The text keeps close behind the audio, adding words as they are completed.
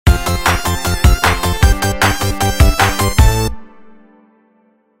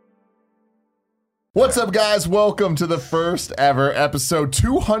What's up, guys? Welcome to the first ever episode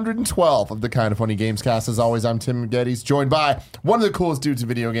 212 of the Kind of Funny Gamescast. As always, I'm Tim Geddes, joined by one of the coolest dudes in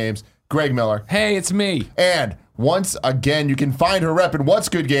video games, Greg Miller. Hey, it's me. And once again, you can find her repping What's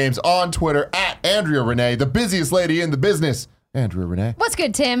Good Games on Twitter at Andrea Renee, the busiest lady in the business, Andrea Renee. What's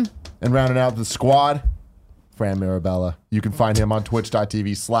good, Tim? And rounding out the squad, Fran Mirabella. You can find him on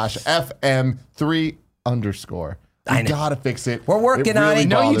twitch.tv/FM3_. You gotta fix it. We're working on it.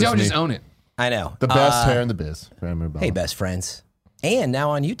 No, you don't. Just own it. I know. The best hair in the biz, Fran Mirabella. Hey, best friends. And now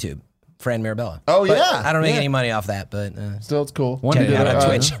on YouTube, Fran Mirabella. Oh, but yeah. I don't make any money off that, but... Still, it's cool. Check me out on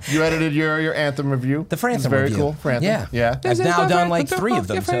Twitch. You edited your Anthem review. The Franthem very review. Cool. Franthem. Yeah. I've now done like 3 of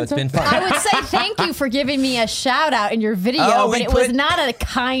them, so it's been fun. I would say thank you for giving me a shout out in your video, but it was not a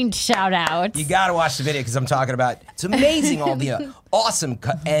kind shout out. You got to watch the video because I'm talking about, it's amazing all the awesome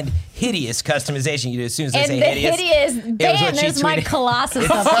and hideous customization you do as soon as I say hideous. And the hideous, bam, there's my Colossus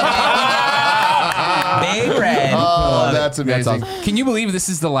up there. Big red. Oh, that's amazing. That's awesome. Can you believe this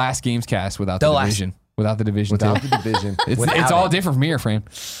is the last Gamescast without the division? Without the division, without the division. It's all different from here, Fran.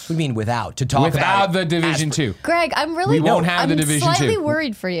 We mean without to talk without about the division 2. Greg, I'm really we won't have the division 2. I'm slightly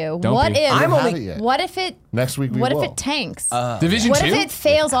worried for you. Don't what be. if? What if it? Next week we What will. if it tanks? Division 2. What if it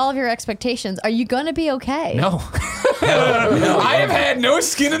fails all of your expectations? Are you gonna be okay? No. I have had no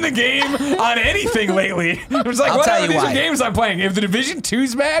skin in the game on anything lately. It's like, whatever these are games I'm playing. If the Division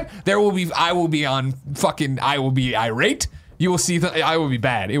 2's bad, I will be irate. You will see I will be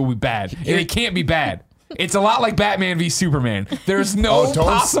bad. It will be bad. And it can't be bad. It's a lot like Batman v Superman. There's no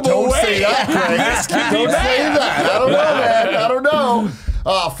possible way. Say that, Craig. This can be Don't bad. say that. I don't know, man. I don't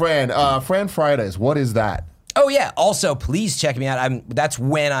know. Fran Fridays. What is that? Oh, yeah. Also, please check me out. That's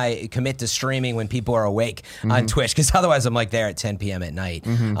when I commit to streaming when people are awake on Twitch, because otherwise I'm like there at 10 p.m. at night.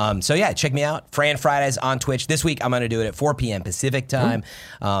 So, yeah, check me out. Fran Fridays on Twitch. This week, I'm going to do it at 4 p.m. Pacific time.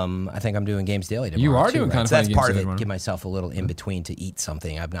 I think I'm doing Games Daily tomorrow. You are too, doing right? kind of so that's funny part Games of it. Daily Give myself a little in between to eat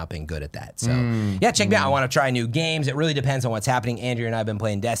something. I've not been good at that. So, yeah, check me out. I want to try new games. It really depends on what's happening. Andrea and I have been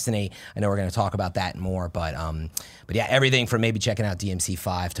playing Destiny. I know we're going to talk about that more, but yeah, everything from maybe checking out DMC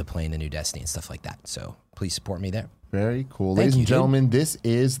 5 to playing the new Destiny and stuff like that. So please support me there. Very cool. Ladies and gentlemen, this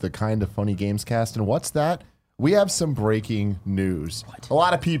is the Kind of Funny Gamescast. And what's that? We have some breaking news. A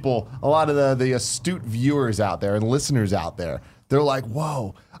lot of people, a lot of the astute viewers out there and listeners out there, they're like,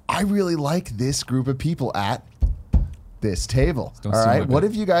 whoa, I really like this group of people at this table. All right, what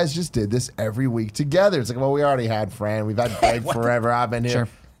if you guys just did this every week together? It's like, well, we already had Fran. We've had Greg forever. I've been here.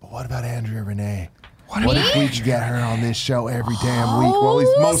 But what about Andrea Renee? What if we could get her on this show every damn week? Well, at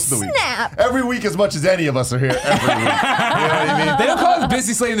least most of the week. Every week as much as any of us are here every week. You know what I mean? They don't call it the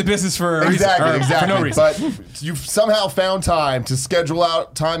business lady in the business for a reason. Exactly. For no reason. But you've somehow found time to schedule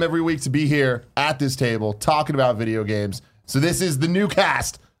out time every week to be here at this table talking about video games. So this is the new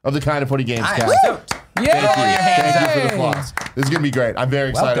cast of the Kind of Funny Gamescast. Yay! Thank you for the applause. This is going to be great. I'm very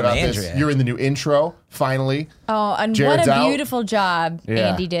excited about Andrea. this. You're in the new intro, finally. Oh, and Jared's what a out. beautiful job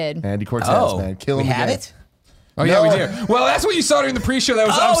Andy did. Andy Cortez, man. Killing we the have game. it? Oh, yeah, we do. Well, that's what you saw during the pre-show. That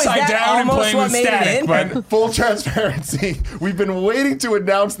was upside down and playing with static. But full transparency, we've been waiting to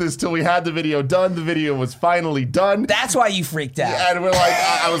announce this till we had the video done. The video was finally done. That's why you freaked out. And we're like,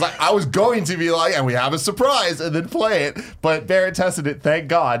 I was going to be like, and we have a surprise, and then play it. But Barrett tested it, thank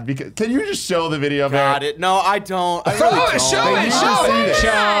God. Because can you just show the video, Barrett? Got it. No, I don't. I Show really it, don't. show it,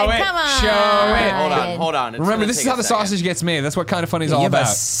 show it. Come on. Show it. Hold on. It's Remember, gonna this is take how a the second. sausage gets made. That's what Kind of Funny is all You have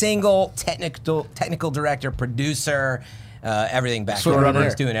about. a single technical director, producer, everything back Sort there. of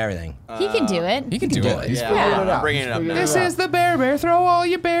He's doing everything. He can do it. He can do it. He's Yeah, figuring it out. I'm bringing it up now. This is the bear. Throw all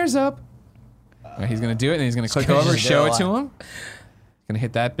your bears up. He's going to do it, and he's going to click over, show it to him. He's going to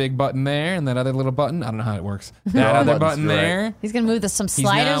hit that big button there, and that other little button. I don't know how it works. That other button there. He's gonna move some He's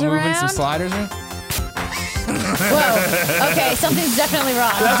sliders now moving around. some sliders around. Whoa. Okay, something's definitely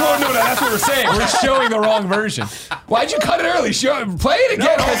wrong. That's what we're saying. We're showing the wrong version. Why'd you cut it early? Play it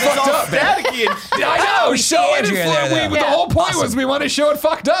again. All fucked up. Staticky and I know. Show it. Andrea there, though. The whole point was we want to show it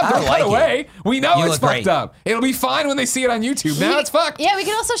fucked up. Don't like cut away. We know You it's look fucked great. up. It'll be fine when they see it on YouTube. Now it's fucked. Yeah, we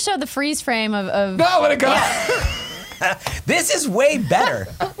can also show the freeze frame of No, let it go. This is way better.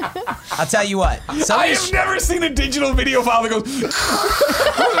 I'll tell you what. I have never seen a digital video file that goes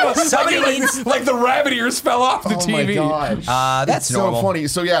like the rabbit ears fell off the TV. Oh my gosh. That's So normal. funny.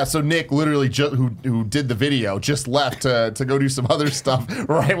 So Nick literally who did the video just left to go do some other stuff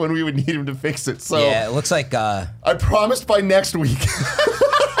right when we would need him to fix it. So Yeah, it looks like I promised by next week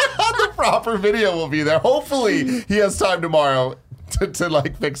the proper video will be there. Hopefully he has time tomorrow. to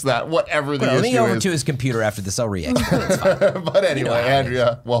like fix that, whatever the Well, let me issue go over is. to his computer after this. I'll re-export. It's fine. But anyway, how it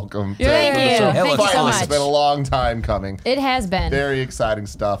Andrea, welcome. to Thank the you. show. Thank you so Finally, much. It's been a long time coming. It has been. Very exciting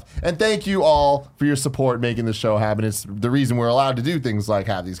stuff. And thank you all for your support making the show happen. It's the reason we're allowed to do things like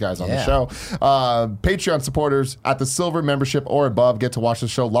have these guys on the Yeah. show. Patreon supporters at the silver membership or above get to watch the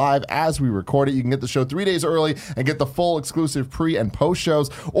show live as we record it. You can get the show 3 days early and get the full exclusive pre and post shows,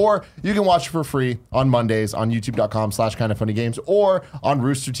 or you can watch it for free on Mondays on youtube.com/kindoffunnygames or on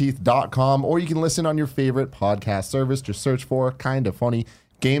roosterteeth.com, or you can listen on your favorite podcast service. Just search for Kind of Funny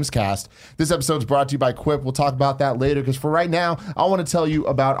Gamescast. This episode is brought to you by Quip. We'll talk about that later, because for right now, I want to tell you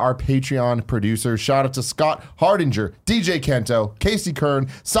about our Patreon producers. Shout out to Scott Hardinger, DJ Kento, Casey Kern,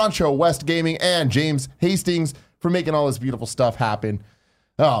 Sancho West Gaming, and James Hastings for making all this beautiful stuff happen.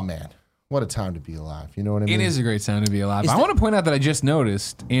 Oh, man. What a time to be alive. You know what I mean? It is a great time to be alive. I want to point out that I just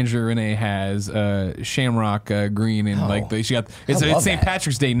noticed Andrea Renee has shamrock green and she got it's love St. that.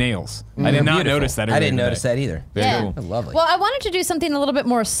 Patrick's Day nails. I did not Beautiful. notice that. I didn't earlier notice today. that either. Yeah. Oh, lovely. Well, I wanted to do something a little bit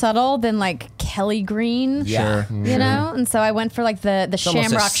more subtle than like Kelly green. Yeah. You know? And so I went for like the almost a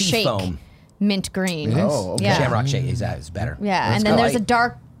Shamrock sea Shake foam. mint green. Oh, okay. Yeah. Shamrock Shake is better. Yeah, and then there's a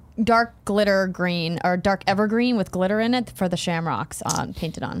dark glitter green or dark evergreen with glitter in it for the shamrocks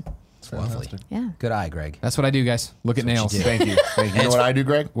painted on. It's lovely. Yeah. Good eye, Greg. That's what I do, guys. Look at nails. Thank you. Thank you. You know what I do,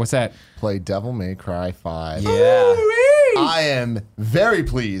 Greg? What's that? Play Devil May Cry 5. Yeah. I am very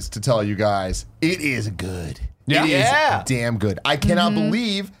pleased to tell you guys it is good. Yeah. It is Yeah. damn good. I cannot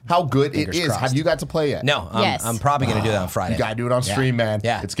believe how good Fingers it is. crossed. Have you got to play yet? No, Yes. I'm probably going to do that on Friday. You got to do it on stream, man.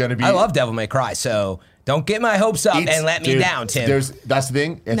 Yeah. It's going to be. I love Devil May Cry, so don't get my hopes up it's- and let me dude, down, Tim. That's the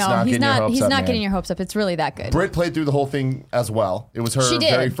thing. It's No, not he's getting your not. hopes He's up, not man. getting your hopes up. It's really that good. Britt played through the whole thing as well. It was her She did.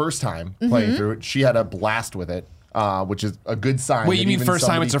 very first time playing through it. She had a blast with it, which is a good sign. Wait, that you mean even first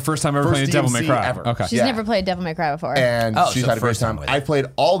time? somebody- It's her first time ever playing first Devil May DMC Cry. ever. Okay. She's Yeah. never played Devil May Cry before. And Oh, she's so had a great first time time. with it. I played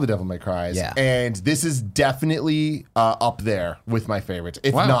all the Devil May Cries, Yeah. and this is definitely up there with my favorites,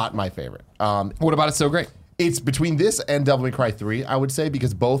 if Wow. not my favorite. What about it so great? It's between this and Devil May Cry 3, I would say,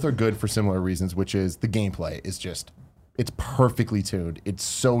 because both are good for similar reasons, which is the gameplay is just, it's perfectly tuned. It's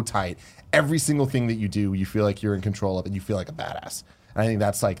so tight. Every single thing that you do, you feel like you're in control of, and you feel like a badass. And I think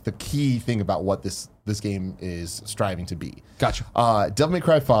that's like the key thing about what this game is striving to be. Gotcha. Devil May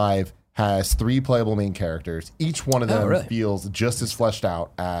Cry 5 has 3 playable main characters. Each one of them really? feels just as fleshed out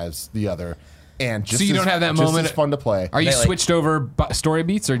as the other. And just So you as, don't have that just moment- as fun to play. Are you They, like- switched over story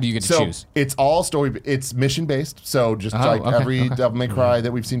beats, or do you get to So choose? it's all story. It's mission based. So just like okay, every okay. Devil May Cry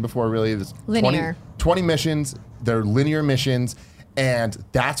that we've seen before, really, there's Linear. 20 missions. They're linear missions, and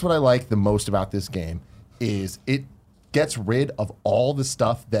that's what I like the most about this game. Is it gets rid of all the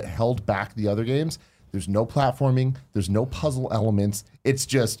stuff that held back the other games. There's no platforming. There's no puzzle elements. It's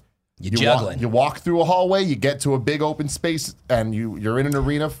just You're juggling. You walk through a hallway, you get to a big open space, and you're in an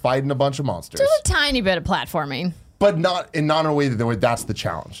arena fighting a bunch of monsters. There's a tiny bit of platforming. But not in a way that that's the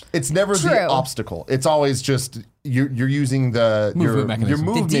challenge. It's never True. the obstacle. It's always just you're using your mechanism.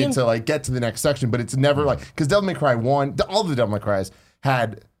 movement to like get to the next section. But it's never like, because Devil May Cry 1, all the Devil May Cries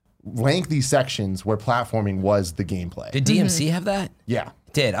had lengthy sections where platforming was the gameplay. Did DMC have that? Yeah,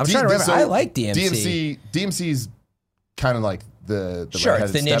 Did. I'm trying to remember. I like DMC. DMC's kind of like the Sure,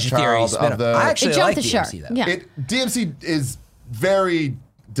 it's the redheaded Ninja Theory stepchild spin-off. of the. I actually It jumped like the shark. DMC, though. Yeah. DMC is very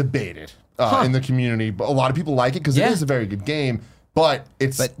debated in the community, but a lot of people like it because Yeah. it is a very good game. But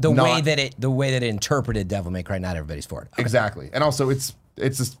it's But the not, way that it interpreted Devil May Cry, not everybody's for it. Okay. exactly, and also it's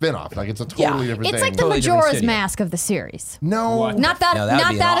a spin-off. Like it's a totally Yeah. different It's thing. like the Totally different Majora's studio. Mask of the series. no, What? Not that, No, that would not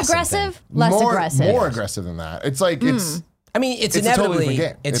be an that awesome aggressive. thing. Less more, aggressive. more aggressive than that. It's like it's I mean, it's a totally inevitably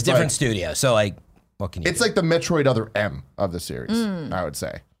different game. it's It's different like- studio. So like, what can you? it's do? like the Metroid Other M of the series. I would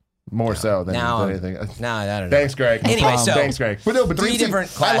say more so than now anything. No, I don't know. Thanks, Greg. Anyway, so thanks, Greg. But no, but 3 DMC,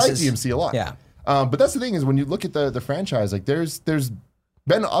 different I like classes. DMC a lot. Yeah. But that's the thing is when you look at the franchise, like there's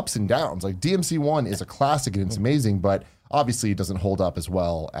been ups and downs. Like DMC 1 is a classic and it's amazing, but obviously it doesn't hold up as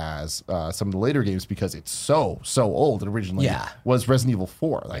well as some of the later games because it's so old. It originally Yeah. was Resident Evil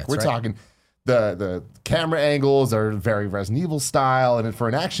 4. Like That's we're right. talking the camera angles are very Resident Evil style, and for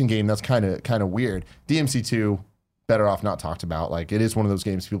an action game that's kind of weird. DMC 2 better off not talked about. Like it is one of those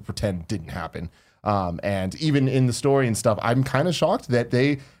games people pretend didn't happen. And even in the story and stuff, I'm kind of shocked that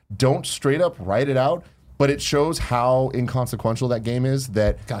they don't straight up write it out, but it shows how inconsequential that game is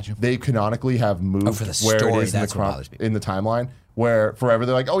that Gotcha. they canonically have moved for the where story, it is that's what bothers me. in the timeline, where forever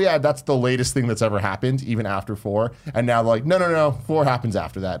they're like, oh yeah, that's the latest thing that's ever happened, even after 4. And now they're like, no, 4 happens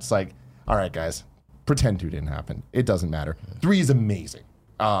after that. It's like, all right, guys, pretend 2 didn't happen. It doesn't matter. 3 is amazing,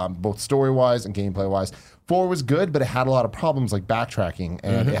 both story-wise and gameplay-wise. 4 was good, but it had a lot of problems like backtracking,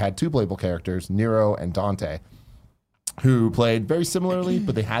 and it had 2 playable characters, Nero and Dante. who played very similarly,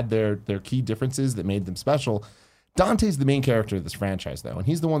 but they had their key differences that made them special. Dante's the main character of this franchise, though, and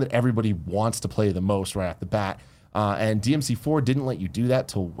he's the one that everybody wants to play the most right off the bat. And DMC4 didn't let you do that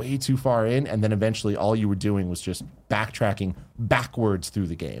till way too far in, and then eventually all you were doing was just backtracking backwards through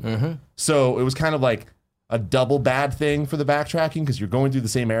the game. So it was kind of like a double bad thing for the backtracking because you're going through the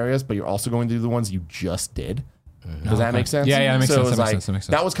same areas, but you're also going through the ones you just did. Does that make sense? Yeah, that makes sense. It was That makes sense.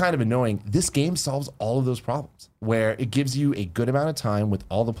 that was kind of annoying. This game solves all of those problems where it gives you a good amount of time with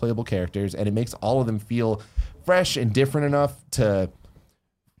all the playable characters, and it makes all of them feel fresh and different enough to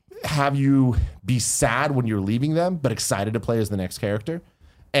have you be sad when you're leaving them, but excited to play as the next character.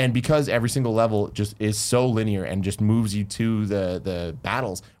 And because every single level just is so linear and just moves you to the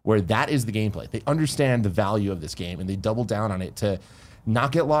battles where that is the gameplay. They understand the value of this game and they double down on it to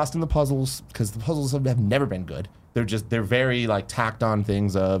not get lost in the puzzles because the puzzles have never been good. They're very like tacked on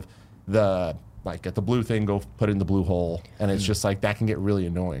things of the like get the blue thing, go put it in the blue hole. And it's just like that can get really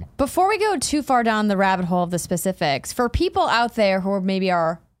annoying. Before we go too far down the rabbit hole of the specifics, for people out there who maybe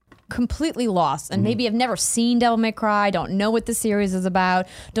are completely lost and maybe have never seen Devil May Cry, don't know what the series is about,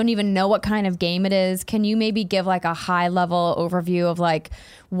 don't even know what kind of game it is, can you maybe give like a high level overview of like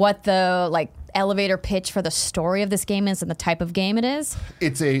what the like elevator pitch for the story of this game is and the type of game it is?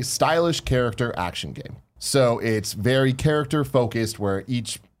 It's a stylish character action game. So it's very character focused where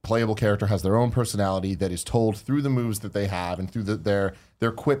each playable character has their own personality that is told through the moves that they have and through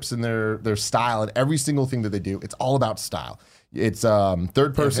their quips and their style and every single thing that they do. It's all about style. It's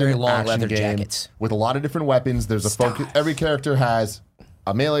third person very long action leather game jackets with a lot of different weapons. There's a focus. Every character has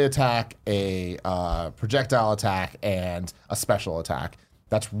a melee attack, a projectile attack, and a special attack.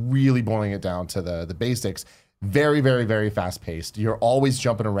 That's really boiling it down to the basics. Very, very, very fast paced. You're always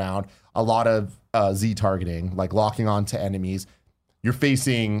jumping around. A lot of Z targeting, like locking onto enemies. You're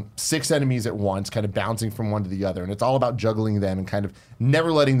facing 6 enemies at once, kind of bouncing from one to the other. And it's all about juggling them and kind of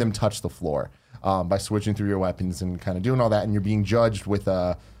never letting them touch the floor by switching through your weapons and kind of doing all that. And you're being judged with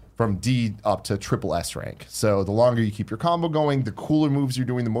from D up to triple S rank. So the longer you keep your combo going, the cooler moves you're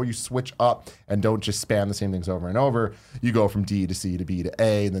doing, the more you switch up and don't just spam the same things over and over. You go from D to C to B to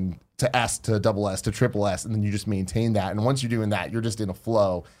A, and then to S to double S to triple S, and then you just maintain that. And once you're doing that, you're just in a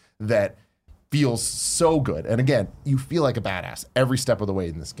flow that feels so good. And again, you feel like a badass every step of the way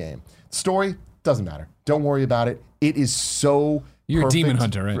in this game. Story doesn't matter. Don't worry about it. It is so You're perfect. a demon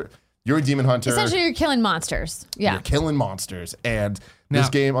hunter, right? You're a demon hunter. Essentially, you're killing monsters. Yeah. You're killing monsters. And this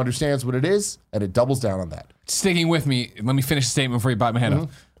game understands what it is, and it doubles down on that. Sticking with me, let me finish the statement before you bite my head off.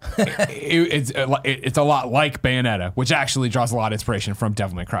 It's a lot like Bayonetta, which actually draws a lot of inspiration from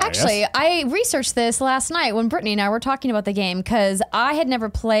Devil May Cry. Actually, yes? I researched this last night when Brittany and I were talking about the game because I had never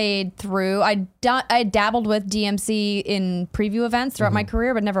played through. I dabbled with DMC in preview events throughout my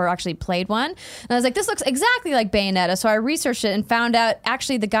career, but never actually played one. And I was like, this looks exactly like Bayonetta. So I researched it and found out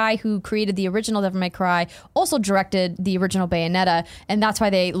actually the guy who created the original Devil May Cry also directed the original Bayonetta, and that's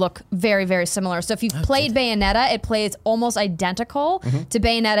why they look very, very similar. So if you've played Bayonetta, it plays almost identical to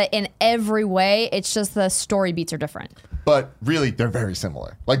Bayonetta in every way. It's just the story beats are different. But really, they're very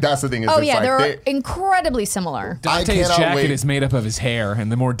similar. Like, that's the thing. Is Oh it's yeah, like they're incredibly similar. Dante's cannot jacket wait. is made up of his hair,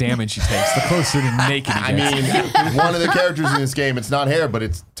 and the more damage he takes, the closer to naked he I gets. mean, one of the characters in this game, it's not hair, but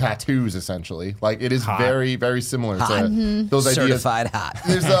it's tattoos, essentially. Like, it is very, very similar to those ideas. certified hot.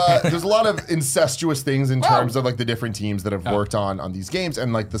 There's a lot of incestuous things in terms of like the different teams that have worked on these games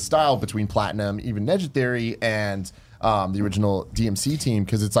and like the style between Platinum, even Ninja Theory, and the original DMC team,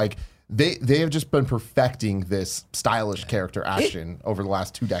 because it's like they have just been perfecting this stylish character action over the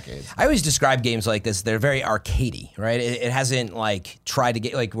last 2 decades. I always describe games like this. They're very arcadey, right? It hasn't like tried to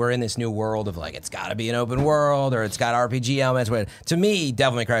get like we're in this new world of like it's got to be an open world or it's got RPG elements. But to me,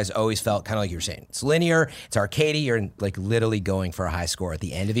 Devil May Cry has always felt kind of like you were saying. It's linear, it's arcadey. You're like literally going for a high score at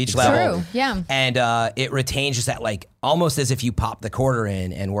the end of each level. True, yeah. And it retains just that like almost as if you pop the quarter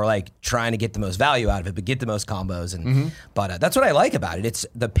in and we're like trying to get the most value out of it, but get the most combos. And but that's what I like about it. It's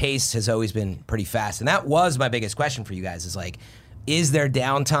the pace has always been pretty fast, and that was my biggest question for you guys: is like, is there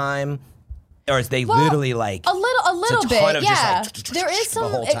downtime, or is they literally like a little bit? of Yeah, just like there is the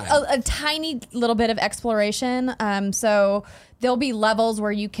some whole time? a tiny little bit of exploration. So there'll be levels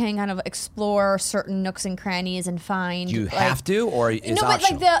where you can kind of explore certain nooks and crannies and find. Do you like, have to, or is no, but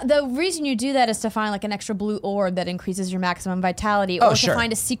optional? like the reason you do that is to find like an extra blue orb that increases your maximum vitality, or sure. to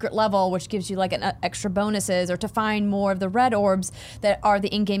find a secret level which gives you like an extra bonuses, or to find more of the red orbs that are the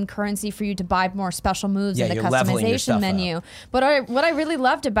in-game currency for you to buy more special moves in the you're leveling your customization stuff menu. up. But what I really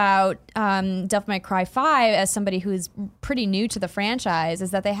loved about Devil May Cry 5, as somebody who's pretty new to the franchise,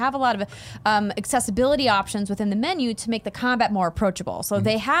 is that they have a lot of accessibility options within the menu to make the combat combat more approachable. So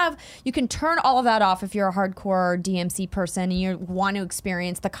you can turn all of that off if you're a hardcore DMC person and you want to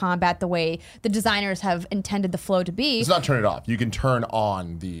experience the combat the way the designers have intended the flow to be. It's not turn it off. You can turn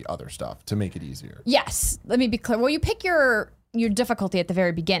on the other stuff to make it easier. Yes. Let me be clear. Well, you pick your difficulty at the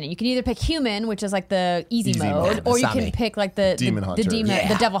very beginning. You can either pick human, which is like the easy mode, or you can pick like the Demon Hunter.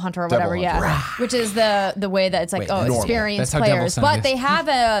 the devil hunter or whatever, which is the way that it's like experienced players. But they have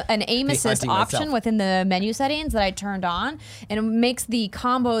an aim assist option within the menu settings that I turned on, and it makes the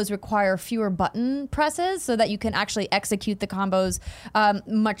combos require fewer button presses so that you can actually execute the combos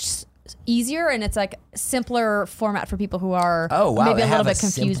much easier, and it's like simpler format for people who are maybe a little bit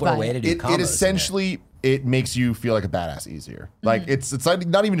confused by it. It essentially it makes you feel like a badass easier. Like it's like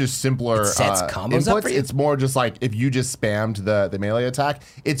not even just simpler It sets combos up inputs. for you? It's more just like if you just spammed the melee attack,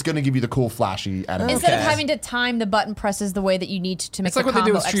 it's going to give you the cool flashy animation. Instead of having to time the button presses the way that you need to make It's like the what they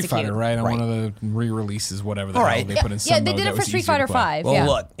do combo with Street execute. Fighter, right? On one of the re-releases, whatever the All hell right. they put in some Yeah, they mode did that it for was Street easier to Fighter play. 5. Well, yeah.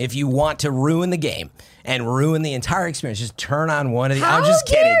 look, if you want to ruin the game and ruin the entire experience, just turn on one of the. How I'm just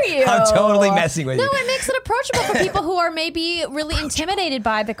dare kidding. you? I'm totally messing with No, you. it makes it approachable for people who are maybe really intimidated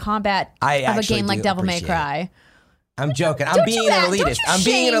by combat I of a actually game like do Devil May appreciate Cry. I'm joking. I'm Don't being you an act- don't elitist. you I'm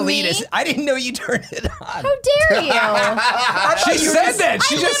being an shame me. elitist. I didn't know you turned it on. How dare you? She said that.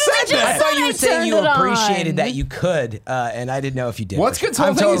 She just said I that. thought you I were saying turned you it on. appreciated that you could, and I didn't know if you did. What's good?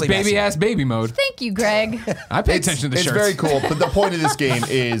 I'm Totally messing baby with ass baby mode. Thank you, Greg. I pay attention to the It's shirts. very cool, but the point of this game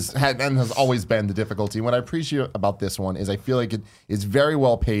is and has always been the difficulty. And what I appreciate about this one is I feel like it is very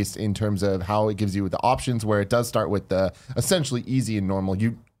well paced in terms of how it gives you the options, where it does start with the essentially easy and normal.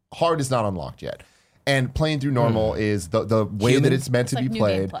 Hard is not unlocked yet. And playing through normal is the way that it's meant to It's be like New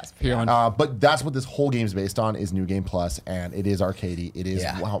played. Game Plus. Here on- But that's what this whole game is based on, is New Game Plus, and it is arcadey. It is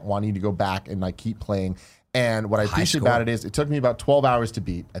wanting to go back and like keep playing. And what I appreciate about it is it took me about 12 hours to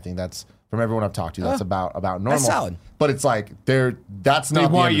beat. I think that's from everyone I've talked to. That's about normal. That's solid. But it's like that's not the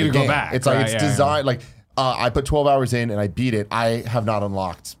want end you of the to go game. back, It's like right? it's Yeah, designed like I put 12 hours in and I beat it. I have not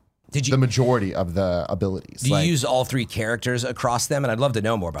unlocked the majority of the abilities. Do you use all three characters across them? And I'd love to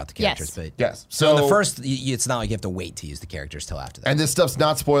know more about the characters. Yes. But Yes. So in So- the first, it's not like you have to wait to use the characters till after that. And this stuff's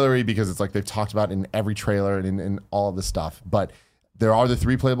not spoilery because it's like they've talked about in every trailer and in all of this stuff. But there are the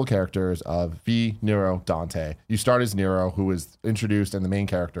three playable characters of V, Nero, Dante. You start as Nero, who is introduced and the main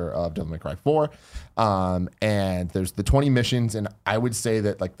character of Devil May Cry 4. And there's the 20 missions. And I would say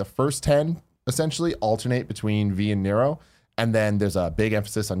that like the first 10 essentially alternate between V and Nero. And then there's a big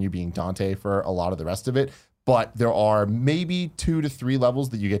emphasis on you being Dante for a lot of the rest of it. But there are maybe 2 to 3 levels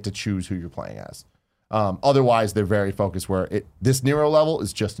that you get to choose who you're playing as. Otherwise, they're very focused where this Nero level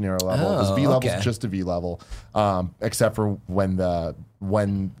is just a Nero level. This V level is just a V level, except for I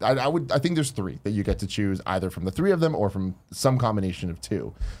think there's 3 that you get to choose either from the 3 of them or from some combination of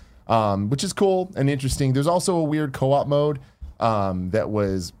 2, which is cool and interesting. There's also a weird co-op mode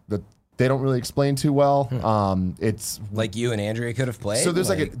that they don't really explain too well. It's like you and Andrea could have played. so there's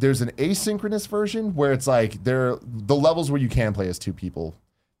there's an asynchronous version where it's like the levels where you can play as 2 people.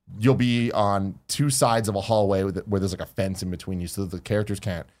 You'll be on 2 sides of a hallway where there's like a fence in between you, so that the characters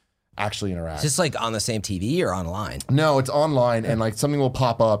can't actually interact. Is this like on the same TV or online? No, it's online, and like something will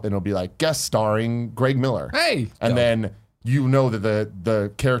pop up, and it'll be like guest starring Greg Miller. Hey. and then you know that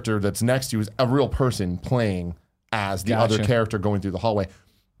the character that's next to you is a real person playing as the other Gotcha. character going through the hallway.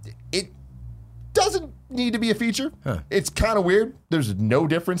 It doesn't need to be a feature. It's kind of weird. There's no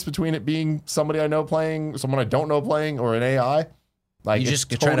difference between it being somebody I know playing, someone I don't know playing, or an AI. Like You're it's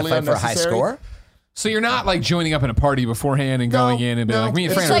trying to totally fight for a high unnecessary. score? So you're not like joining up in a party beforehand and going in and being no. like, me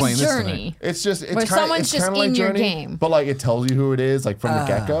and It's Fran It's are like playing this Journey. tonight. It's just Where someone's just like in your Journey, game. but like it tells you who it is, like from the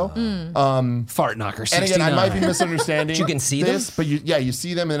get go. Fart knocker And 69. again, I might be misunderstanding. You can see this, but you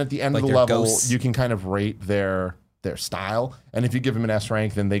see them, and at the end Like of the they're level, ghosts? you can kind of rate their style. And if you give them an S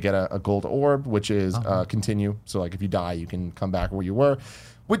rank, then they get a gold orb, which is continue. So like if you die, you can come back where you were.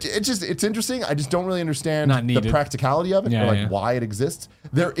 Which it's interesting. I just don't really understand Not the needed. practicality of it, Yeah, or like yeah. why it exists.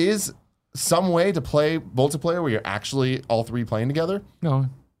 There is some way to play multiplayer where you're actually all 3 playing together No.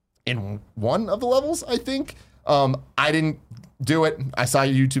 in one of the levels, I think. I didn't do it. I saw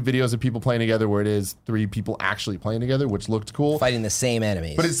YouTube videos of people playing together where it is 3 people actually playing together, which looked cool. Fighting the same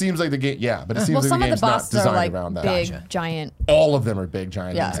enemies. But it seems like the game, but it seems Well, like some the of the game's not bosses are designed like around that. big, giant. All of them are big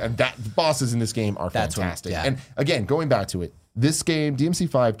giant Yeah. things, and the bosses in this game are That's what- fantastic. yeah. And again, going back to it, this game,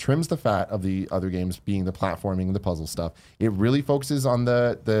 DMC5, trims the fat of the other games, being the platforming and the puzzle stuff. It really focuses on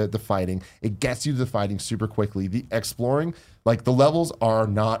the fighting. It gets you to the fighting super quickly. The exploring, like the levels are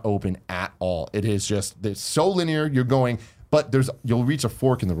not open at all. It is just, it's so linear. You're going, but you'll reach a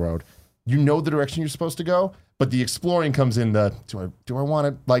fork in the road. You know the direction you're supposed to go, But the exploring comes in the do I want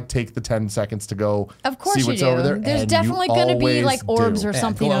to like take the 10 seconds to go Of course see you what's do. over there? There's And definitely you going to be always like orbs do. or Yeah,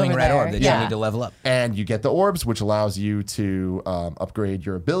 something glowing over red there. orb that you need to level up. And you get the orbs, which allows you to upgrade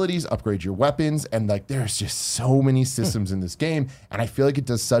your abilities, upgrade your weapons, and like there's just so many systems in this game. And I feel like it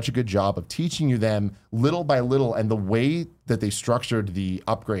does such a good job of teaching you them little by little, and the way that they structured the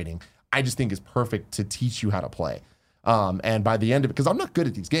upgrading, I just think is perfect to teach you how to play. And by the end of it, because I'm not good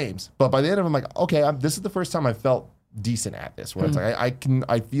at these games, but by the end of it, I'm like, okay, this is the first time I felt decent at this, where it's like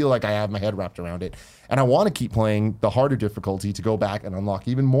I feel like I have my head wrapped around it, and I want to keep playing the harder difficulty to go back and unlock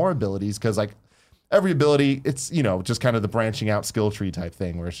even more abilities, because like every ability, it's just kind of the branching out skill tree type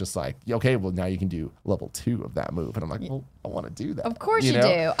thing, where it's just like, okay, well now you can do level 2 of that move, and I'm like, well, I want to do that. Of course you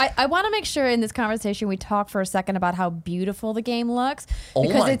do. I want to make sure in this conversation we talk for a second about how beautiful the game looks. Oh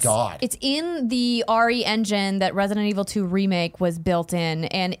because my God. It's in the RE engine that Resident Evil 2 Remake was built in,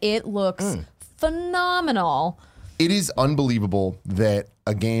 and it looks phenomenal. It is unbelievable that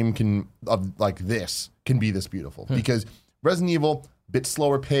a game like this can be this beautiful, because Resident Evil, bit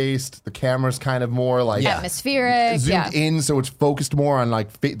slower paced, the camera's kind of more like atmospheric, zoomed in, so it's focused more on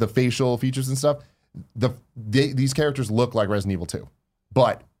like the facial features and stuff. These characters look like Resident Evil 2,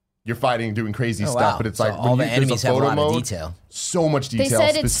 but you're fighting, doing crazy stuff. Wow. But it's So like all the there's enemies have a lot of detail. so much They detail. said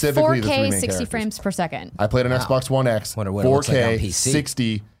it's specifically the 4K, three main 60 characters. frames per second. I played on Xbox One X, Wonder what it looks like on 4K, PC.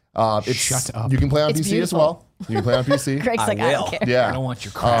 60. Shut up. You can play on It's PC as beautiful. well. You can play on PC. Greg's like, I don't care. Yeah. I don't want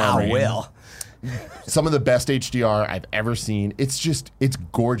your crap. I will. Some of the best HDR I've ever seen. It's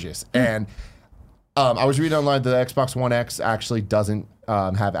gorgeous. And I was reading online that the Xbox One X actually doesn't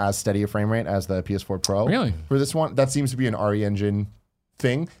have as steady a frame rate as the PS4 Pro. Really? For this one, that seems to be an RE engine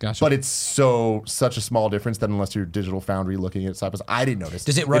thing. Gotcha. But it's such a small difference that unless you're Digital Foundry looking at it side by side, I didn't notice.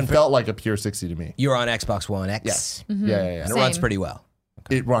 Does it run It felt like a pure 60 to me. You're on Xbox One X. Yes. Mm-hmm. Yeah. And it runs Same. pretty well.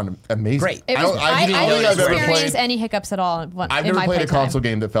 It run amazing. Great. It was, I don't didn't think I've ever experience played. any hiccups at all. In I've my never played a playtime. console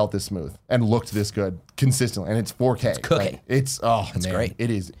game that felt this smooth and looked this good consistently, and it's 4K. It's cooking. It's man, great. It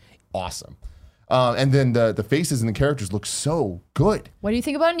is awesome. And then the faces and the characters look so good. What do you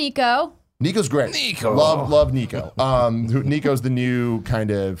think about Nico? Nico's great. Nico. Love Nico. Nico's the new kind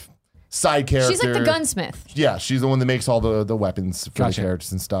of side character. She's like the gunsmith. Yeah, she's the one that makes all the weapons for Gotcha. the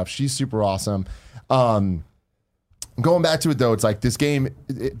characters and stuff. She's super awesome. Going back to it though, it's like this game,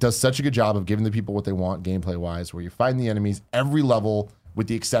 it does such a good job of giving the people what they want gameplay wise, where you're fighting the enemies. Every level, with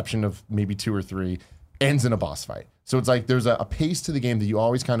the exception of maybe 2 or 3, ends in a boss fight. So it's like there's a pace to the game that you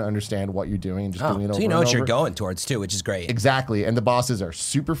always kind of understand what you're doing and just doing it over So you know and what you're over. going towards too, which is great. Exactly. And the bosses are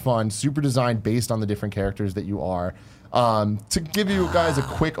super fun, super designed based on the different characters that you are. To give you guys a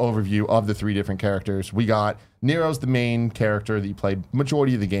quick overview of the 3 different characters, we got Nero's the main character that you played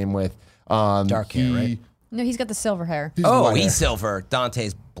majority of the game with. Dark hair, right? No, he's got the silver hair. He's Oh, white he's hair. silver.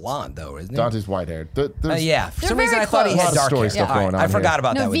 Dante's blonde though, isn't he? Dante's white haired. Yeah. For They're some reason very I thought he close. had A lot of dark story hair. stuff All right. going on I forgot here.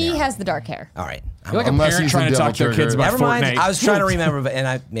 about No, that with V Nero. has the dark hair. All right. You're like a Unless parent he's trying a to talk devil to their kids trigger. about Never mind. Fortnite. I was trying to remember, and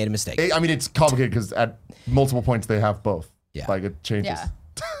I made a mistake. I mean, it's complicated because at multiple points they have both. Yeah. Like it changes. Yeah.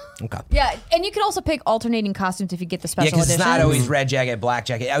 Okay. Yeah, and you can also pick alternating costumes if you get the Yeah, special because it's edition. not always red jacket, black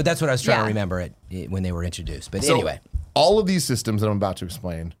jacket. That's what I was trying to Yeah. remember when they were introduced. But So, anyway, all of these systems that I'm about to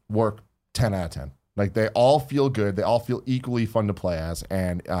explain work 10 out of 10. Like they all feel good. They all feel equally fun to play as,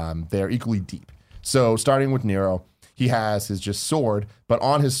 and they're equally deep. So starting with Nero, he has his just sword, but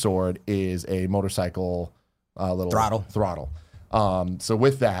on his sword is a motorcycle little throttle. So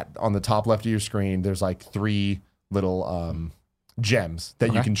with that, on the top left of your screen, there's like 3 little gems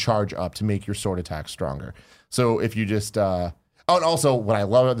that you can charge up to make your sword attack stronger. So if you just and also what I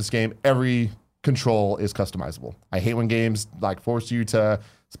love about this game, every control is customizable. I hate when games like force you to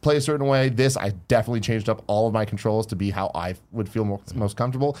play a certain way. This, I definitely changed up all of my controls to be how I would feel most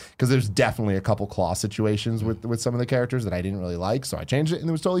comfortable, because there's definitely a couple claw situations with some of the characters that I didn't really like, so I changed it and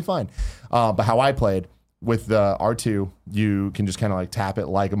it was totally fine. But how I played with the R2, you can just kind of like tap it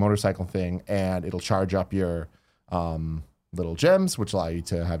like a motorcycle thing, and it'll charge up your little gems, which allow you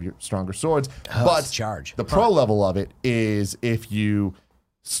to have your stronger swords. But charge. the pro level of it is if you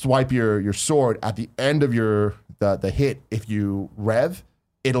swipe your sword at the end of the hit, if you rev,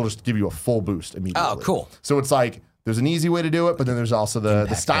 it'll just give you a full boost immediately. Oh, cool. So it's like there's an easy way to do it, but then there's also the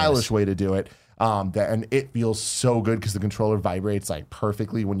Impact stylish bonus. way to do it. And it feels so good because the controller vibrates like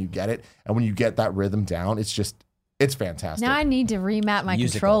perfectly when you get it, and when you get that rhythm down, it's fantastic. Now I need to remap my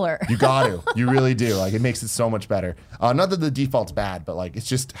Musical. controller. You got to. You really do. Like, it makes it so much better. Not that the default's bad, but like, it's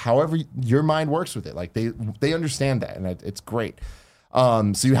just however your mind works with it. Like, they understand that, and it's great.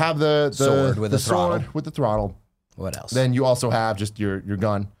 So you have the Sword with the sword throttle. with the throttle. What else? Then you also have just your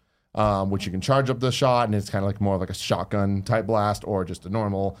gun, which you can charge up the shot, and it's kind of like more of like a shotgun type blast or just a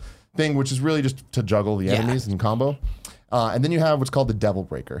normal thing, which is really just to juggle the enemies and combo. And then you have what's called the Devil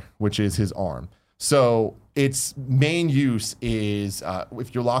Breaker, which is his arm. So its main use is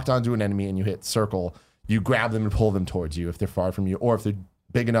if you're locked onto an enemy and you hit circle, you grab them and pull them towards you if they're far from you, or if they're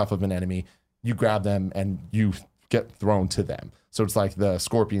big enough of an enemy, you grab them and you get thrown to them. So it's like the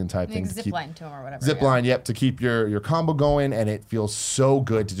scorpion type thing. Zip line to him or whatever. Zip line, yep, to keep your combo going, and it feels so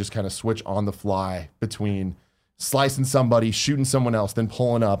good to just kind of switch on the fly between slicing somebody, shooting someone else, then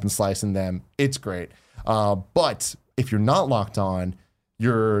pulling up and slicing them. It's great. But if you're not locked on,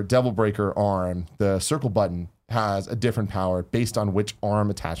 your Devil Breaker arm, the circle button, has a different power based on which arm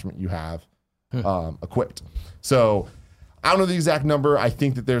attachment you have equipped. So I don't know the exact number. I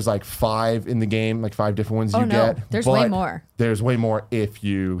think that there's like 5 in the game, like 5 different ones get. There's way more. There's way more if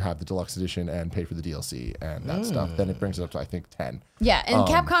you have the deluxe edition and pay for the DLC and that stuff. Then it brings it up to, I think, 10. Yeah, and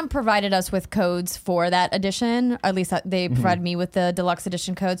Capcom provided us with codes for that edition. At least they provided me with the deluxe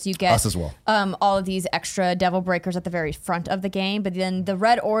edition codes. You get Us as well. all of these extra Devil Breakers at the very front of the game. But then the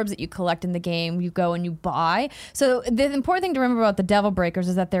red orbs that you collect in the game, you go and you buy. So the important thing to remember about the Devil Breakers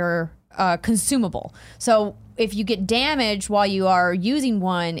is that they're consumable. So if you get damaged while you are using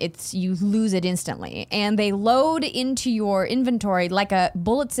one, you lose it instantly, and they load into your inventory like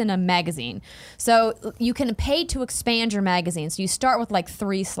bullets in a magazine. So you can pay to expand your magazine. So you start with like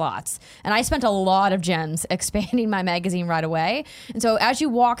 3 slots, and I spent a lot of gems expanding my magazine right away. And so as you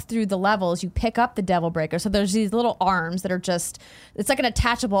walk through the levels, you pick up the Devil Breaker. So there's these little arms that are it's like an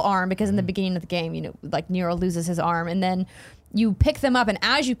attachable arm, because in the beginning of the game, like Nero loses his arm, and then you pick them up, and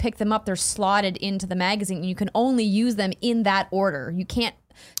as you pick them up, they're slotted into the magazine, and you can only use them in that order. You can't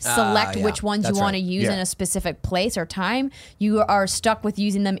select which ones you want to use in a specific place or time. You are stuck with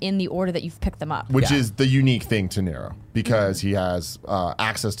using them in the order that you've picked them up. Which is the unique thing to Nero, because he has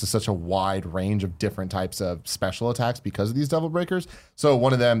access to such a wide range of different types of special attacks because of these Devil Breakers. So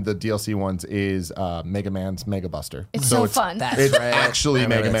one of them, the DLC ones, is Mega Man's Mega Buster. It's so fun. It's actually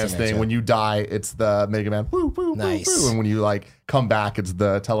Mega Man's thing. When you die, it's the Mega Man woo, woo, nice. woo, woo. And when you like come back, it's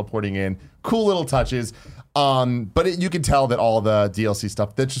the teleporting in. Cool little touches. But you can tell that all the DLC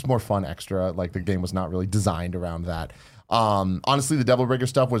stuff, that's just more fun extra. Like the game was not really designed around that. Honestly, the Devil Breaker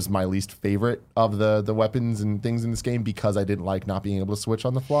stuff was my least favorite of the weapons and things in this game, because I didn't like not being able to switch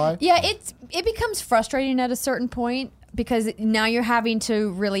on the fly. Yeah, it becomes frustrating at a certain point, because now you're having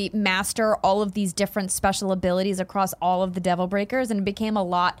to really master all of these different special abilities across all of the Devil Breakers, and it became a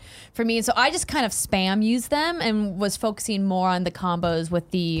lot for me. And so I just kind of spam used them and was focusing more on the combos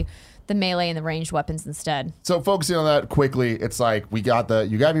with the melee and the ranged weapons instead. So focusing on that quickly, it's like you got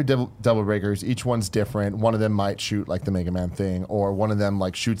your Devil Breakers. Each one's different. One of them might shoot like the Mega Man thing, or one of them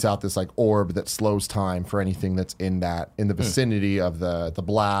like shoots out this like orb that slows time for anything that's in the vicinity of the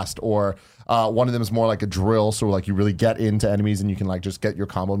blast, or one of them is more like a drill, so like you really get into enemies and you can like just get your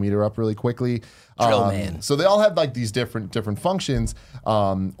combo meter up really quickly. Drill man. So they all have like these different functions.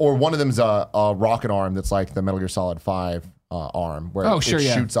 Or one of them is a rocket arm that's like the Metal Gear Solid 5 arm, where it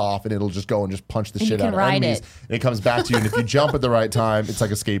shoots off and it'll just go and just punch the shit out of enemies. And it comes back to you, and if you jump at the right time, it's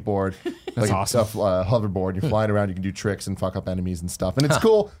like a skateboard. That's like awesome. A hoverboard. You're flying around, you can do tricks and fuck up enemies and stuff. And it's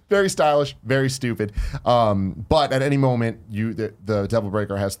cool, very stylish, very stupid. But at any moment, the Devil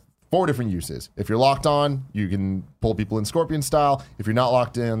Breaker has 4 different uses. If you're locked on, you can pull people in Scorpion style. If you're not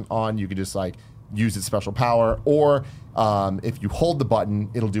locked on, you can just like use its special power. Or if you hold the button,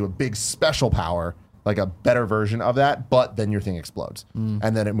 it'll do a big special power, like a better version of that, but then your thing explodes.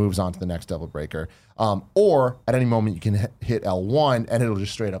 And then it moves on to the next Devil Breaker. Or at any moment, you can hit L1 and it'll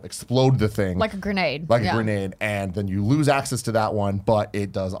just straight up explode the thing. Like a grenade. Like a grenade. And then you lose access to that one, but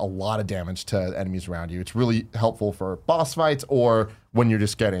it does a lot of damage to enemies around you. It's really helpful for boss fights or when you're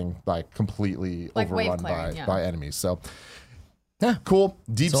just getting like completely overrun by enemies. So cool.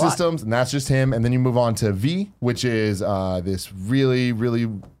 Deep systems, and that's just him. And then you move on to V, which is this really, really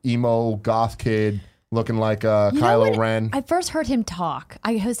emo goth kid looking like Kylo Ren. I first heard him talk,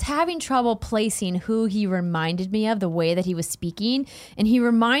 I was having trouble placing who he reminded me of, the way that he was speaking. And he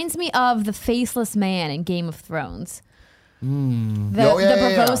reminds me of the faceless man in Game of Thrones. The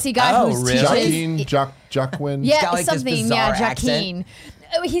Braavosi guy who's really? Jacquin. Yeah, got, like, something. Yeah, Jacquin.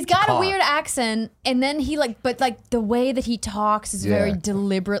 He's got a weird accent, and then but the way that he talks is very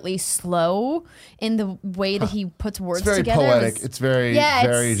deliberately slow in the way that he puts words together. It's very poetic. It's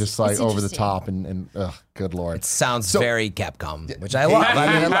very just like over the top and good lord. It sounds very Capcom, which I love.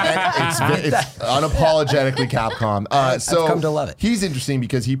 I mean, it's unapologetically Capcom. I've come to love it. He's interesting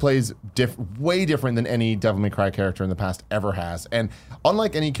because he plays way different than any Devil May Cry character in the past ever has. And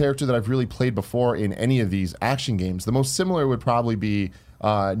unlike any character that I've really played before in any of these action games, the most similar would probably be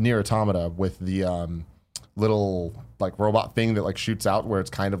Nier Automata with the little like robot thing that like shoots out, where it's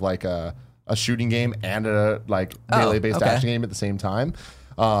kind of like a shooting game and a like melee-based action game at the same time,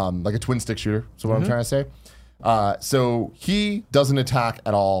 like a twin stick shooter. So what I'm trying to say. So he doesn't attack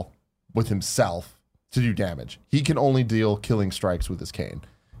at all with himself to do damage. He can only deal killing strikes with his cane.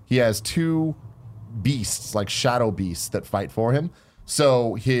 He has 2 beasts, like shadow beasts, that fight for him.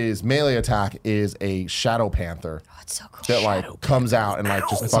 So his melee attack is a shadow panther so cool. that like comes out and like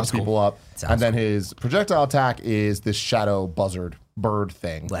just fucks people up. And then his projectile attack is this shadow buzzard bird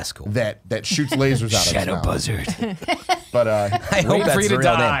thing. Less cool. That shoots lasers out of his Shadow mouth. buzzard. But I hope Waiting that's for you the to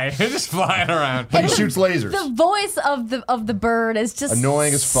real name. die. Just flying around. he shoots lasers. The voice of the bird is just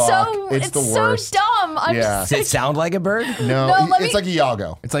Annoying as fuck. So, It's the worst. so dumb. I'm Yeah. just, Does it sound like a bird? No, let it's me- like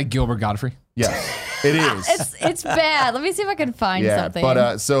Iago. It's like Gilbert Godfrey. Yes, it is. it's bad. Let me see if I can find something.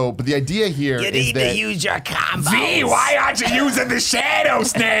 but the idea here You is need that to use your combos. why aren't you using the shadow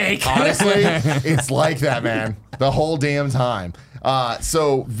snake? honestly, it's like that, man, the whole damn time.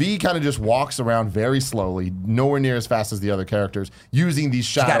 So V kind of just walks around very slowly, nowhere near as fast as the other characters, using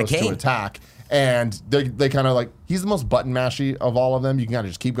these got a shadows to cane. attack. And they kind of like, he's the most button mashy of all of them. You can kind of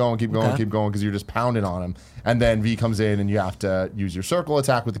just keep going because you're just pounding on him. And then V comes in and you have to use your circle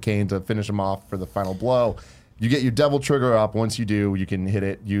attack with the cane to finish him off for the final blow. You get your devil trigger up. Once you do, you can hit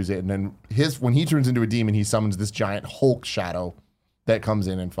it, use it. And then when he turns into a demon, he summons this giant Hulk shadow that comes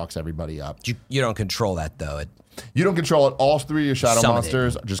in and fucks everybody up. You don't control that, though. You don't control it. All 3 of your shadow Summon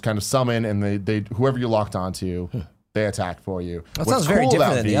monsters just kind of summon, and they whoever you locked onto, they attack for you. That What's sounds very cool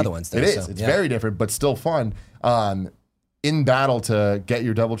different about than the V- other ones, though, It is. so, It's yeah. very different, but still fun. In battle, to get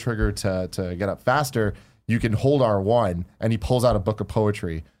your double trigger to get up faster, you can hold R1, and he pulls out a book of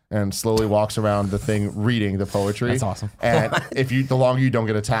poetry and slowly walks around the thing reading the poetry. That's awesome. And the longer you don't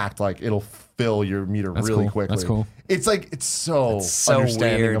get attacked, like it'll fill your meter really cool. quickly. That's cool. It's like it's so so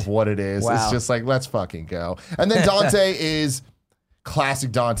understanding weird. of what it is. Wow. It's just like, let's fucking go. And then Dante is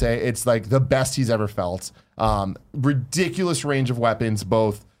classic Dante. It's like the best he's ever felt. Ridiculous range of weapons,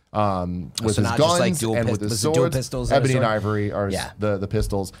 both with So his not guns just like dual and pis- with his was it dual swords. pistols and a Ebony and sword? Ivory are Yeah. the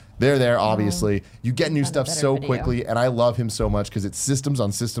pistols. They're there, obviously. You get new stuff better so video. quickly, and I love him so much because it's systems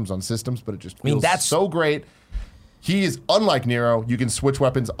on systems on systems, but it just feels that's- so great. He is unlike Nero. You can switch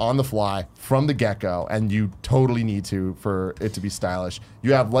weapons on the fly from the get-go, and you totally need to for it to be stylish.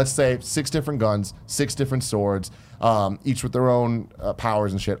 You have, let's say, 6 different guns, 6 different swords, each with their own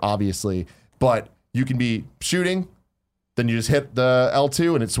powers and shit, obviously. But you can be shooting, then you just hit the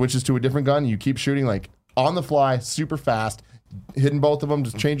L2 and it switches to a different gun. And you keep shooting like on the fly, super fast, hitting both of them.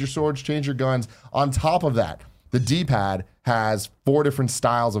 Just change your swords, change your guns. On top of that, the D-pad has 4 different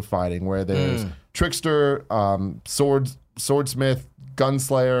styles of fighting, where there's Trickster, Swordsmith,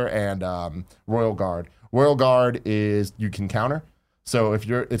 Gunslayer, and Royal Guard. Royal Guard is you can counter. So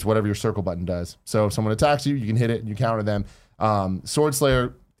it's whatever your circle button does. So if someone attacks you, you can hit it and you counter them.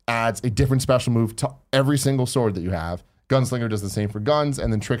 Swordslayer adds a different special move to every single sword that you have. Gunslinger does the same for guns,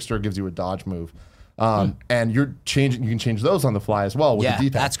 and then Trickster gives you a dodge move. And you can change those on the fly as well with Yeah, the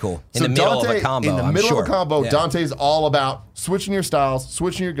D-pad. that's cool. In the middle of a combo, In the I'm middle sure. of a combo, Yeah. Dante's all about switching your styles,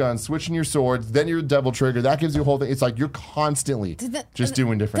 switching your guns, switching your swords, then your devil trigger. That gives you a whole thing. It's like you're constantly just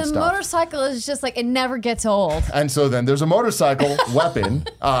doing different the stuff. motorcycle is just like, it never gets old. And so then there's a motorcycle weapon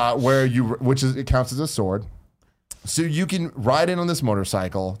which it counts as a sword. So you can ride in on this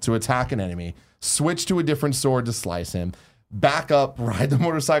motorcycle to attack an enemy, switch to a different sword to slice him, back up, ride the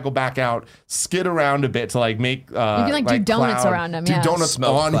motorcycle back out, skid around a bit to like make you can do donuts around him, do yeah. donuts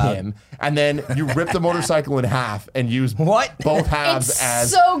Smoke on cloud. him, and then you rip the motorcycle in half and use What? both halves It's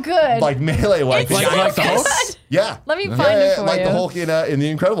as so good. like melee weapons. so like the Hulk? good. Yeah, Let me find it for like you. the Hulk in the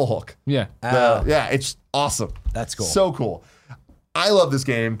Incredible Hulk. Yeah. Yeah, it's awesome. That's cool. So cool. I love this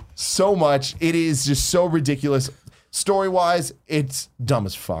game so much. It is just so ridiculous. Story-wise, it's dumb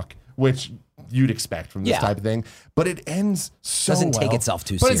as fuck, which you'd expect from this Yeah. type of thing. But it ends so Doesn't take well. itself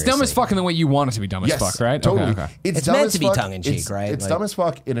too But seriously. it's dumb as fuck in the way you want it to be dumb Yes, as fuck, right? totally. Okay. It's It's meant dumb to as be fuck. tongue-in-cheek, It's- right? It's Like- dumb as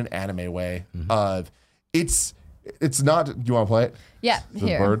fuck in an anime way. It's not. Do you want to play it? Yeah, The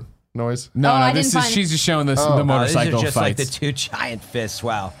here. bird noise. No, Oh, no, I this didn't is find- she's just showing this the These motorcycle are just like fights. the 2 giant fists.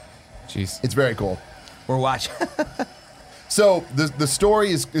 Wow. Jeez. It's very cool. We're watching. So the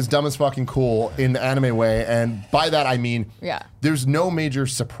story is dumb as fucking cool in the anime way, and by that I mean Yeah. there's no major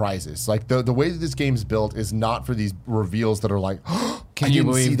surprises. Like the way that this game's built is not for these reveals that are like, Can I you didn't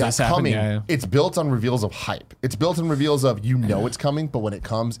believe see that this happened? coming. Yeah, yeah. It's built on reveals of hype. It's built on reveals of it's coming, but when it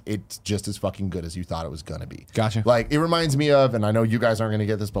comes, it's just as fucking good as you thought it was gonna be. Gotcha. Like it reminds me of, and I know you guys aren't gonna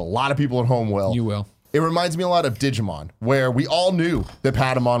get this, but a lot of people at home will. You will. It reminds me a lot of Digimon, where we all knew that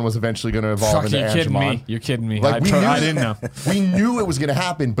Patamon was eventually going to evolve into Angemon. You're kidding me. Like, I didn't know. We knew it was going to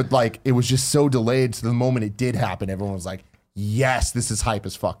happen, but like it was just so delayed. So the moment it did happen, everyone was like, "Yes, this is hype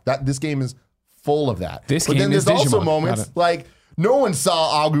as fuck." This game is full of that. But then there's also Digimon. moments like no one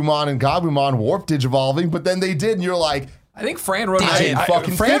saw Agumon and Gabumon warp digivolving, but then they did, and you're like, I think Fran wrote, Fran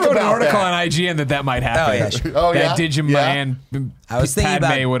wrote an article on IGN that might happen. Oh, yeah, sure. Oh, yeah? That Digimon and I was thinking Padme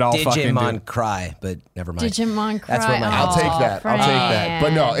about would all fucking do. Digimon Cry, but never mind. Digimon Cry. That's what my I'll take that. I'll take that. Fran.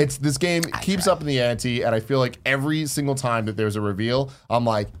 But no, this game keeps up in the ante, and I feel like every single time that there's a reveal, I'm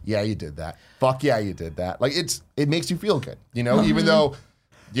like, yeah, you did that. Fuck yeah, you did that. Like it makes you feel good, you know, even though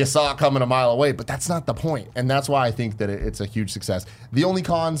you saw it coming a mile away, but that's not the point. And that's why I think that it's a huge success. The only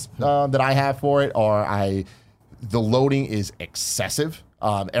cons that I have for it are the loading is excessive.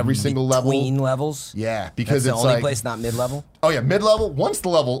 Every single level. Between levels? Yeah, because That's it's the only like, place not mid-level? oh yeah, mid-level. Once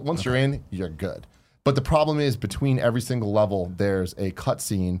you're in, you're good. But the problem is between every single level, there's a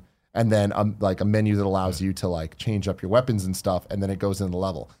cutscene and then like a menu that allows you to like change up your weapons and stuff, and then it goes into the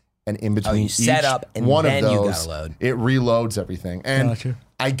level. And in between you set each up and one then of you those, gotta load. it reloads everything. And Gotcha.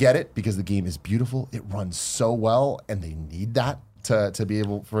 I get it because the game is beautiful. It runs so well, and they need that to be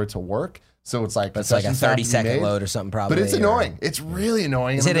able for it to work. So it's like It's like a concessions have to be 30-second made. load or something probably. But it's or- annoying. It's really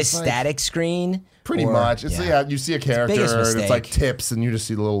annoying. Is And it I'm a just like, static screen? pretty Or- much. It's you see a character biggest and it's like mistake. tips, and you just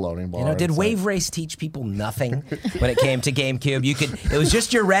see the little loading bar. You know, did It's Wave Race teach people nothing when it came to GameCube? It was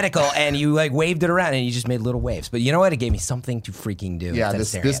just your reticle, and you like waved it around, and you just made little waves. But you know what? It gave me something to freaking do. yeah, instead of this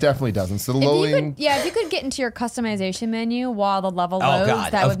staring at it. definitely doesn't. So the If loading, you could get into your customization menu while the level Oh, loads,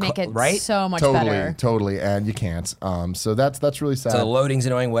 God. that Of would make it right? so much better. totally, and you can't. So that's really sad. So the loading's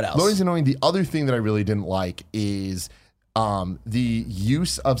annoying. What else? Loading's annoying. The other thing that I really didn't like is the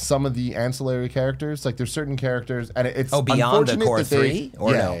use of some of the ancillary characters. Like there's certain characters, and it's beyond the unfortunate core that they- three?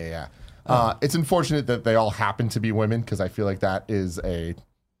 Or yeah, no? yeah. It's unfortunate that they all happen to be women because I feel like that is a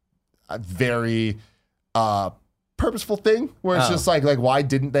very purposeful thing where it's just like why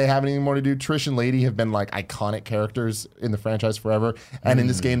didn't they have anything more to do? Trish and Lady have been like iconic characters in the franchise forever, and in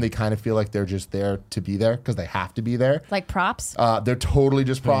this game they kind of feel like they're just there to be there because they have to be there. Like props. They're totally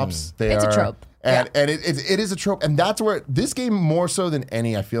just props. They It's a are, trope. And it is a trope. And that's where this game, more so than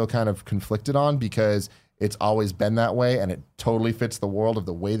any, I feel kind of conflicted on because it's always been that way. And it totally fits the world of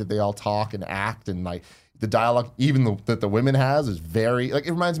the way that they all talk and act. And like the dialogue, even that the women has is very, like,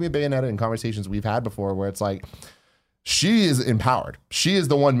 it reminds me of Bayonetta and conversations we've had before where it's like, she is empowered. She is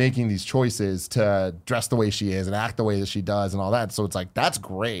the one making these choices to dress the way she is and act the way that she does and all that. So it's like, that's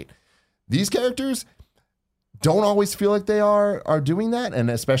great. These characters don't always feel like they are doing that,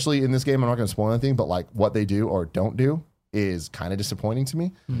 and especially in this game, I'm not going to spoil anything, but like what they do or don't do is kind of disappointing to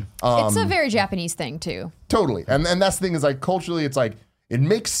me. It's a very Japanese thing too. Totally, and that's the thing is like culturally, it's like it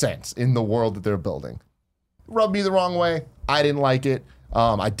makes sense in the world that they're building. Rubbed me the wrong way. I didn't like it.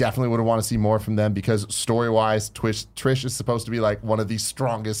 I definitely would want to see more from them because story-wise, Trish is supposed to be like one of the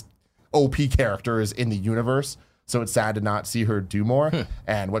strongest OP characters in the universe. So it's sad to not see her do more.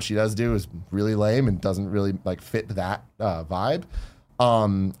 And what she does do is really lame and doesn't really like fit that vibe.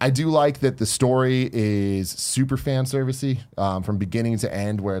 I do like that the story is super fan servicey from beginning to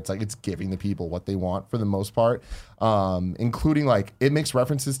end, where it's like it's giving the people what they want for the most part, including like it makes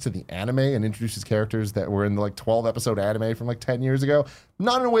references to the anime and introduces characters that were in the like 12 episode anime from like 10 years ago.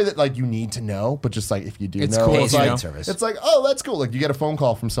 Not in a way that like you need to know, but just like if you do It's know, cool, it's you like, know. Service. it's like, oh, that's cool. Like you get a phone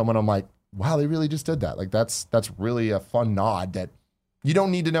call from someone. I'm like, wow, they really just did that. Like that's really a fun nod that you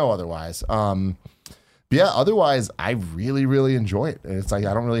don't need to know otherwise. But yeah, otherwise, I really, really enjoy it. And it's like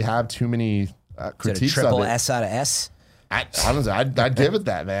I don't really have too many Is it critiques a triple of it. S out of S? Honestly, I'd give it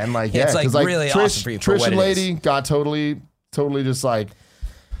that, man. Like, yeah, It's, like, 'cause, really Trish, awesome for you for Trish what and it is. Lady got totally just like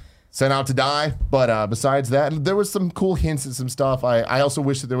sent out to die. But besides that, there was some cool hints and some stuff. I also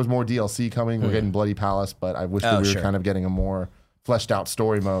wish that there was more DLC coming. We're getting Bloody Palace, but I wish that we were sure. kind of getting a more fleshed out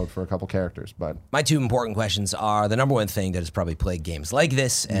story mode for a couple characters. But My two important questions are the number one thing that has probably plagued games like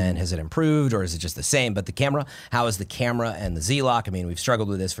this, and has it improved or is it just the same? But the camera, how is the camera and the Z-Lock? I mean, we've struggled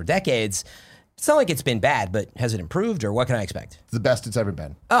with this for decades. It's not like it's been bad, but has it improved or what can I expect? it's the best it's ever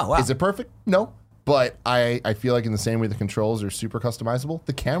been. Oh, wow. Is it perfect? No. But I feel like in the same way the controls are super customizable,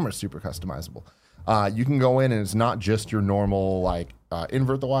 the camera's super customizable. You can go in and it's not just your normal like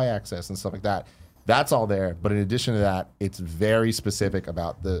invert the y-axis and stuff like that. That's all there, but in addition to that, it's very specific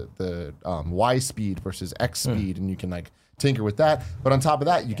about the Y speed versus X speed, and you can like tinker with that. But on top of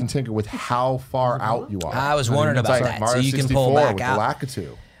that, you can tinker with how far out you are. I was wondering It's about like that. Mario So you can 64 pull back with out. the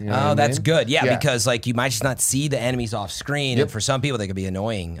Lakitu. You know what I that's mean? good. Yeah, because like you might just not see the enemies off screen, Yep. and for some people they could be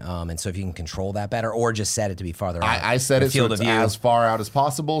annoying. And so if you can control that better, or just set it to be farther out, I set the it so field it's of view. as far out as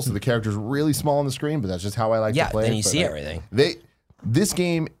possible, so the character's really small on the screen, but that's just how I like to play then it. you But, see like, everything. This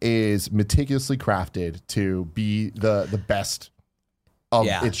game is meticulously crafted to be the best of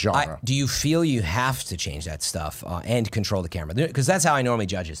its genre. Do you feel you have to change that stuff and control the camera? Because that's how I normally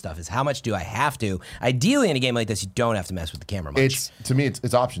judge this stuff, is how much do I have to? Ideally, in a game like this, you don't have to mess with the camera much. To me,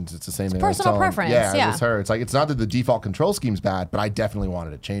 it's options. It's the same thing. I was personal telling- preference, Yeah, yeah. with her. It's like, it's not that the default control scheme's bad, but I definitely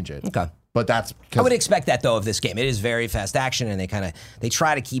wanted to change it. Okay. But that's I would expect that though of this game. It is very fast action, and they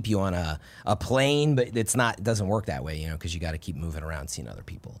try to keep you on a plane, but it doesn't work that way, because you got to keep moving around, seeing other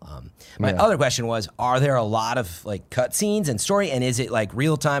people. My other question was: are there a lot of like cutscenes and story, and is it like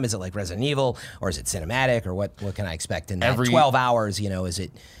real time? Is it like Resident Evil, or is it cinematic, or what can I expect in that 12 hours? Is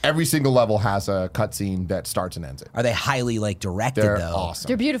it? every single level has a cutscene that starts and ends it. Are they highly like directed They're though? awesome.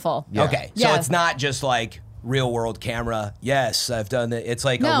 They're beautiful. Yeah. Okay, so Yeah. it's not just like real world camera. Yes, I've done it. It's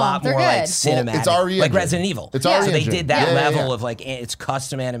like a No, lot they're more like good. cinematic. Well, it's RE like engine. Resident Evil. It's so RE they engine. did that Yeah, yeah, level yeah. of like it's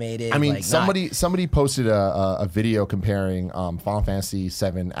custom animated. I mean, like, somebody posted a video comparing Final Fantasy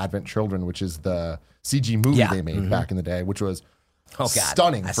VII Advent Children, which is the CG movie they made back in the day, which was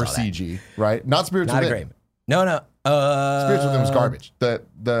stunning I for saw that. CG, right? Not Spirits Not a Within. great. No. Spirits Within was garbage. The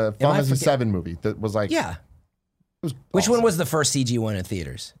Final I Fantasy forget- VII movie that was like, Yeah. was Which awesome. one was the first CG one in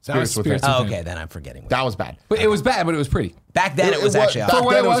theaters? That was Spirits Spirits Within. Oh, Within. okay, then I'm forgetting. That was bad. But it was bad, but it was pretty. Back then, it was actually. back For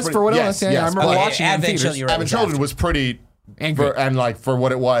what then it was, pretty- for what it yes, was. Yeah, yes. I remember Okay, watching it in Advent theaters. Children, you're right. Advent Children was pretty, And good. for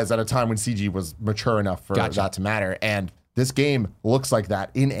what it was at a time when CG was mature enough for Gotcha. that to matter. And this game looks like that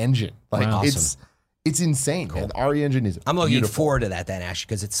in engine. Like Wow. it's insane. Man. The RE engine is I'm looking beautiful. forward to that then, actually,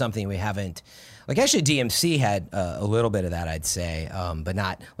 because it's something we haven't. Like actually, DMC had a little bit of that, I'd say, but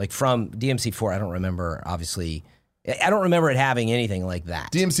not like from DMC4. I don't remember. Obviously, I don't remember it having anything like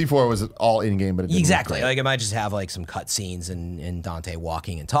that. DMC4 was all in game, but it didn't look Exactly. great. Like it might just have like some cutscenes and Dante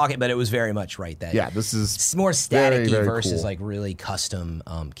walking and talking, but it was very much right that. Yeah, this is It's more very, staticky very versus cool. like really custom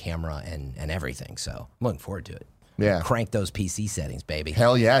camera and everything. So I'm looking forward to it. Yeah. Crank those PC settings, baby.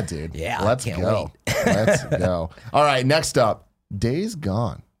 Hell yeah, dude. Yeah, Let's can't go. Let's go. All right, next up, Days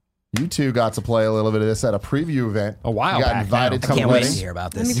Gone. You two got to play a little bit of this at a preview event. A while you got back invited now. to I the can't wait wedding. to hear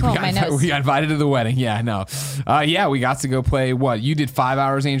about Let me this. pull up my notes. We got invited to the wedding. Yeah, no. Yeah, we got to go play what? You did 5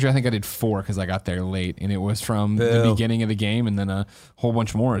 hours, Andrew. I think I did 4 because I got there late. And it was from the Boo. beginning of the game and then a whole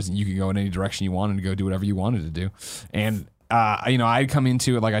bunch more. You could go in any direction you wanted to go do whatever you wanted to do. And, I'd come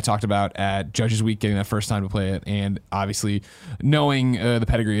into it like I talked about at Judges Week, getting that first time to play it. And obviously, knowing the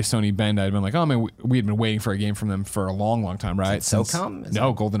pedigree of Sony Bend, I'd been like, oh, man, we had been waiting for a game from them for a long, long time, right? SOCOM? Is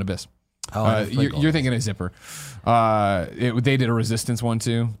No, Golden Abyss. Oh, I never played Golden You're thinking of Zipper. They did a Resistance one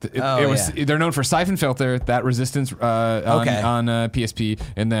too. They're known for Siphon Filter, that Resistance on PSP,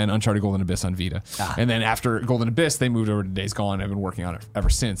 and then Uncharted Golden Abyss on Vita. And then after Golden Abyss, they moved over to Days Gone. I've been working on it ever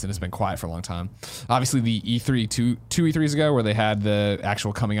since, and it's been quiet for a long time. Obviously, the E3 two E3s ago, where they had the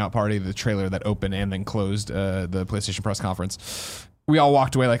actual coming out party, the trailer that opened and then closed the PlayStation press conference. We all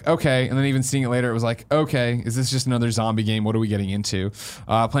walked away like, okay. And then even seeing it later, it was like, okay, is this just another zombie game? What are we getting into?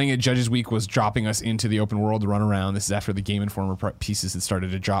 Playing at Judges Week was dropping us into the open world to run around. This is after the Game Informer pieces had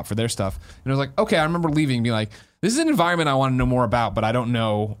started to drop for their stuff. And I was like, okay, I remember leaving and being like, this is an environment I want to know more about, but I don't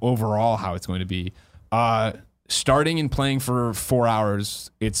know overall how it's going to be. Starting and playing for 4 hours,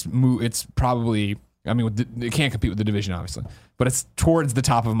 it's probably, it can't compete with The Division, obviously, but it's towards the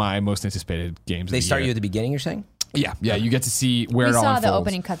top of my most anticipated games. They start you at the beginning, you're saying? Yeah, you get to see where We it all saw unfolds. the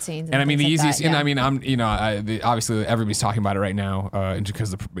opening cutscenes. And I mean, the things like easiest, that, and yeah. I mean, obviously everybody's talking about it right now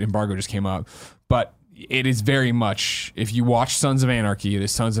because the embargo just came up. But it is very much, if you watch Sons of Anarchy, it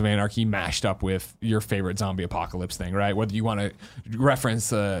is Sons of Anarchy mashed up with your favorite zombie apocalypse thing, right? Whether you want to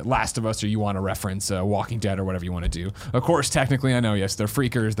reference Last of Us or you want to reference Walking Dead or whatever you want to do. Of course, technically, I know, yes, they're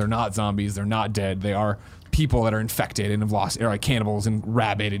freakers. They're not zombies. They're not dead. They are people that are infected and have lost, or like cannibals and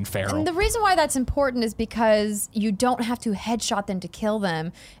rabid and feral. And the reason why that's important is because you don't have to headshot them to kill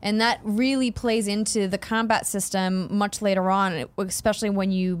them. And that really plays into the combat system much later on, especially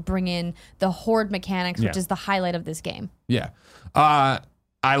when you bring in the horde mechanics, which Yeah. is the highlight of this game. Yeah.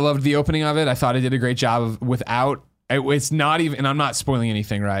 I loved the opening of it. I thought it did a great job of without, it's not even, and I'm not spoiling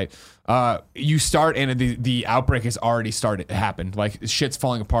anything, right? You start and the outbreak has already started, happened. Like shit's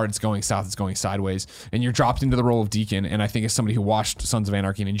falling apart. It's going south. It's going sideways. And you're dropped into the role of Deacon. And I think as somebody who watched Sons of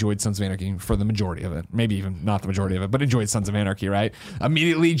Anarchy and enjoyed Sons of Anarchy for the majority of it, maybe even not the majority of it, but enjoyed Sons of Anarchy, right?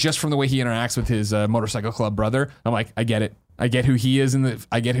 Immediately, just from the way he interacts with his motorcycle club brother, I'm like, I get it. I get who he is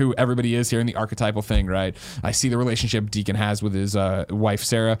I get who everybody is here in the archetypal thing, right? I see the relationship Deacon has with his wife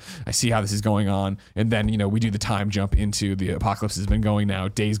Sarah. I see how this is going on, and then we do the time jump into the apocalypse has been going now.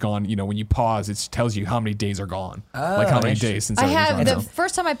 Days gone. When you pause, it tells you how many days are gone, like how many days since I have the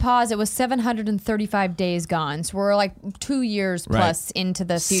first time I paused, it was 735 days gone. So we're like 2 years plus into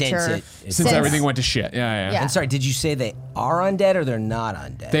the future since everything went to shit. Yeah. And sorry, did you say they are undead or they're not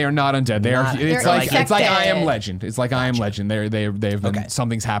undead? They are not undead. They are. It's like I Am Legend. It's like I Am Legend. They've been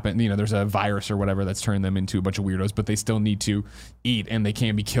something's happened. There's a virus or whatever that's turned them into a bunch of weirdos, but they still need to eat and they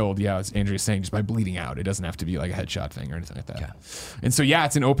can be killed. Yeah, as Andrea's saying, just by bleeding out. It doesn't have to be like a headshot thing or anything like that. Okay. And so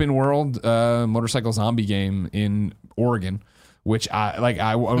it's an open world motorcycle zombie game in Oregon, which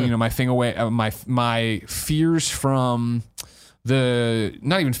my thing away my fears from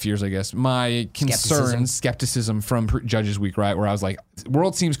not even fears, I guess, my concerns, skepticism from Judges Week, right, where I was like,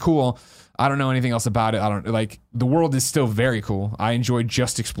 world seems cool. I don't know anything else about it. The world is still very cool. I enjoyed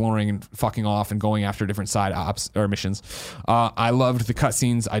just exploring and fucking off and going after different side ops or missions. I loved the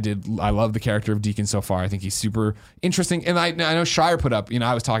cutscenes. I love the character of Deacon so far. I think he's super interesting. And I know Shire put up,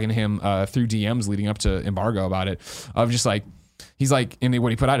 I was talking to him through DMs leading up to Embargo about it, of just like, he's like, and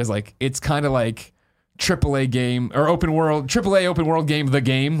what he put out is like, it's kind of like AAA game or AAA open world game, the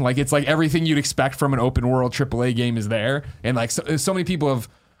game. Like, it's like everything you'd expect from an open world AAA game is there. And like, so many people have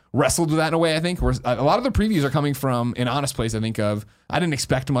wrestled with that in a way, I think, where a lot of the previews are coming from an honest place, I think, of I didn't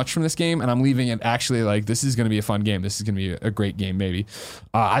expect much from this game, and I'm leaving it actually like, this is going to be a fun game. This is going to be a great game, maybe.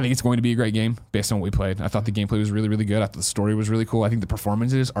 I think it's going to be a great game based on what we played. I thought the gameplay was really, really good. I thought the story was really cool. I think the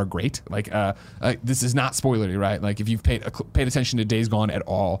performances are great. Like, this is not spoilery, right? Like, if you've paid attention to Days Gone at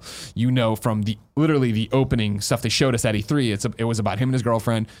all, from literally the opening stuff they showed us at E3, it was about him and his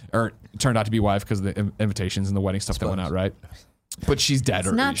girlfriend, or it turned out to be wife because of the invitations and the wedding stuff that went out, right? But she's dead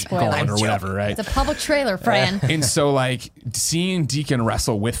or gone or whatever, right? It's a public trailer, Fran. And so, like, seeing Deacon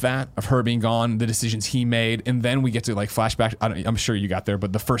wrestle with that, of her being gone, the decisions he made, and then we get to, like, flashback. I'm sure you got there,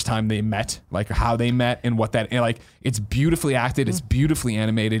 but the first time they met, like, how they met and what that, and, like, it's beautifully acted. It's beautifully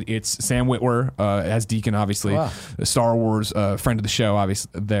animated. It's Sam Witwer as Deacon, obviously. Wow. Star Wars friend of the show,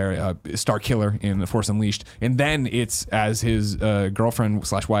 obviously, there, Star Killer in The Force Unleashed. And then it's as his girlfriend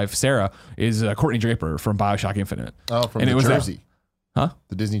 / wife, Sarah, is Courtney Draper from Bioshock Infinite. Oh, from New Jersey. Huh?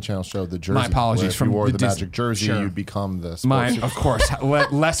 The Disney Channel show, The Jersey. My apologies. If you wore the magic jersey, you'd become the sports. Of course.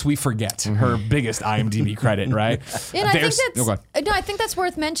 Lest we forget her biggest IMDb credit, right? And I think that's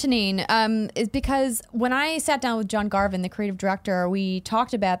worth mentioning, is because when I sat down with John Garvin, the creative director, we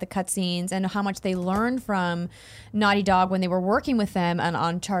talked about the cutscenes and how much they learned from Naughty Dog when they were working with them on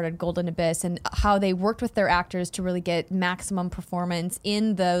Uncharted Golden Abyss, and how they worked with their actors to really get maximum performance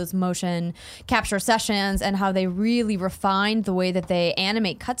in those motion capture sessions, and how they really refined the way that they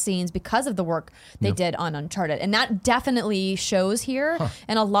animate cutscenes because of the work they did on Uncharted. And that definitely shows here.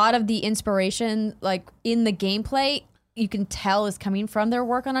 And a lot of the inspiration, like, in the gameplay, you can tell is coming from their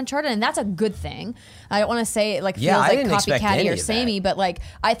work on Uncharted, and that's a good thing. I don't want to say it feels like copycatty or samey, but like,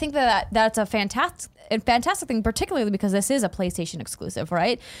 I think that's a fantastic thing, particularly because this is a PlayStation exclusive,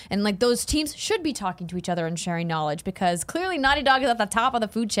 right? And like, those teams should be talking to each other and sharing knowledge, because clearly Naughty Dog is at the top of the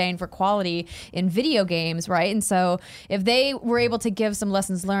food chain for quality in video games, right? And so if they were able to give some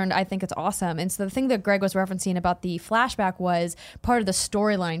lessons learned, I think it's awesome. And so the thing that Greg was referencing about the flashback was part of the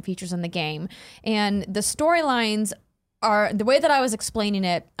storyline features in the game. And the storylines are, the way that I was explaining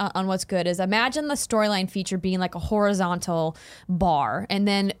it on What's Good is, imagine the storyline feature being like a horizontal bar, and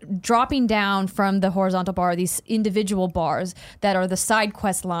then dropping down from the horizontal bar, these individual bars that are the side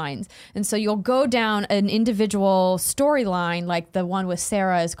quest lines. And so you'll go down an individual storyline, like the one with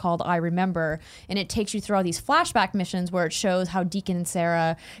Sarah is called I Remember, and it takes you through all these flashback missions where it shows how Deacon and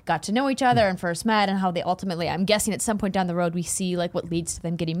Sarah got to know each other and first met, and how they ultimately, I'm guessing at some point down the road, we see like what leads to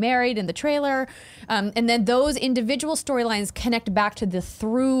them getting married in the trailer. And then those individual storylines connect back to the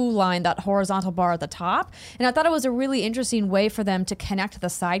through line, that horizontal bar at the top. And I thought it was a really interesting way for them to connect the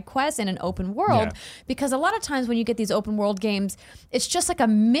side quests in an open world, because a lot of times when you get these open world games, it's just like a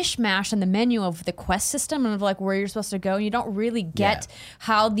mishmash in the menu of the quest system and of like where you're supposed to go, and you don't really get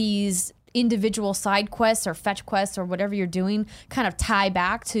how these individual side quests or fetch quests or whatever you're doing kind of tie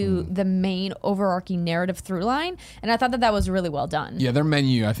back to the main overarching narrative through line. And I thought that was really well done. Yeah, their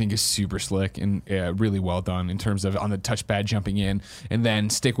menu, I think, is super slick and really well done in terms of on the touchpad jumping in. And then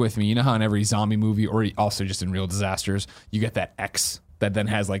stick with me, you know how in every zombie movie, or also just in real disasters, you get that X that then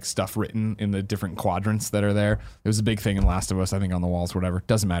has like stuff written in the different quadrants that are there. It was a big thing in Last of Us, I think, on the walls, whatever.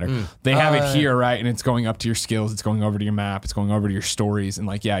 Doesn't matter. They have it here, right? And it's going up to your skills. It's going over to your map. It's going over to your stories. And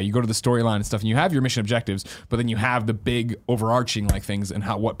like, yeah, you go to the storyline and stuff, and you have your mission objectives, but then you have the big overarching like things and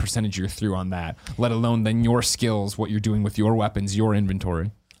what percentage you're through on that, let alone then your skills, what you're doing with your weapons, your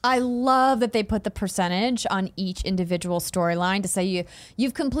inventory. I love that they put the percentage on each individual storyline to say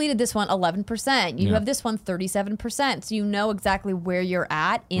you've completed this one 11%, you have this one 37%, so you know exactly where you're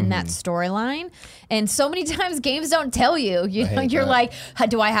at in that storyline. And so many times games don't tell you. You're like,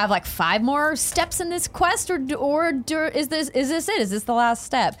 do I have like 5 more steps in this quest, or is this it? Is this the last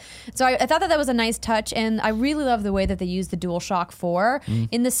step? So I thought that was a nice touch, and I really love the way that they use the DualShock 4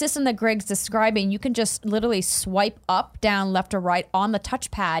 in the system that Greg's describing. You can just literally swipe up, down, left, or right on the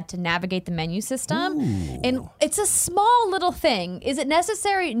touchpad to navigate the menu system. And it's a small little thing. Is it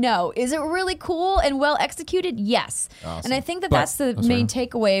necessary? No. Is it really cool and well executed? Yes. Awesome. And I think that's the main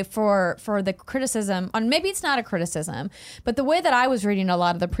takeaway for the criticism. And maybe it's not a criticism, but the way that I was reading a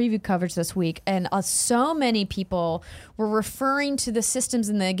lot of the preview coverage this week, and so many people were referring to the systems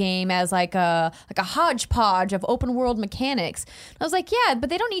in the game as like a hodgepodge of open world mechanics. And I was like, yeah, but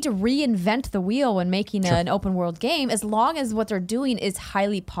they don't need to reinvent the wheel when making an open world game, as long as what they're doing is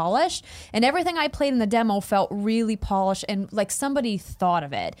highly polished. And everything I played in the demo felt really polished and like somebody thought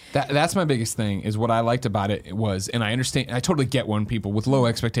of it. That's my biggest thing, is what I liked about it was, and I understand, I totally get when people with low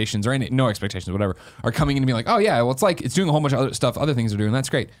expectations or no expectations, whatever, are coming in and being like, oh yeah, well it's doing a whole bunch of other stuff other things are doing. That's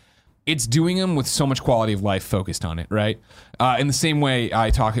great. It's doing them with so much quality of life focused on it, right? In the same way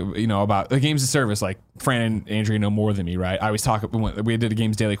I talk, about the games of service, like Fran and Andrea know more than me, right? I always talk, we did a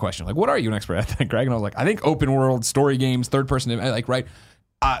Games Daily question, like, what are you an expert at, Greg? And I was like, I think open world story games, third person, like, right?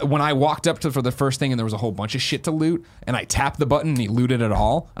 When I walked up for the first thing and there was a whole bunch of shit to loot, and I tapped the button and he looted it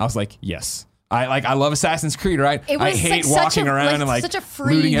all, I was like, yes. I love Assassin's Creed, right? I hate walking around and like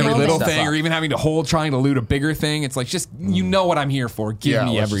looting every little thing, or even having to trying to loot a bigger thing. It's like, just, what I'm here for. Give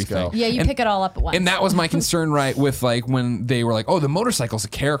me everything. Yeah, you pick it all up at once. And that was my concern, right, with like when they were like, oh, the motorcycle's a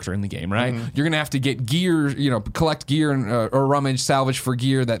character in the game, right? You're going to have to get gear, collect gear or rummage, salvage for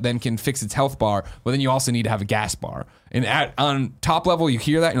gear that then can fix its health bar, but then you also need to have a gas bar. And on top level, you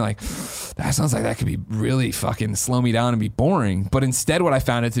hear that and you're like, that sounds like that could be really fucking slow me down and be boring. But instead, what I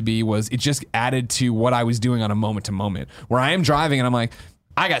found it to be was it just added to what I was doing on a moment to moment, where I am driving and I'm like,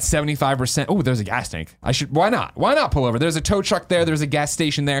 I got 75%. Oh, there's a gas tank. Why not? Why not pull over? There's a tow truck there. There's a gas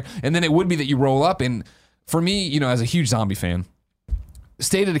station there. And then it would be that you roll up. And for me, as a huge zombie fan,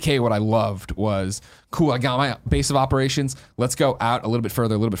 State of Decay, what I loved was, cool, I got my base of operations. Let's go out a little bit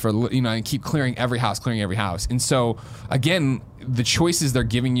further, and keep clearing every house. And so, again, the choices they're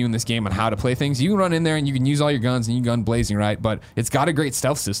giving you in this game on how to play things, you can run in there and you can use all your guns and you gun blazing, right? But it's got a great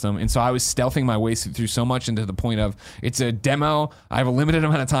stealth system. And so I was stealthing my way through so much, into the point of, it's a demo. I have a limited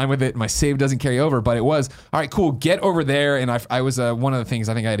amount of time with it. My save doesn't carry over, but it was, all right, cool, get over there. And I was, one of the things,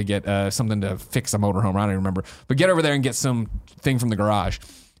 I think I had to get something to fix a motorhome. I don't even remember. But get over there and get some thing from the garage.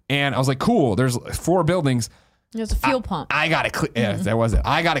 And I was like, cool, there's 4 buildings. There's a fuel pump. I got to clear. Yeah, that was it.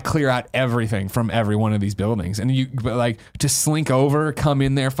 I got to clear out everything from every one of these buildings. And to slink over, come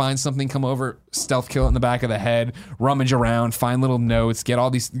in there, find something, come over, stealth kill it in the back of the head, rummage around, find little notes, get all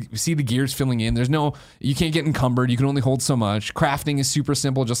these, see the gears filling in. You can't get encumbered. You can only hold so much. Crafting is super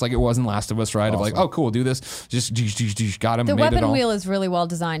simple, just like it was in Last of Us, right? Awesome. Of like, oh, cool, do this. Just got him. The weapon wheel is really well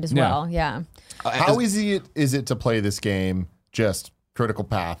designed as well. Yeah. How easy is it to play this game? Just critical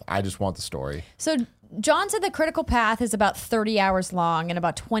path. I just want the story. So John said the critical path is about 30 hours long, and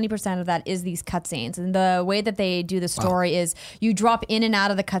about 20% of that is these cutscenes. And the way that they do the story is you drop in and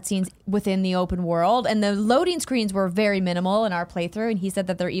out of the cutscenes within the open world, and the loading screens were very minimal in our playthrough, and he said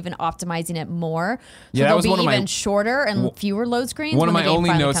that they're even optimizing it more. So they'll be even shorter and fewer load screens. One of my only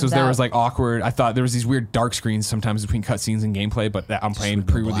notes was there was like awkward, I thought there was these weird dark screens sometimes between cutscenes and gameplay, but I'm playing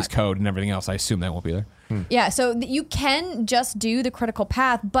pre-release code and everything else. I assume that won't be there. Yeah, so you can just do the critical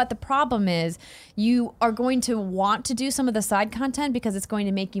path, but the problem is you are going to want to do some of the side content because it's going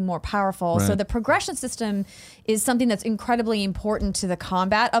to make you more powerful. Right. So the progression system is something that's incredibly important to the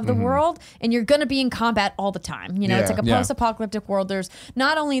combat of the world, and you're going to be in combat all the time. It's like a post-apocalyptic world. There's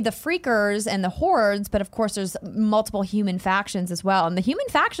not only the freakers and the hordes, but of course there's multiple human factions as well. And the human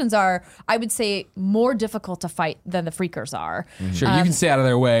factions are, I would say, more difficult to fight than the freakers are. Sure, you can stay out of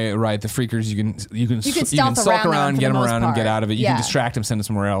their way, right? The freakers, you can stalk around, get them around, and get out of it. You can distract them, send them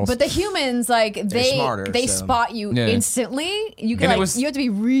somewhere else. But the humans, they spot you instantly. You have to be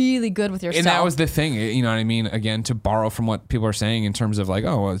really good with yourself. And that was the thing, you know what I mean? Again, to borrow from what people are saying in terms of like,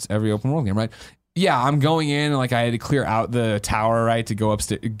 oh, well, it's every open world game, right? Yeah, I'm going in and like I had to clear out the tower, right, to go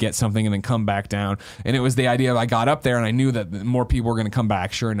upstairs, get something, and then come back down. And it was the idea of I got up there and I knew that more people were going to come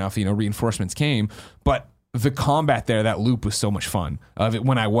back. Sure enough, reinforcements came, but the combat there, that loop was so much fun. Of it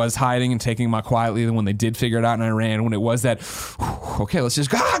when I was hiding and taking my quietly, then when they did figure it out and I ran, when it was that, okay, let's just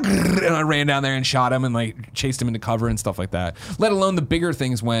go, and I ran down there and shot him and like chased him into cover and stuff like that. Let alone the bigger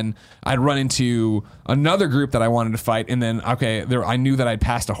things when I'd run into another group that I wanted to fight, and then I knew that I'd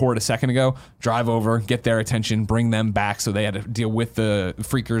passed a horde a second ago. Drive over, get their attention, bring them back, so they had to deal with the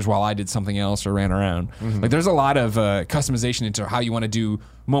freakers while I did something else or ran around. Like there's a lot of customization into how you want to do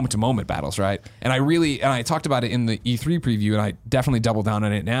moment-to-moment battles, right? And I talked about it in the E3 preview, and I definitely double down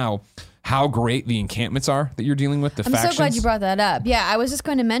on it now, how great the encampments are that you're dealing with, I'm factions. so glad you brought that up. Yeah, I was just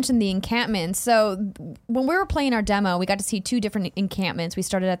going to mention the encampments. So when we were playing our demo, we got to see 2 different encampments. We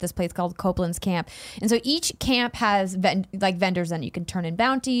started at this place called Copeland's Camp. And so each camp has vendors, and you can turn in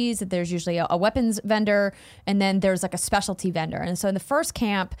bounties. There's usually a weapons vendor, and then there's like a specialty vendor. And so in the first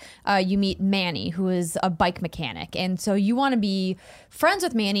camp, you meet Manny, who is a bike mechanic. And so you want to be friends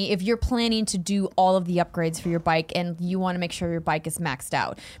with Manny if you're planning to do all of the upgrades for your bike and you want to make sure your bike is maxed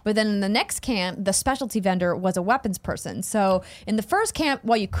out. But then in the next camp, the specialty vendor was a weapons person. So in the first camp,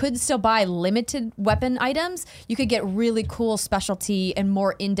 while you could still buy limited weapon items, you could get really cool specialty and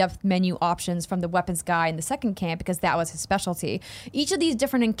more in-depth menu options from the weapons guy in the second camp because that was his specialty. Each of these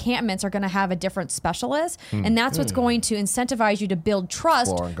different encampments are going to have a different specialist, and that's what's going to incentivize you to build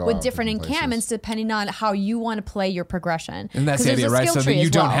trust with different encampments depending on how you want to play your progression. And that's the idea, right? So that you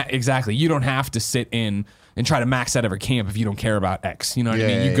don't you don't have to sit in and try to max out every camp if you don't care about X. You know what I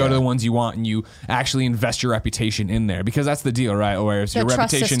mean? You go to the ones you want and you actually invest your reputation in there because that's the deal, right? Whereas your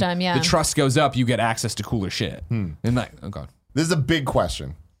reputation, system, the trust goes up, you get access to cooler shit. And oh God. This is a big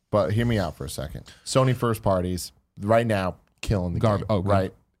question, but hear me out for a second. Sony first parties right now killing the game,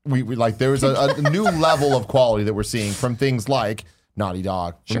 right? We like there's a new level of quality that we're seeing from things like Naughty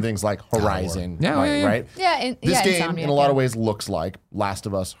Dog, from things like Horizon, right? This game in a lot of ways looks like Last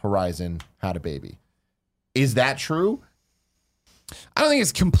of Us, Horizon had a baby. Is that true? I don't think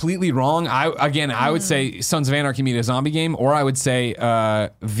it's completely wrong. I would say Sons of Anarchy meet a zombie game, or I would say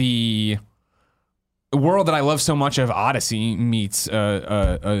the world that I love so much of Odyssey meets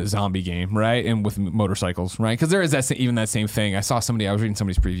a zombie game, right? And with motorcycles, right? Because there is that same thing. I was reading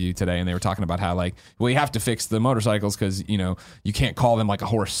somebody's preview today, and they were talking about how you have to fix the motorcycles because you can't call them like a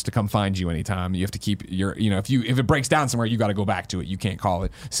horse to come find you anytime. You have to keep your if it breaks down somewhere, you got to go back to it. You can't call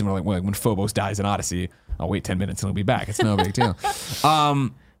it. Similarly, when Phobos dies in Odyssey, I'll wait 10 minutes and he'll be back. It's no big deal.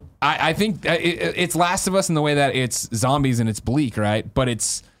 I think it's Last of Us in the way that it's zombies and it's bleak, right? But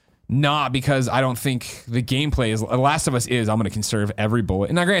it's not because I don't think the gameplay is. Last of Us is I'm going to conserve every bullet.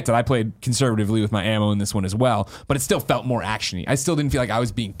 And now, granted, I played conservatively with my ammo in this one as well, but it still felt more actiony. I still didn't feel like I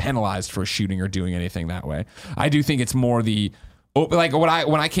was being penalized for shooting or doing anything that way. I do think it's more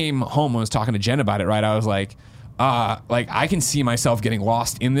when I came home and was talking to Jen about it, right? I was like I can see myself getting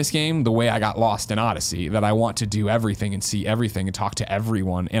lost in this game the way I got lost in Odyssey, that I want to do everything and see everything and talk to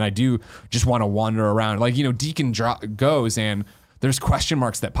everyone. And I do just want to wander around. Deacon goes and there's question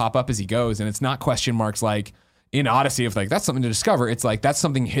marks that pop up as he goes. And it's not question marks like in Odyssey if that's something to discover. It's like that's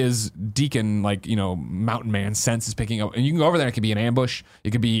something his Deacon, mountain man sense is picking up. And you can go over there. It could be an ambush. It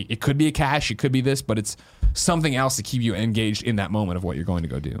could be a cache. It could be this, but it's something else to keep you engaged in that moment of what you're going to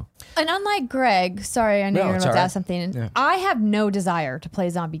go do. And unlike Greg, sorry, I know you're about to ask something. Yeah. I have no desire to play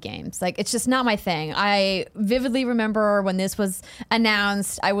zombie games. It's just not my thing. I vividly remember when this was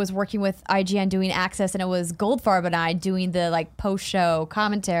announced, I was working with IGN doing Access, and it was Goldfarb and I doing the post-show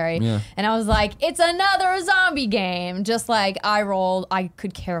commentary. Yeah. And I was like, it's another zombie game. Just like I rolled, I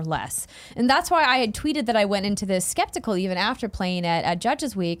could care less. And that's why I had tweeted that I went into this skeptical even after playing at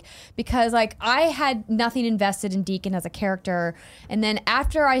Judges Week, because I had nothing invested in Deacon as a character. And then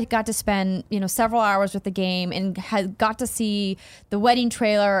after I got to spend several hours with the game and got to see the wedding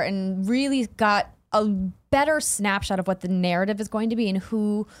trailer and really got a better snapshot of what the narrative is going to be and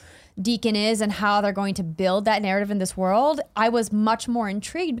who Deacon is and how they're going to build that narrative in this world, I was much more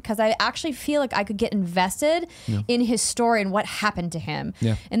intrigued because I actually feel like I could get invested in his story and what happened to him.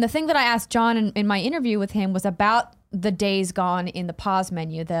 Yeah. And the thing that I asked John in my interview with him was about the days gone in the pause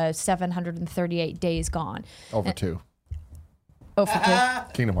menu, the 738 days gone. Over 2. Oh, for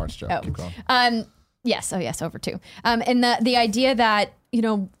 2? Kingdom Hearts joke. Keep going. Yes. Oh, yes. Over 2. And the idea that,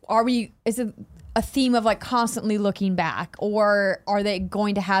 a theme of like constantly looking back, or are they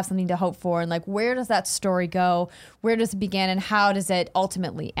going to have something to hope for? And like, where does that story go? Where does it begin, and how does it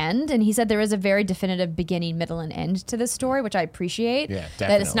ultimately end? And he said there is a very definitive beginning, middle, and end to this story, which I appreciate. Yeah,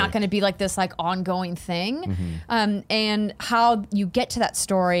 that it's not going to be like this like ongoing thing. And how you get to that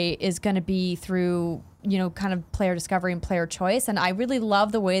story is going to be through, you know, kind of player discovery and player choice. And I really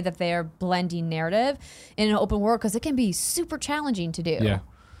love the way that they are blending narrative in an open world, because it can be super challenging to do. Yeah.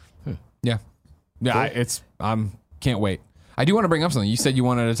 Yeah, can't wait. I do want to bring up something. You said you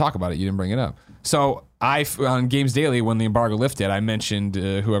wanted to talk about it. You didn't bring it up. So on Games Daily, when the embargo lifted, I mentioned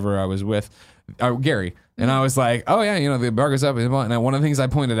whoever I was with, Gary, and I was like, oh yeah, you know, the embargo's up. And one of the things I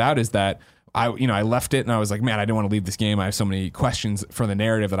pointed out is that I left it and I was like, man, I didn't want to leave this game. I have so many questions for the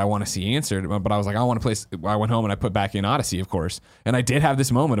narrative that I want to see answered. But I was like, I want to play. I went home and I put back in Odyssey, of course. And I did have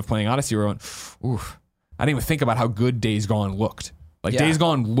this moment of playing Odyssey where I went, oof. I didn't even think about how good Days Gone looked. Like Days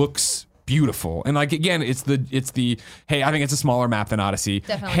Gone looks beautiful, and like again, it's the hey, I think it's a smaller map than Odyssey.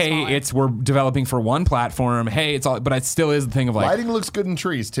 Definitely we're developing for one platform. Hey, it's all, but it still is the thing of like lighting looks good in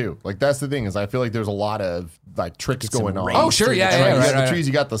trees too. Like that's the thing, is I feel like there's a lot of like tricks going on. Oh sure, yeah, you right, got the trees,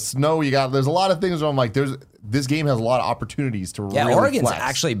 you got the snow, there's a lot of things where I'm like, this game has a lot of opportunities to really Oregon's flex.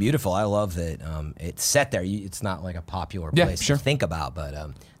 actually beautiful. I love that it's set there. It's not like a popular place to think about, but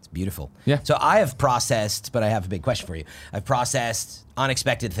it's beautiful. Yeah. So I have processed, but I have a big question for you. I've processed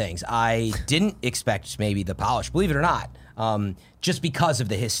unexpected things. I didn't expect maybe the polish, believe it or not, just because of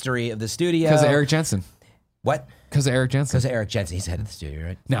the history of the studio. Because of Eric Jensen. What? Because of Eric Jensen. Because of Eric Jensen. He's the head of the studio,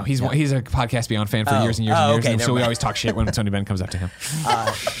 right? No, he's a Podcast Beyond fan for years and years and years. Okay, And so we mind. always talk shit when Tony Benn comes up to him.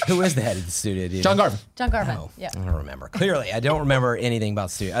 Who is the head of the studio? Do you John know? Garvin. John Garvin. Oh, Yeah. I don't remember. Clearly, I don't remember anything about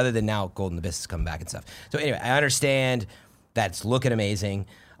the studio other than now Golden Abyss is coming back and stuff. So anyway, I understand that it's looking amazing.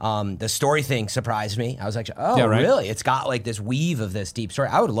 The story thing surprised me. I was like, oh, really? It's got like this weave of this deep story.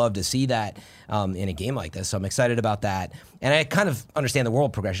 I would love to see that in a game like this. So I'm excited about that. And I kind of understand the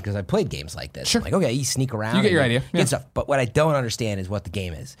world progression because I played games like this. Sure. I'm like, okay, you sneak around. You get your idea. Get stuff. But what I don't understand is what the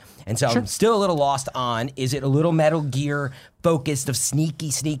game is. And so I'm still a little lost on, is it a little Metal Gear focused of sneaky,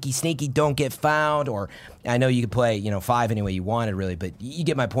 don't get found? Or I know you could play, 5 any way you wanted, really, but you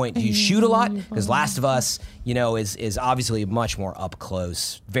get my point. Do you shoot a lot? Because Last of Us, is obviously a much more up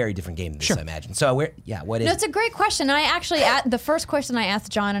close, very different game than this, I imagine. So what is No, it's a great question. I actually, the first question I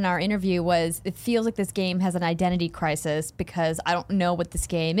asked John in our interview was, it feels like this game has an identity crisis because I don't know what this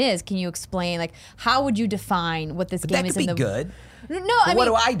game is. Can you explain, like, how would you define what this game is? That could be good. No, but what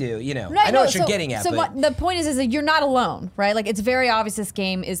do I do? I know what you're getting at. So the point is that you're not alone, right? Like, it's very obvious this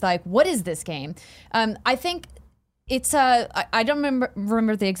game is like, what is this game? I think it's I don't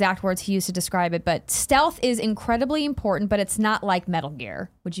remember the exact words he used to describe it, but stealth is incredibly important, but it's not like Metal Gear.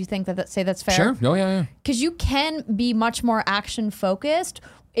 Would you think say that's fair? Sure. Oh, yeah. Because you can be much more action focused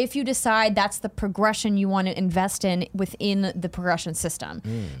if you decide that's the progression you want to invest in within the progression system.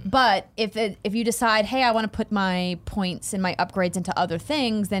 But if you decide, hey, I want to put my points and my upgrades into other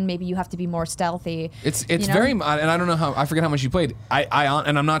things, then maybe you have to be more stealthy. It's very, and I don't know how, I forget how much you played.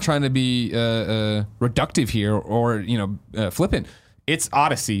 And I'm not trying to be reductive here or flippant. It's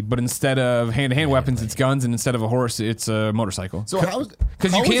Odyssey, but instead of hand-to-hand weapons, it's guns, and instead of a horse, it's a motorcycle. So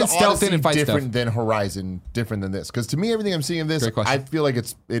because you can't stealth in and fight different stuff. than Horizon, different than this? Because to me, everything I'm seeing of this, I feel like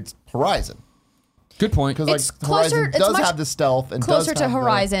it's Horizon. Good point. Because Horizon does have the stealth and closer does to have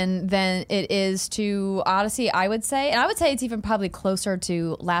Horizon than it is to Odyssey, I would say, and I would say it's even probably closer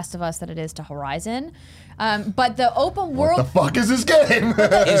to Last of Us than it is to Horizon. But the open world, what the fuck is this game?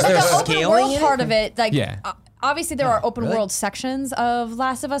 Is there the open scaling world in it? part of it, like. Yeah. Obviously, there are open world sections of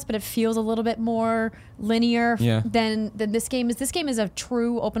Last of Us, but it feels a little bit more linear than this game is. This game is a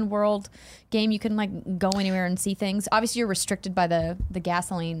true open world game. You can like go anywhere and see things. Obviously, you're restricted by the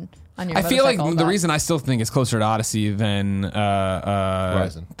gasoline on your I feel like motorcycle, the reason I still think it's closer to Odyssey than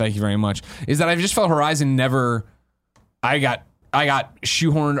Horizon. Thank you very much. Is that I just felt Horizon never. I got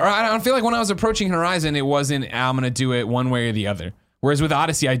shoehorned. Or I don't feel like when I was approaching Horizon, it wasn't I'm gonna do it one way or the other. Whereas with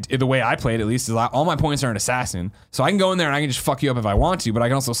Odyssey, the way I play it, at least, is all my points are an assassin. So I can go in there and I can just fuck you up if I want to, but I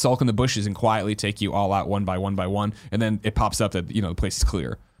can also sulk in the bushes and quietly take you all out one by one, and then it pops up that the place is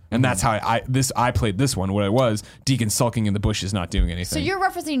clear. And that's how I played this one. What it was, Deacon sulking in the bushes, not doing anything. So you're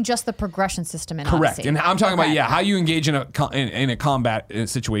referencing just the progression system in Correct. Odyssey. And I'm talking about how you engage in a combat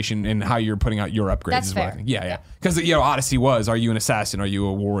situation and how you're putting out your upgrades. That's is what I fair. think. Yeah. Because Odyssey was, are you an assassin? Are you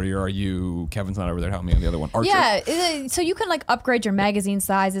a warrior? Are you Kevin's not over there helping me on the other one? Archer. Yeah, so you can like upgrade your magazine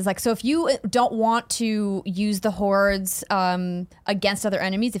sizes. Like, so if you don't want to use the hordes against other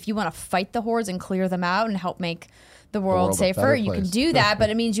enemies, if you want to fight the hordes and clear them out and help make the world a safer. better You can place. do that, but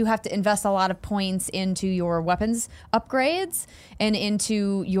it means you have to invest a lot of points into your weapons upgrades and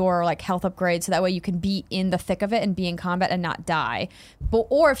into your like health upgrades, so that way you can be in the thick of it and be in combat and not die.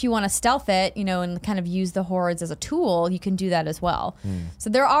 Or if you want to stealth it, and kind of use the hordes as a tool, you can do that as well. So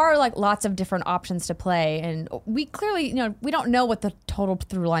there are like lots of different options to play, and we clearly, we don't know what the total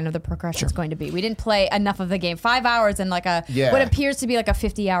through line of the progression is going to be. We didn't play enough of the game. 5 hours and like what appears to be like a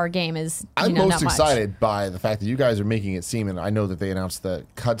 50-hour game is I'm not most much. excited by the fact that you guys are making it seem, and I know that they announced the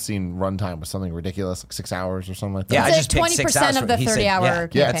cutscene runtime was something ridiculous, like 6 hours or something like that. Yeah, I It's just like picked 6 hours. 20% of the He said- 30-hour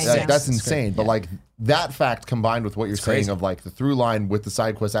Yeah, campaign. that's insane. But like that fact combined with what you're saying crazy. of like the through line with the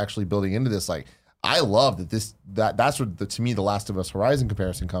side quest actually building into this, like I love that that's what to me the Last of Us Horizon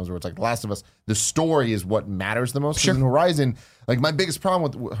comparison comes, where it's like The Last of Us, the story is what matters the most. Sure. In Horizon, like my biggest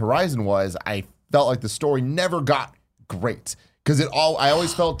problem with Horizon was I felt like the story never got great. Because I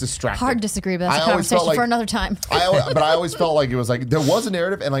always felt distracted. Hard to disagree, but that's I a always felt conversation for another time. but I always felt like it was like there was a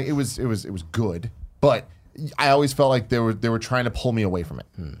narrative and like it was good, but I always felt like they were trying to pull me away from it.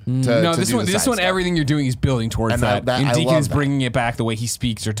 No, this one, everything you're doing is building towards And that. that- And I Deacon love is that. bringing it back the way he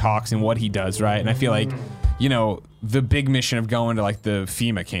speaks or talks and what he does, right? And I feel like, the big mission of going to like the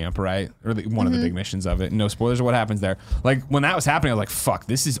FEMA camp, right? Or one of the big missions of it. No spoilers of what happens there. Like when that was happening, I was like, fuck,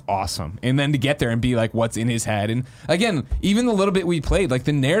 this is awesome. And then to get there and be like, what's in his head? And again, even the little bit we played, like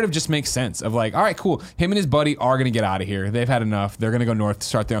the narrative just makes sense of like, all right, cool. Him and his buddy are going to get out of here. They've had enough. They're going to go north,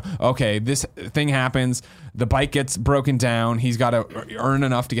 start their own. Okay, this thing happens. The bike gets broken down. He's got to earn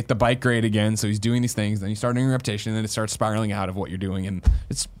enough to get the bike grade again. So he's doing these things. Then you start earning a reputation, and then it starts spiraling out of what you're doing. And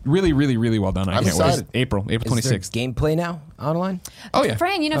it's really, really, really well done. I I'm can't wait. excited. April Is there 26th. gameplay now online? Oh, yeah.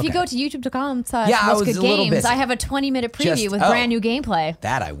 Fran, if you go to youtube.com Yeah, I was What's a Good little Games, busy. I have a 20-minute preview Just- with brand new gameplay.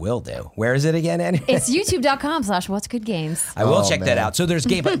 That I will do. Where is it again, Andy? It's youtube.com/What's Good Games. I will Oh, check that man. out. So there's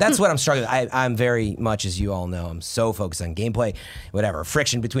gameplay. That's what I'm struggling with. I'm very much, as you all know, I'm so focused on gameplay, whatever,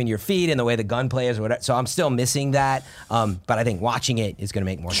 friction between your feet and the way the gunplay is or whatever. So I'm still missing that. But I think watching it is going to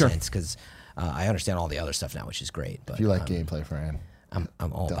make more sense because I understand all the other stuff now, which is great. But If you like gameplay, Fran. I'm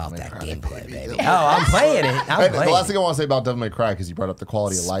all about May that Cry, gameplay, baby. baby. Oh, I'm playing it. And the last thing I want to say about Devil May Cry, because you brought up the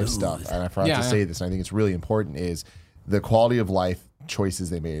quality of life Smooth. stuff, and I forgot Yeah, to yeah. say this, and I think it's really important, is the quality of life choices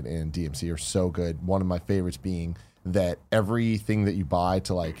they made in DMC are so good. One of my favorites being that everything that you buy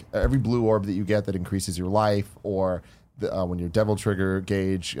to like every blue orb that you get that increases your life, or when your devil trigger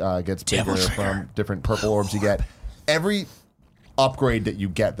gauge gets bigger from different purple orbs you get, every upgrade that you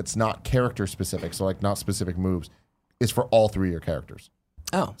get that's not character specific, so like not specific moves, is for all three of your characters.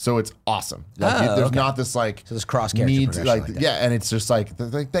 Oh. So it's awesome. Like, Oh, there's okay. not this like So there's cross-character need progression like, like that. yeah, and it's just like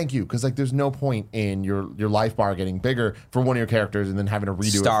thank you, because like there's no point in your life bar getting bigger for one of your characters and then having to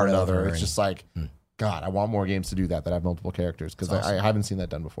redo Start it for over another. It's and- just like God, I want more games to do that have multiple characters, because I haven't seen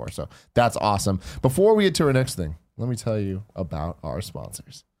that done before. So that's awesome. Before we get to our next thing, let me tell you about our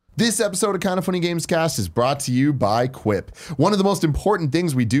sponsors. This episode of Kind of Funny Gamescast is brought to you by Quip. One of the most important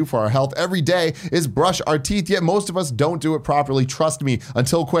things we do for our health every day is brush our teeth, yet most of us don't do it properly. Trust me,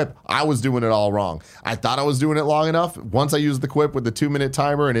 until Quip, I was doing it all wrong. I thought I was doing it long enough. Once I used the Quip with the 2-minute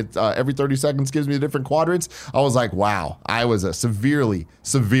timer and it every 30 seconds gives me the different quadrants, I was like, wow, I was severely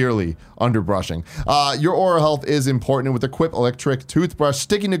underbrushing. Your oral health is important, and with the Quip electric toothbrush,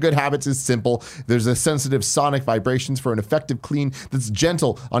 sticking to good habits is simple. There's a sensitive sonic vibrations for an effective clean that's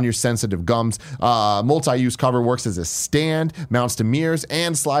gentle on your sensitive gums. Multi-use cover works as a stand, mounts to mirrors,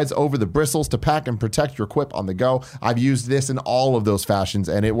 and slides over the bristles to pack and protect your Quip on the go. I've used this in all of those fashions,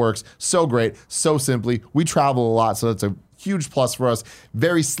 and it works so great, so simply. We travel a lot, so that's a huge plus for us.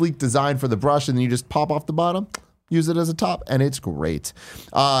 Very sleek design for the brush, and then you just pop off the bottom, use it as a top, and it's great.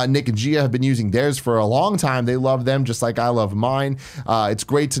 Nick and Gia have been using theirs for a long time. They love them just like I love mine. It's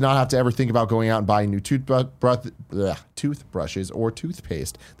great to not have to ever think about going out and buying new toothbrushes or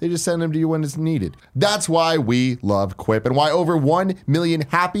toothpaste. They just send them to you when it's needed. That's why we love Quip, and why over 1 million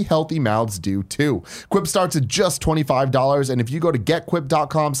happy, healthy mouths do too. Quip starts at just $25, and if you go to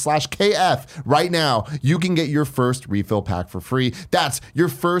getquip.com/KF right now, you can get your first refill pack for free. That's your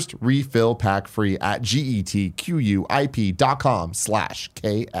first refill pack free at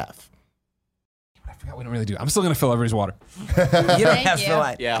getquip.com/KF. I forgot we don't really do. I'm still going to fill everybody's water. You don't Thank have you. to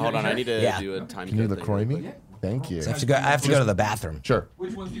like. Yeah, hold on. I need to Yeah. do a time Can you code LaCroix thing. me? Thank you. I have to go to the bathroom. Sure.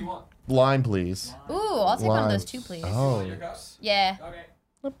 Which ones do you want? Lime, please. Ooh, I'll take one of Lime. those too, please. Oh. Yeah. Okay.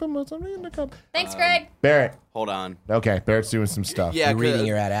 Thanks, Greg. Barrett. Hold on. Okay, Barrett's doing some stuff. Yeah, You're reading 'cause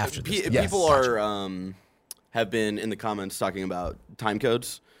your ad after this. Yes. People are have been in the comments talking about time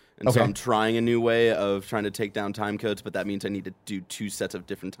codes. And so Okay. I'm trying a new way of trying to take down time codes, but that means I need to do 2 sets of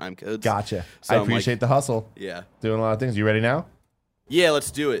different time codes. Gotcha. So I I'm like- appreciate the hustle. Yeah. Doing a lot of things. You ready now? Yeah,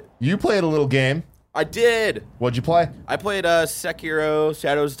 let's do it. You played a little game I did. What'd you play? I played Sekiro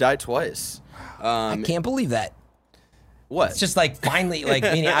Shadows Die Twice. I can't believe that. What? It's just like finally, like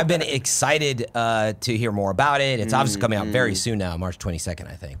meaning I've been excited to hear more about it. It's obviously coming out very soon now, March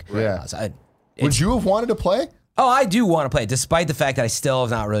 22nd, I think. Yeah. So Would you have wanted to play? Oh, I do want to play it, despite the fact that I still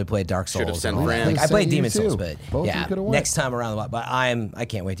have not really played Dark Souls. Should've sent and all that. Fran. Like, I played Sent you Demon Souls, too. but Both yeah, you could've went. next time around. But I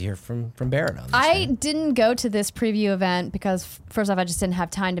can't wait to hear from Barrett on this. I didn't go to this preview event because, first off, I just didn't have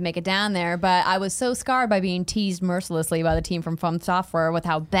time to make it down there. But I was so scarred by being teased mercilessly by the team from From Software with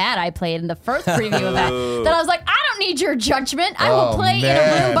how bad I played in the first preview event that I was like, I don't need your judgment. I will play in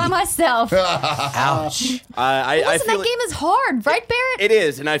a room by myself. Ouch. I Listen, feel that game is hard, right, Barrett? It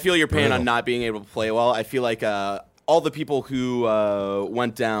is, and I feel your pain on not being able to play well. I feel like all the people who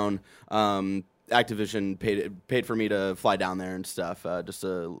went down, Activision paid for me to fly down there and stuff, just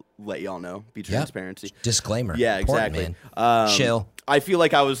to let y'all know, be transparency. Disclaimer. Yeah, Important, exactly. Man. Chill. I feel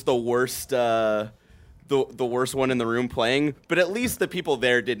like I was the worst, the worst one in the room playing, but at least the people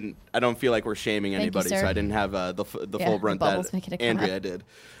there didn't. I don't feel like we're shaming Thank you, anybody, sir. so I didn't have the full brunt bubbles that making it come Andrea up. did.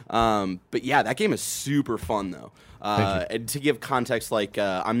 But yeah, that game is super fun though. And to give context, like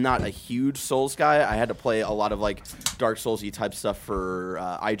I'm not a huge Souls guy. I had to play a lot of like Dark Souls-y type stuff for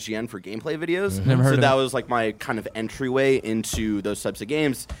IGN for gameplay videos. Never heard so of that it. was like my kind of entryway into those types of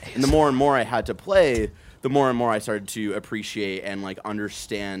games. And the more and more I had to play, the more and more I started to appreciate and like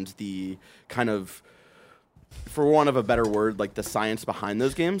understand the kind of, for want of a better word, like the science behind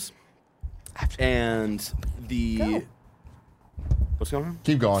those games. And the what's going on?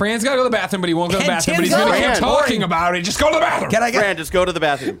 Keep going. Fran's got to go to the bathroom, but he won't go to the And bathroom. But Tim's he's going to keep going. talking about it. Just go to the bathroom. Can I get? Fran, just go to the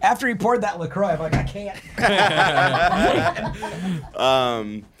bathroom. After he poured that LaCroix, I'm like, I can't.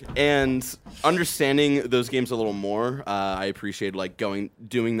 And understanding those games a little more, I appreciate like doing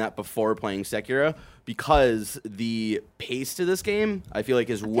that before playing Sekiro, because the pace to this game I feel like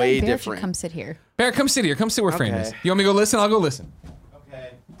is way Barrett should different. Come sit here. Barrett, come sit here. Come sit where Fran Okay. is. You want me to go listen? I'll go listen.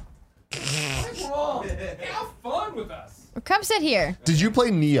 Okay. Have fun with us. Or come sit here. Did you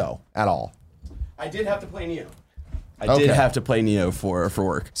play Neo at all? I did have to play Neo. I Okay. did have to play Neo for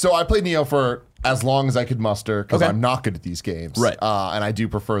work. So I played Neo for as long as I could muster because Okay. I'm not good at these games. Right. And I do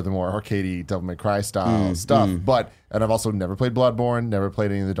prefer the more arcadey Devil May Cry style stuff. And I've also never played Bloodborne, never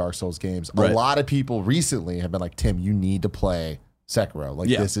played any of the Dark Souls games. Right. A lot of people recently have been like, Tim, you need to play Sekiro. Like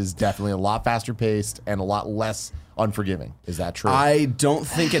Yeah. this is definitely a lot faster paced and a lot less unforgiving. Is that true? I don't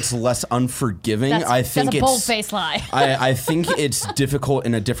think it's less unforgiving. I think that's a it's bold-faced lie. I think it's difficult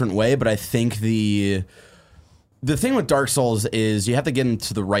in a different way, but I think the thing with Dark Souls is you have to get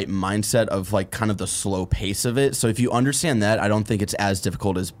into the right mindset of like kind of the slow pace of it. So if you understand that, I don't think it's as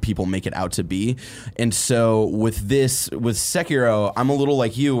difficult as people make it out to be. And so with Sekiro, I'm a little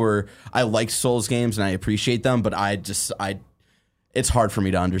like you where I like Souls games and I appreciate them, but it's hard for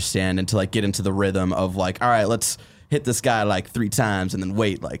me to understand and to like get into the rhythm of like, all right, let's hit this guy like 3 times and then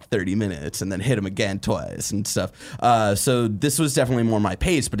wait like 30 minutes and then hit him again twice and stuff. So this was definitely more my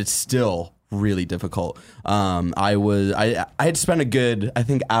pace, but it's still really difficult. I had spent a good, I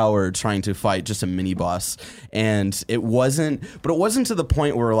think, hour trying to fight just a mini boss, and it wasn't to the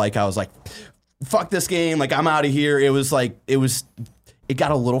point where like I was like, fuck this game, like I'm out of here. It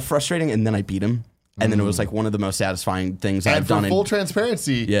got a little frustrating, and then I beat him. And then it was like one of the most satisfying things and I've for done. full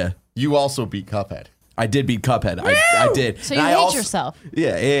transparency, Yeah. you also beat Cuphead. I did beat Cuphead. I did. So you And I hate also- yourself.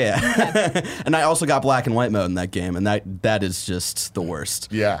 Yeah. And I also got black and white mode in that game, and that is just the worst.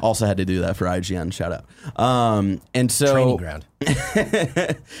 Yeah. Also had to do that for IGN. Shout out. And so Training ground.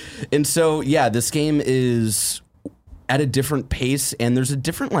 and so yeah, this game is at a different pace, and there's a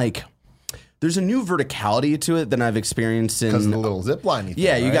new verticality to it than I've experienced in Because of the little zip line you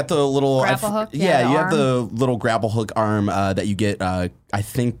Yeah, you got the little Grapple hook? Yeah, Yeah, the you have arm. the little grapple hook arm that you get. I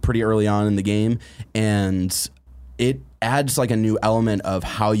think pretty early on in the game, and it adds like a new element of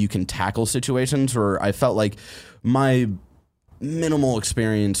how you can tackle situations. Where I felt like my minimal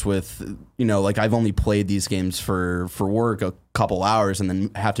experience with, like I've only played these games for work a couple hours and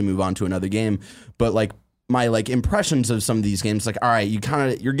then have to move on to another game, but like my like impressions of some of these games, like, all right,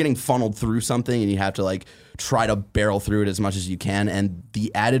 you're getting funneled through something and you have to like try to barrel through it as much as you can. And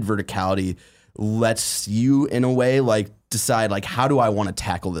the added verticality lets you in a way like decide like, how do I want to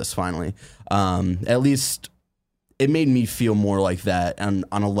tackle this finally? At least it made me feel more like that on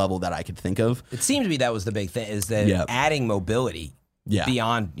a level that I could think of. It seemed to me that was the big thing, is that Yeah. adding mobility Yeah.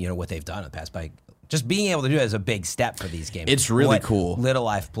 beyond what they've done in the past. By just being able to do it is a big step for these games. It's really What cool. Little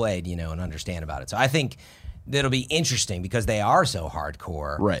I've played, and understand about it. So I think that'll be interesting because they are so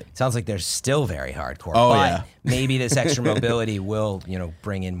hardcore. Right. It sounds like they're still very hardcore. Oh, but yeah. maybe this extra mobility will,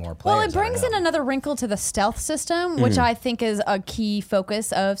 bring in more players. Well, it brings in another wrinkle to the stealth system, which I think is a key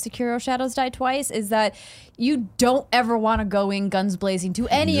focus of Sekiro Shadows Die Twice, is that you don't ever want to go in guns blazing to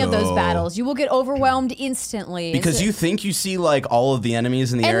any of those battles. You will get overwhelmed instantly. Because you think you see like all of the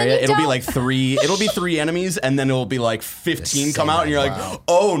enemies in the area. It'll be like 3. It'll be 3 enemies, and then it'll be like 15 come out, and you're like,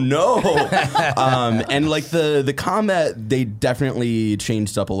 oh no. And like the combat, they definitely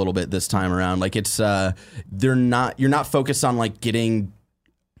changed up a little bit this time around. Like it's you're not focused on like getting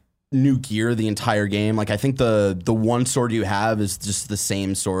new gear the entire game. Like I think the one sword you have is just the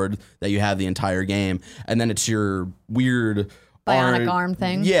same sword that you have the entire game, and then it's your weird bionic arm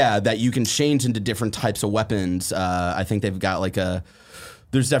thing. Yeah, that you can change into different types of weapons. I think they've got like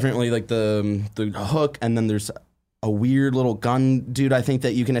there's definitely like the hook, and then there's a weird little gun dude, I think,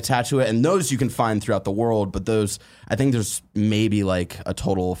 that you can attach to it, and those you can find throughout the world, but those, I think there's maybe like a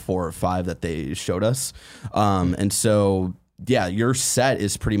total of 4 or 5 that they showed us. And so yeah, your set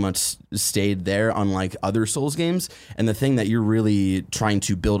is pretty much stayed there, unlike other Souls games. And the thing that you're really trying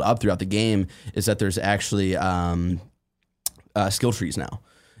to build up throughout the game is that there's actually skill trees now.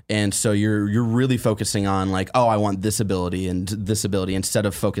 And so you're really focusing on like, oh, I want this ability and this ability, instead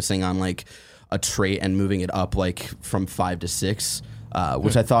of focusing on like a trait and moving it up like from 5 to 6.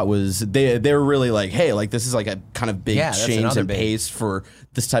 Which I thought was, they were really like, hey, like this is like a kind of big change in pace for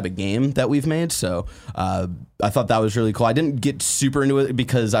this type of game that we've made. So I thought that was really cool. I didn't get super into it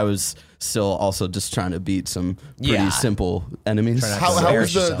because I was still also just trying to beat some pretty simple enemies. How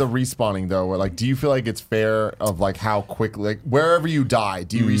is the respawning though? Where, like, do you feel like it's fair of like how quickly, like wherever you die,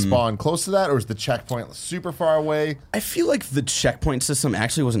 do you respawn close to that, or is the checkpoint super far away? I feel like the checkpoint system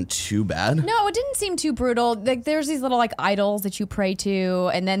actually wasn't too bad. No, it didn't seem too brutal. Like there's these little like idols that you pray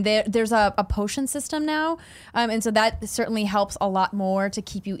to, and then there's a potion system now, and so that certainly helps a lot more to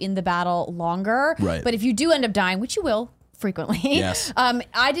keep you in the battle longer. Right. But if you do end up dying, which you will frequently, yes.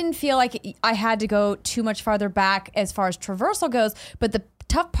 I didn't feel like I had to go too much farther back as far as traversal goes, but the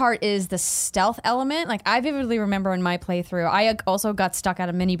tough part is the stealth element. Like I vividly remember in my playthrough, I also got stuck at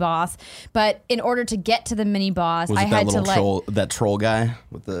a mini boss, but in order to get to the mini boss, I had to like that troll guy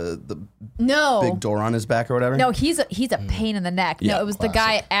with the big door on his back or whatever. No, he's a pain in the neck. Yeah, no, it was the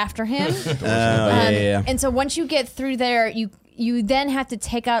guy after him. Yeah. And so once you get through there, you then have to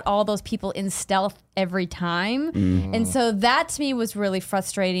take out all those people in stealth every time. And so that to me was really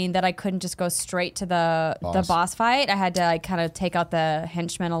frustrating, that I couldn't just go straight to the boss fight. I had to like kind of take out the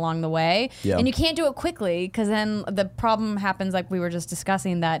henchmen along the way. Yeah. And you can't do it quickly, because then the problem happens, like we were just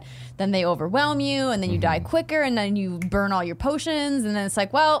discussing, that then they overwhelm you, and then you die quicker, and then you burn all your potions, and then it's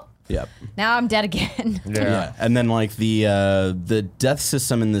like, well, yep. now I'm dead again. Yeah. And then like the death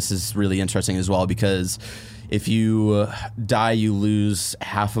system in this is really interesting as well, because if you die, you lose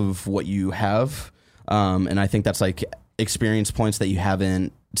half of what you have. And I think that's like experience points that you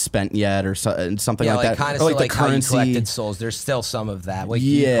haven't spent yet, or something like that. Kind of or like the how you currency. collected souls. There's still some of that. Like, do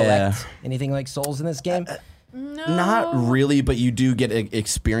you collect anything like souls in this game? No. Not really, but you do get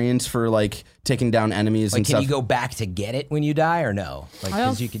experience for like taking down enemies and Can stuff. you go back to get it when you die, or no? Like, I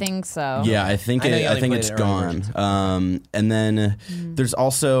don't think so. Yeah, I think it's gone. And then there's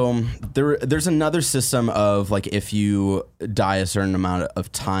also there's another system of like, if you die a certain amount of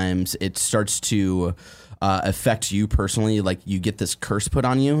times, it starts to affect you personally. Like you get this curse put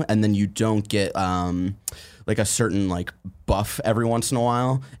on you, and then you don't get like a certain like buff every once in a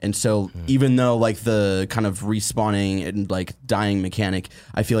while. And so even though like the kind of respawning and like dying mechanic,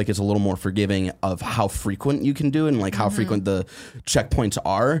 I feel like it's a little more forgiving of how frequent you can do it, and like how frequent the checkpoints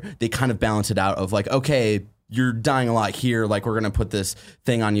are. They kind of balance it out of like, okay, you're dying a lot here, like we're going to put this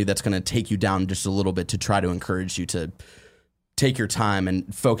thing on you that's going to take you down just a little bit to try to encourage you to take your time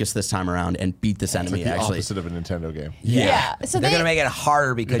and focus this time around and beat this enemy. Like the actually, opposite of a Nintendo game. Yeah. So they're gonna make it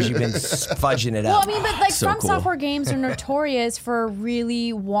harder because you've been fudging it Well, up. I mean, but like So From cool. Software games are notorious for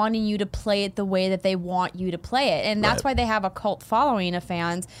really wanting you to play it the way that they want you to play it. And that's why they have a cult following of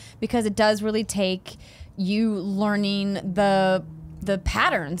fans, because it does really take you learning the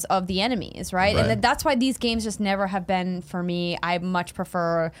patterns of the enemies, right? And that's why these games just never have been for me. I much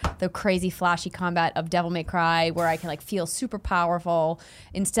prefer the crazy flashy combat of Devil May Cry, where I can like feel super powerful,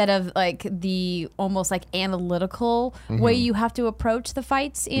 instead of like the almost like analytical way you have to approach the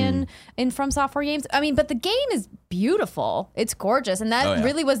fights in From Software games. I mean, but the game is beautiful. It's gorgeous. And that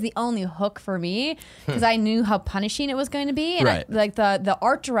really was the only hook for me, because I knew how punishing it was going to be. And like the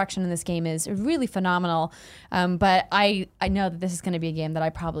art direction in this game is really phenomenal. But I know that this is going to be a game that I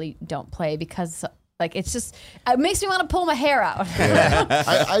probably don't play because Like it makes me want to pull my hair out.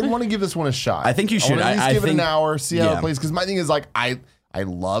 Yeah. I want to give this one a shot. I think you should. I at least give think, it an hour, see how it plays. Because my thing is like I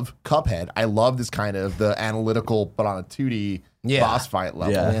love Cuphead. I love this kind of the analytical, but on a 2D boss fight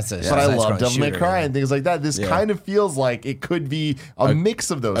level. Yeah. But I love Devil May Cry and things like that. This kind of feels like it could be a mix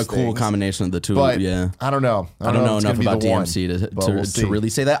of those things. A cool combination of the two. But yeah. I don't know. I don't know enough about DMC we'll to really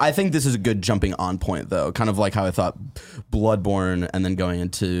say that. I think this is a good jumping on point, though. Kind of like how I thought Bloodborne and then going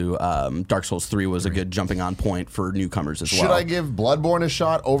into Dark Souls 3 was a good jumping on point for newcomers as well. Should I give Bloodborne a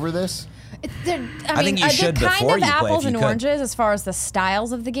shot over this? I think you should they're before kind of you play, apples if you and could. oranges as far as the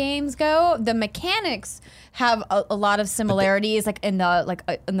styles of the games go. The mechanics have a lot of similarities, like in the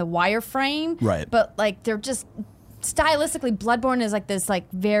wireframe, Right. But like they're just stylistically, Bloodborne is like this like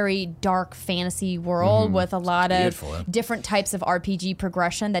very dark fantasy world with a lot beautiful, of different types of RPG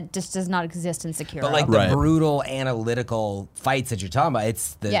progression that just does not exist in Sekiro. But like the brutal analytical fights that you're talking about,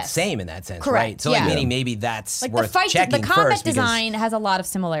 it's the same in that sense, Correct, right? So like meaning maybe that's like worth the checking the combat first, because- design has a lot of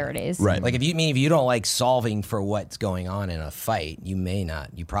similarities, Right. Like if you don't like solving for what's going on in a fight,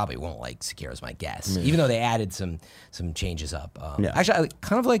 you probably won't like Sekiro, is my guess. Even though they added some changes up. Actually, I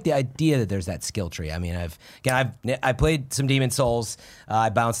kind of like the idea that there's that skill tree. I mean, I played some Demon Souls. I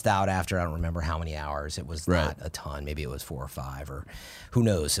bounced out after I don't remember how many hours. It was not a ton. Maybe it was 4 or 5, or who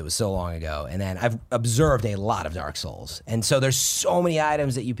knows. It was so long ago. And then I've observed a lot of Dark Souls, and so there's so many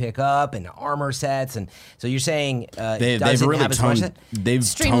items that you pick up and armor sets. And so you're saying they've really they've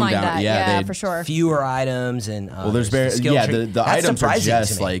streamlined toned down. that. Yeah, For sure. fewer items and there's the skill tree. the That's items are surprising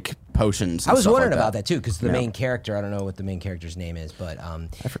just to me. like potions. I and was stuff wondering like about that too, because the main character, I don't know what the main character's name is, but I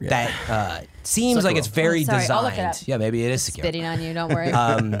forget. that seems like it's very Sorry, I'll look it designed. up. Yeah, maybe it is Sekiro. Spitting on you, don't worry.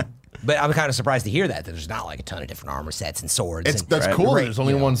 But I'm kind of surprised to hear that there's not like a ton of different armor sets and swords. That's cool. There's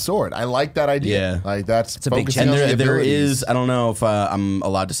only one sword. I like that idea. Yeah. Like that's a big focusing change. on And the there abilities. is, I don't know if I'm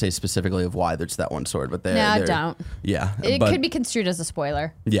allowed to say specifically of why there's that one sword, but No, don't. Yeah, It but, could be construed as a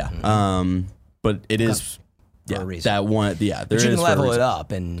spoiler. Yeah, but it is. For a reason. That one. Yeah, there But you is can for a level reason. it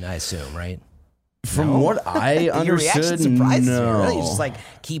up, and I assume, right? From what I Your reaction understood, surprises me. no. Really, you just like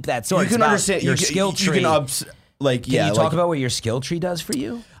keep that sword. You It's can about understand your you skill can, tree. You can like Can yeah. you talk like, about what your skill tree does for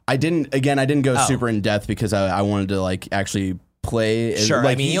you? I didn't go super in depth because I wanted to like actually play. Sure,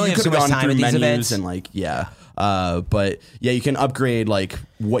 Like, I mean, you only have could so much gone time through at these menus events. and like but yeah, you can upgrade like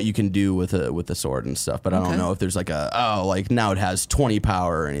what you can do with the sword and stuff. But I don't know if there's like like now it has 20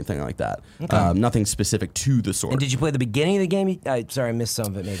 power or anything like that. Nothing specific to the sword. And did you play the beginning of the game? Sorry, I missed some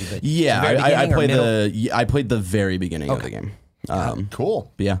of it maybe. But Yeah, the very I beginning or played middle? I played the very beginning of the game.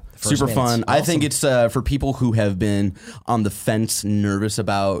 Cool. Yeah, First super minutes. fun. I think it's for people who have been on the fence, nervous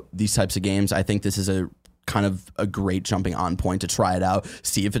about these types of games. I think this is a kind of a great jumping on point to try it out,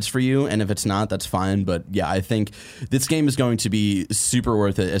 see if it's for you, and if it's not, that's fine. But yeah, I think this game is going to be super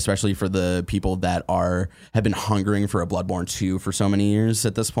worth it, especially for the people that have been hungering for a Bloodborne 2 for so many years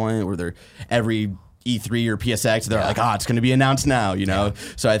at this point, where they're every E3 or PSX, they're like, it's going to be announced now, you know?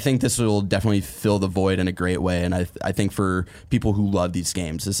 So I think this will definitely fill the void in a great way. And I think for people who love these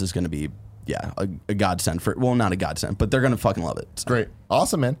games, this is going to be, a godsend not a godsend, but they're going to fucking love it. So. Great.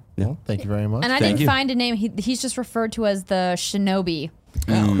 Awesome, man. Well, thank you very much. And I Thank didn't you. find a name. He's just referred to as the Shinobi,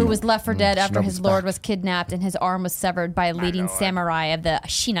 who was left for dead after his Shinobi's lord back. was kidnapped and his arm was severed by a leading samurai of the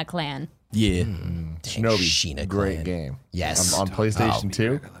Ashina clan. Yeah. Shinobi. Shina Great Clan. game. Yes. On PlayStation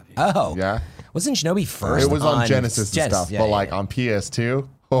 2. Oh, Yeah. Wasn't Shinobi first? It was on Genesis and stuff, but like on PS2,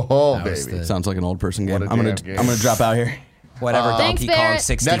 That was baby. the- Sounds like an old person game. What a I'm gonna damn game. I'm gonna drop out here. whatever Thanks, Donkey Kong Barrett.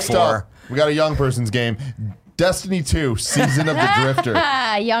 64. Next up, we got a young person's game, Destiny 2, Season of the Drifter.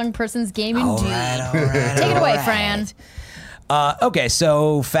 Young person's game indeed. All right, Take it away, all right. Fran. Okay,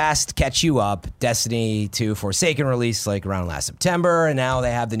 so fast catch you up. Destiny 2 Forsaken released like around last September, and now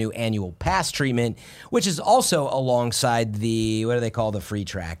they have the new annual pass treatment, which is also alongside the, what do they call the free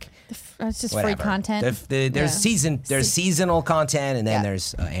track? It's just Whatever. free content. There's seasonal content, and then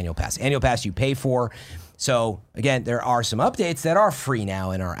there's annual pass. Annual pass you pay for. So again, there are some updates that are free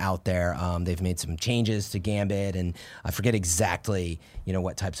now and are out there. They've made some changes to Gambit, and I forget exactly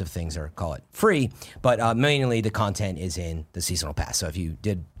what types of things are call it free, but mainly the content is in the seasonal pass. So if you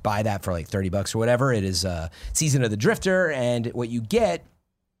did buy that for like $30 or whatever, it is Season of the Drifter, and what you get.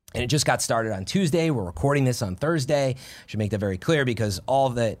 And it just got started on Tuesday. We're recording this on Thursday. Should make that very clear because all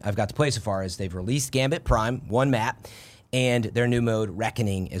that I've got to play so far is they've released Gambit Prime, one map, and their new mode,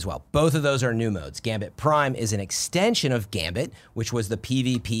 Reckoning, as well. Both of those are new modes. Gambit Prime is an extension of Gambit, which was the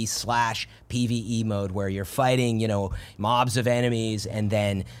PvP/PvE mode where you're fighting, mobs of enemies, and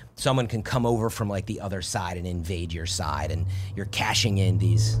then someone can come over from like the other side and invade your side, and you're cashing in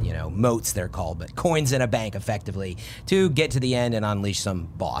these, moats they're called, but coins in a bank effectively to get to the end and unleash some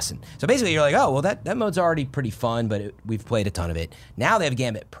boss. And so basically you're like, oh, well, that mode's already pretty fun, but we've played a ton of it. Now they have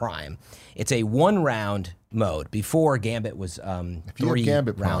Gambit Prime. It's a 1-round mode. Before, Gambit was 3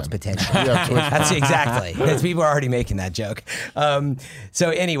 Gambit rounds Prime. potentially. That's exactly. People are already making that joke. So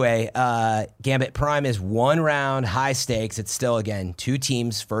anyway, Gambit Prime is 1 round, high stakes. It's still, again, 2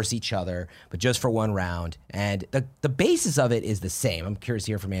 teams versus each other, but just for 1 round. And the basis of it is the same. I'm curious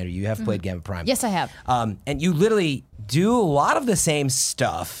to hear from Andrew. You have played Gambit Prime. Yes, I have. And you literally do a lot of the same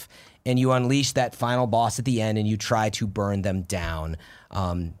stuff, and you unleash that final boss at the end, and you try to burn them down.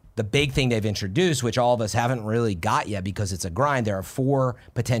 The big thing they've introduced, which all of us haven't really got yet because it's a grind, there are 4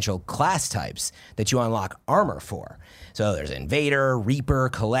 potential class types that you unlock armor for. So there's Invader, Reaper,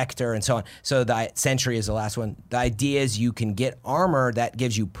 Collector, and so on. So the Sentry is the last one. The idea is you can get armor that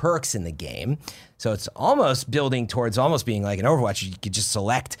gives you perks in the game. So it's almost building towards almost being like an Overwatch. You could just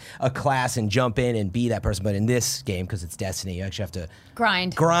select a class and jump in and be that person. But in this game, because it's Destiny, you actually have to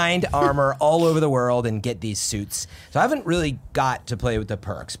grind armor all over the world and get these suits. So I haven't really got to play with the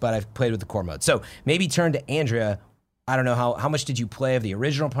perks, but I've played with the core mode. So maybe turn to Andrea. I don't know, how much did you play of the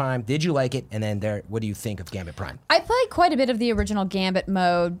original Prime? Did you like it? And then what do you think of Gambit Prime? I played quite a bit of the original Gambit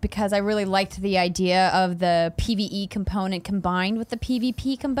mode because I really liked the idea of the PvE component combined with the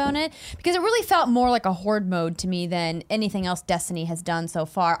PvP component, because it really felt more like a horde mode to me than anything else Destiny has done so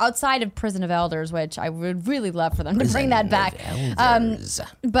far, outside of Prison of Elders, which I would really love for them to bring that back.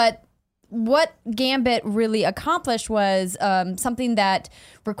 But what Gambit really accomplished was something that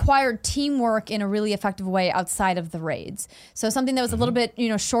required teamwork in a really effective way outside of the raids. So something that was a little bit,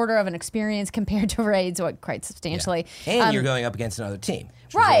 shorter of an experience compared to raids, quite substantially. Yeah. And you're going up against another team.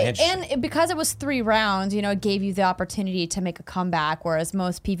 Right, and because it was 3 rounds, it gave you the opportunity to make a comeback, whereas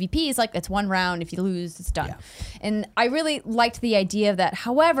most PvP is like, it's 1 round, if you lose, it's done. Yeah. And I really liked the idea of that.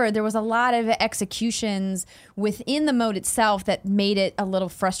 However, there was a lot of executions within the mode itself that made it a little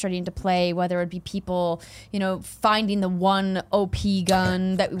frustrating to play, whether it be people, finding the one OP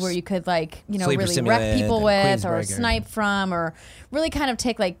gun where you could really wreck people with or snipe from, or really kind of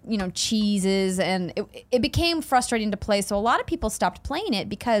take cheeses, and it became frustrating to play. So a lot of people stopped playing it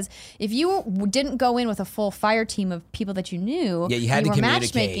because if you didn't go in with a full fire team of people that you knew, you had to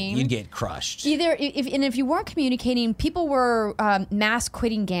communicate, you'd get crushed. If you weren't communicating, people were mass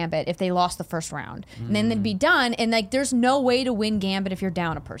quitting Gambit if they lost the first round, and then they'd be done. And there's no way to win Gambit if you're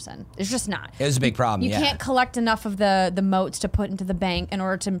down a person. There's just not. It was a big problem. You can't collect enough of the moats to put into the bank in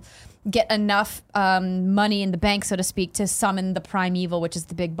order to get enough money in the bank, so to speak, to summon the primeval, which is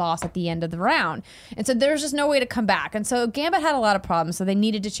the big boss at the end of the round. And so there's just no way to come back. And so Gambit had a lot of problems, so they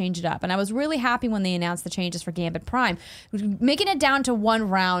needed to change it up. And I was really happy when they announced the changes for Gambit Prime. Making it down to 1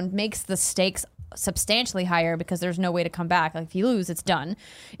 round makes the stakes substantially higher because there's no way to come back. Like, if you lose, it's done.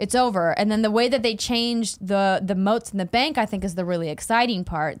 It's over. And then the way that they changed the moats in the bank, I think, is the really exciting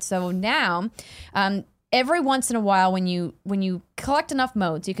part. So now, every once in a while, when you collect enough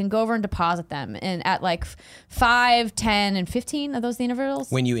moats, you can go over and deposit them. And at 5, 10, and 15, are those the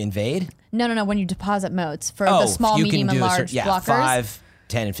intervals? When you invade? No. When you deposit moats for the small, medium, and large blockers. 5,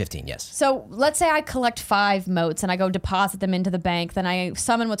 10, and 15, yes. So let's say I collect 5 moats and I go deposit them into the bank. Then I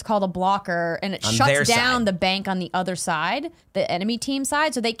summon what's called a blocker, and it shuts down the bank on the other side, the enemy team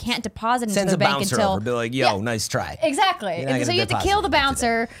side, so they can't deposit into the bank until... Sends a bouncer over, be like, yo, nice try. Exactly. And so you have to kill the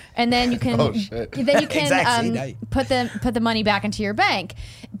bouncer, and then you can put the money back into your bank.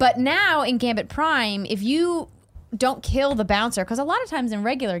 But now in Gambit Prime, if you don't kill the bouncer, because a lot of times in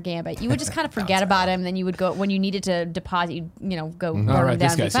regular Gambit, you would just kind of forget about him, and then you would go, when you needed to deposit, go burn him down.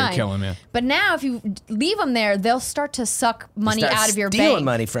 This guy's here killing me. But now if you leave them there, they'll start to suck money out of your bank. Stealing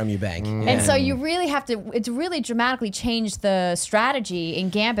money from your bank. And so you really have to, it's really dramatically changed the strategy in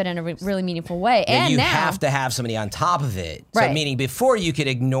Gambit in a really meaningful way. Yeah, and you now, have to have somebody on top of it. So meaning before you could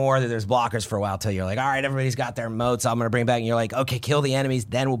ignore that there's blockers for a while till you're like, all right, everybody's got their moats, I'm going to bring back. And you're like, okay, kill the enemies,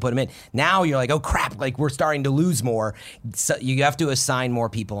 then we'll put them in. Now you're like, oh crap, we're starting to lose more. So you have to assign more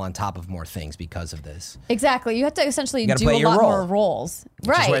people on top of more things because of this. Exactly. You have to essentially do a lot more roles.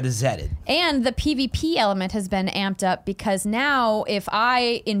 Which is where this is headed. And the PvP element has been amped up because now if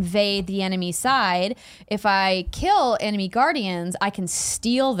I invade the enemy side, if I kill enemy guardians, I can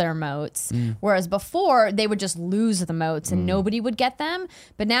steal their moats. Whereas before, they would just lose the moats and nobody would get them.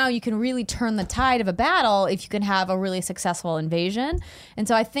 But now you can really turn the tide of a battle if you can have a really successful invasion. And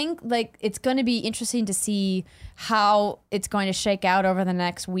so I think it's going to be interesting to see how it's going to shake out over the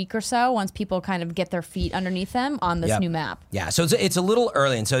next week or so once people kind of get their feet underneath them on this new map. Yeah, so it's a little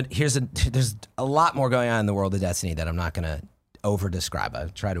early, and so there's a lot more going on in the world of Destiny that I'm not going to over-describe. I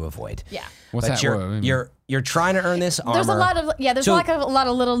try to avoid. Yeah. What's but that? You're trying to earn this armor. There's a lot of a lot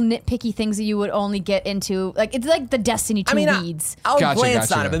of little nitpicky things that you would only get into. Like it's like the Destiny 2 weeds. I'll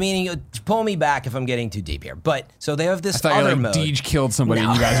glance on it, but meaning pull me back if I'm getting too deep here. But so they have this other mode. Deej killed somebody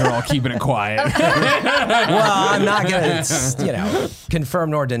and you guys are all keeping it quiet. Well, I'm not going to confirm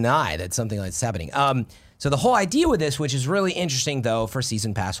nor deny that something like this is happening. So the whole idea with this, which is really interesting though for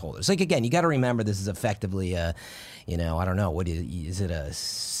season pass holders, like again, you got to remember this is effectively I don't know, what is it, a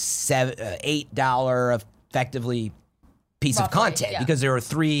 $8 effectively piece of content because there are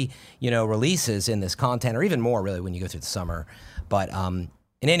 3 releases in this content, or even more really when you go through the summer. But in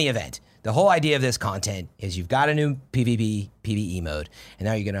any event, the whole idea of this content is you've got a new PvE mode, and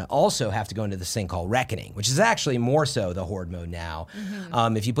now you're going to also have to go into this thing called Reckoning, which is actually more so the Horde mode now.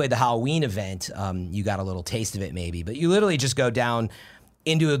 If you played the Halloween event, you got a little taste of it maybe, but you literally just go down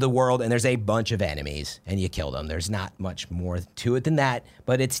into the world and there's a bunch of enemies and you kill them. There's not much more to it than that,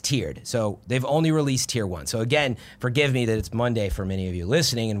 but it's tiered. So they've only released tier 1. So again, forgive me that it's Monday for many of you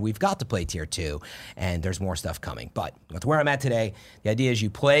listening and we've got to play tier 2 and there's more stuff coming. But with where I'm at today, the idea is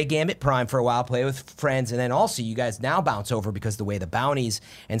you play Gambit Prime for a while, play with friends, and then also you guys now bounce over because the way the bounties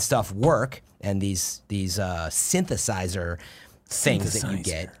and stuff work and these synthesizer things that you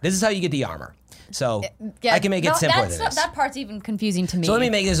get, this is how you get the armor. So I can make it simpler than this. That part's even confusing to me. So let me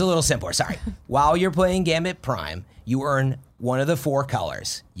make this a little simpler. Sorry. While you're playing Gambit Prime, you earn one of the 4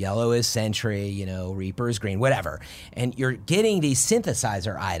 colors. Yellow is Sentry, Reaper is green, whatever. And you're getting these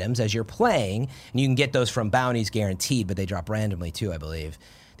synthesizer items as you're playing, and you can get those from bounties guaranteed, but they drop randomly too, I believe.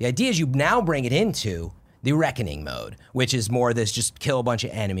 The idea is you now bring it into the Reckoning mode, which is more this just kill a bunch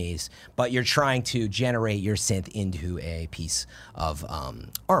of enemies, but you're trying to generate your synth into a piece of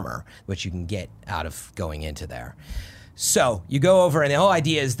armor, which you can get out of going into there. So you go over, and the whole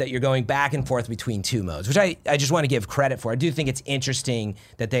idea is that you're going back and forth between 2 modes, which I just want to give credit for. I do think it's interesting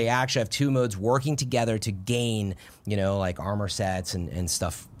that they actually have 2 modes working together to gain, like armor sets and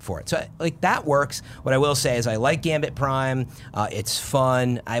stuff for it. So like that works. What I will say is I like Gambit Prime. It's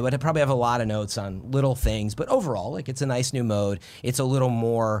fun. I would probably have a lot of notes on little things, but overall, like it's a nice new mode. It's a little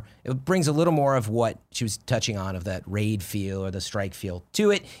more, it brings a little more of what she was touching on of that raid feel or the strike feel to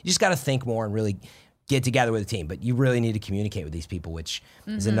it. You just got to think more and really get together with a team, but you really need to communicate with these people, which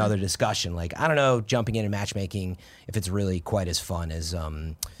is another discussion. Like, I don't know, jumping in and matchmaking, if it's really quite as fun as,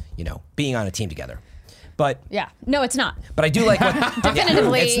 being on a team together. But yeah, no, it's not. But I do like what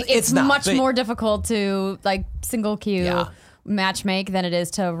definitively it's not, much more difficult to like single queue matchmake than it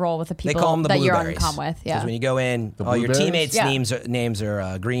is to roll with the people they call them the that you're on blueberries. comm with. Yeah, because when you go in, all your teammates' names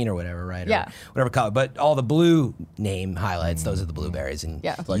are green or whatever, right? Or whatever color. But all the blue name highlights, those are the blueberries, and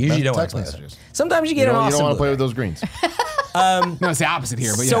you like usually don't want to play with them. Sometimes you get an awesome. You don't want to play with those greens. No, it's the opposite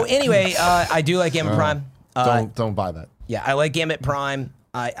here. But so anyway, I do like Gambit Prime. Don't buy that. Yeah, I like Gambit Prime.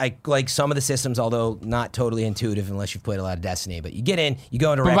 I like some of the systems, although not totally intuitive unless you've played a lot of Destiny. But you get in, you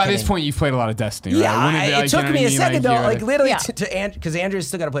go into. But Reckoning. by this point, you've played a lot of Destiny, yeah, right? Yeah, it took me a second though, like literally, because Andrew's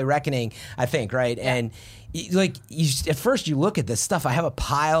still got to play Reckoning, I think, right? Yeah. And at first you look at this stuff. I have a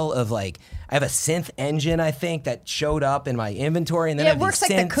pile of I have a synth engine, I think, that showed up in my inventory, and then it works like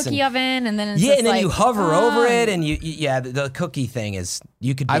the cookie oven, and then it's and then you hover over it, and the cookie thing is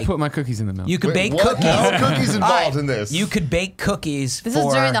you could. I put my cookies in the milk. You could bake cookies. No cookies involved in this. You could bake cookies. This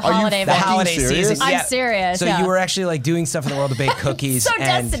is during the holiday season. I'm serious. So you were actually doing stuff in the world to bake cookies. So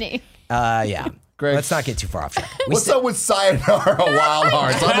Destiny. Yeah. Greg, let's not get too far off track. What's up with Sayonara Wild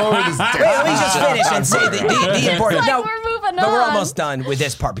Hearts? I'm over this. Wait, let me just finish and say the important. No, we're moving on. But we're almost done with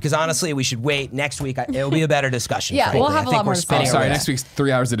this part because honestly, we should wait. Next week, it'll be a better discussion. Yeah, frankly. we'll have a lot more discussion. Sorry, next week's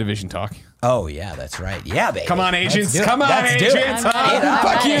 3 hours of Division talk. Oh yeah, that's right. Yeah, baby. Come on, agents. Come on, agents.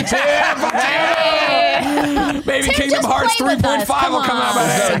 Fuck you, Tim. Maybe Kingdom Hearts 3.5 will come out by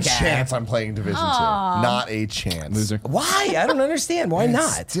then. There's a chance I'm playing Division 2. Not a chance. Loser. Why? I don't understand. Why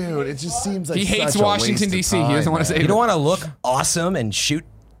not? Dude, it just seems like he hates such a Washington, waste of D.C. time, He doesn't want to say You don't want to look awesome and shoot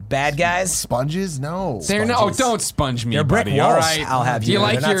bad guys? Sponges? No. Don't sponge me, They're brick buddy. walls, All right. I'll have Do you you.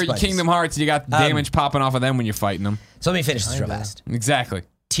 like They're not your sponges. Kingdom Hearts? You got damage popping off of them when you're fighting them. So let me finish this real fast. Exactly.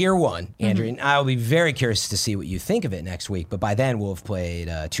 Tier 1, Andrew, and I'll be very curious to see what you think of it next week, but by then we'll have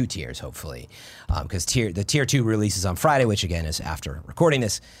played 2 tiers, hopefully, because the Tier 2 releases on Friday, which again is after recording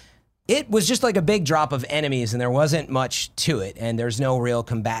this. It was just like a big drop of enemies, and there wasn't much to it, and there's no real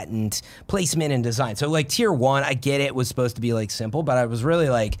combatant placement and design. So like Tier 1, I get it, was supposed to be like simple, but I was really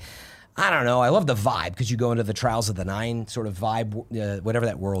like, I don't know. I love the vibe because you go into the Trials of the Nine sort of vibe, whatever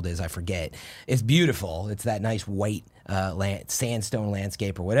that world is, I forget. It's beautiful. It's that nice white sandstone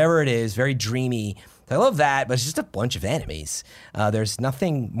landscape or whatever it is, very dreamy. I love that, but it's just a bunch of enemies. There's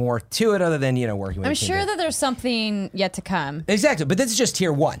nothing more to it other than, working with I'm sure that there's something yet to come. Exactly, but this is just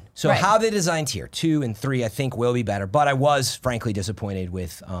tier 1. So Right. how they designed tier 2 and 3, I think, will be better. But I was frankly disappointed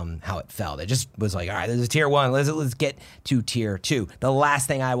with how it felt. It just was like, all right, this is tier 1. Let's get to tier 2. The last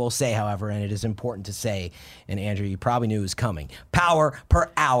thing I will say, however, and it is important to say, and Andrew, you probably knew it was coming. Power per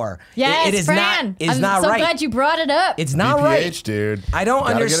hour. Yes, it is Fran. I'm so right. glad you brought it up. It's not BPH, right, dude. I don't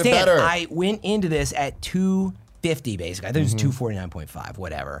Gotta get it understand. better. I went into this at 250 basically. I think it was 249.5,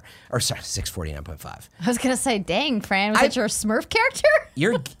 whatever. Or sorry, 649.5. I was gonna say, dang, Fran, was that your Smurf character?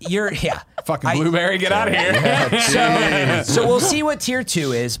 You're yeah. Fucking Blueberry, get out of here. So we'll see what tier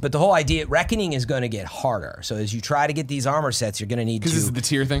 2 is, but the whole idea, reckoning is going to get harder. So as you try to get these armor sets, you're going to need to. Because this is the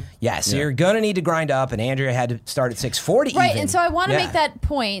tier thing? Yeah, so you're going to need to grind up, and Andrea had to start at 640 Right, even. and so I want to Yeah. make that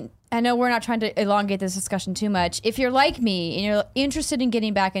point. I know we're not trying to elongate this discussion too much. If you're like me and you're interested in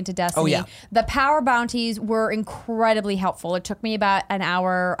getting back into Destiny, the power bounties were incredibly helpful. It took me about an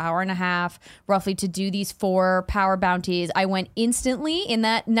hour and a half, roughly, to do these 4 power bounties. I went instantly in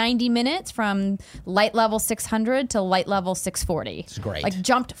that 90 minutes from light level 600 to light level 640. It's great. Like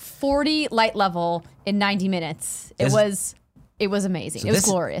jumped 40 light level in 90 minutes. It was amazing. It was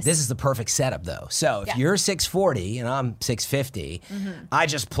glorious. This is the perfect setup, though. So if you're 640 and I'm 650, I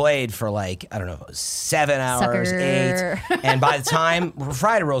just played for 7 hours, Sucker. 8. And by the time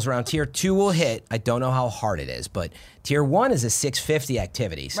Friday rolls around, tier 2 will hit. I don't know how hard it is, but tier 1 is a 650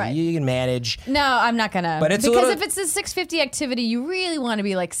 activity. So Right. you can manage. No, I'm not gonna. But it's because if it's a 650 activity, you really want to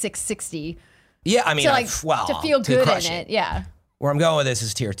be like 660 Yeah, I mean, to feel good in crush it. Yeah. Where I'm going with this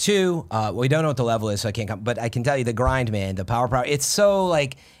is tier 2. We don't know what the level is, so I can't come. But I can tell you the grind, man, the power. It's so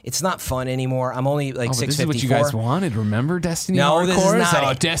it's not fun anymore. I'm only 654. This is what you guys wanted. Remember Destiny? No, this is Hardcore?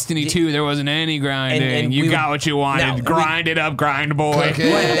 not it. Destiny 2, there wasn't any grinding. And you got what you wanted. No, grind it up, grind boy. Wait,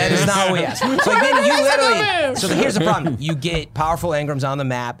 that is not what we asked. So again, you literally. So here's the problem: you get powerful engrams on the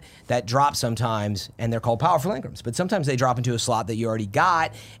map that drop sometimes, and they're called powerful engrams. But sometimes they drop into a slot that you already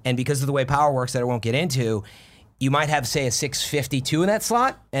got, and because of the way power works, that I won't get into. You might have, say, a 652 in that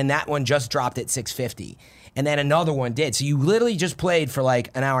slot, and that one just dropped at 650. And then another one did. So you literally just played for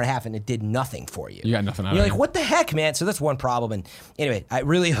an hour and a half, and it did nothing for you. You got nothing out You're of it. like, what the heck, man? So that's one problem. And anyway, I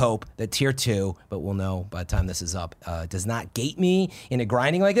really hope that tier 2, but we'll know by the time this is up, does not gate me into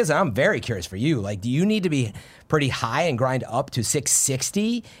grinding like this. And I'm very curious for you. Do you need to be pretty high and grind up to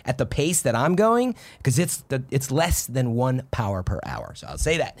 660 at the pace that I'm going? Because it's less than 1 power per hour. So I'll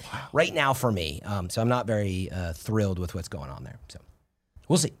say that right now for me. So I'm not very thrilled with what's going on there. So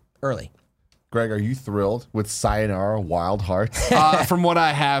we'll see. Early. Greg, are you thrilled with Sayonara Wild Hearts? From what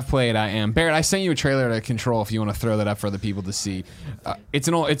I have played, I am. Barrett, I sent you a trailer to Control if you want to throw that up for other people to see. It's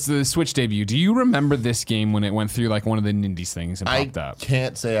the Switch debut. Do you remember this game when it went through one of the Nindies things and popped up? I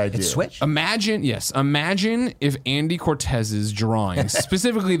can't say I do. It's Switch? Imagine if Andy Cortez's drawings,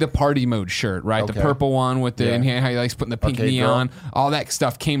 specifically the party mode shirt, right? Okay. The purple one with the and how he likes putting the pink Okay, neon, girl. all that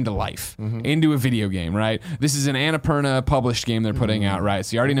stuff came to life into a video game, right? This is an Annapurna published game they're putting out, right?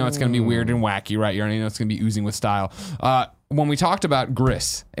 So you already know it's going to be weird and wacky, right? You already know it's going to be oozing with style. When we talked about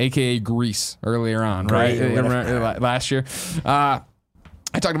Gris, aka Grease, earlier on, right? Last year,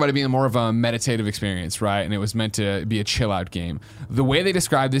 I talked about it being more of a meditative experience, right? And it was meant to be a chill out game. The way they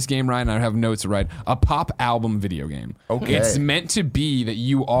describe this game, right, and I have notes, right, a pop album video game. Okay. It's meant to be that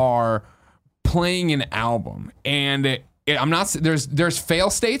you are playing an album, and there's fail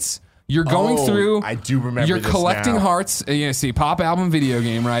states. You're going through. I do remember. You're this collecting now. hearts. See, pop album video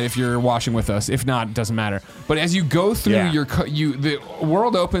game, right? If you're watching with us, if not, it doesn't matter. But as you go through, the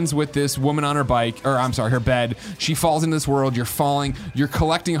world opens with this woman on her bike, or I'm sorry, her bed. She falls into this world. You're falling. You're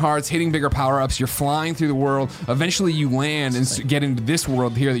collecting hearts, hitting bigger power ups. You're flying through the world. Eventually, you land and get into this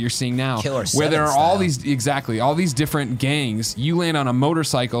world here that you're seeing now, Killer where there are 7 all style. all these different gangs. You land on a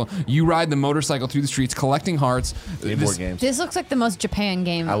motorcycle. You ride the motorcycle through the streets, collecting hearts. Board games. This looks like the most Japan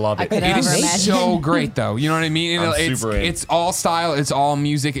game I love it. could It ever is imagine. so great, though. You know what I mean? I'm super in. It's all style. It's all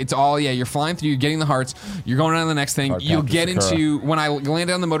music. It's all, you're flying through. You're getting the hearts. You're going on to the next thing. Hard You'll Captain get Sakura. into, when I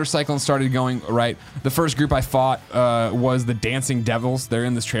landed on the motorcycle and started going, right, the first group I fought was the Dancing Devils. They're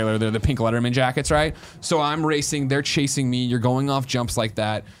in this trailer. They're the pink Letterman jackets, right? So I'm racing. They're chasing me. You're going off jumps like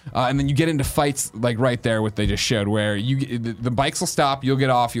that. And then you get into fights like right there, what they just showed, where the bikes will stop. You'll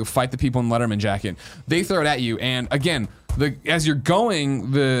get off. You'll fight the people in Letterman jacket. They throw it at you. And again, as you're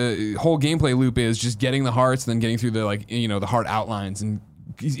going, the whole gameplay loop is just getting the hearts, then getting through the the heart outlines, and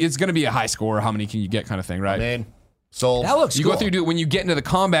it's going to be a high score. How many can you get, kind of thing, right? Man, So that looks You cool. go through, when you get into the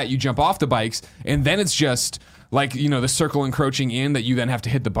combat, you jump off the bikes, and then it's just like, the circle encroaching in that you then have to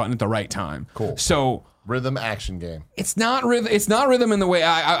hit the button at the right time. Cool. So rhythm action game. it's not rhythm. It's not rhythm in the way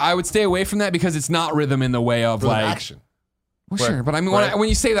I would stay away from that, because it's not rhythm in the way of Rhythm like action. Well, Right. sure, but I mean, Right. when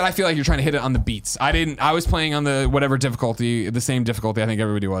you say that, I feel like you're trying to hit it on the beats. I was playing on the whatever difficulty, the same difficulty I think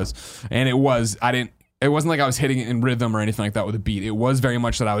everybody was, and it wasn't like I was hitting it in rhythm or anything like that with a beat. It was very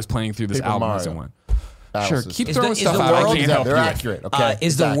much that I was playing through this Paper album Mario. as it went. That Sure, was just- keep Is throwing the- is stuff the out. I world- can't help They're you. accurate. Okay.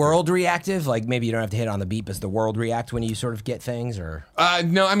 Is exactly. the world reactive? Like maybe you don't have to hit on the beat, but does the world react when you sort of get things? Or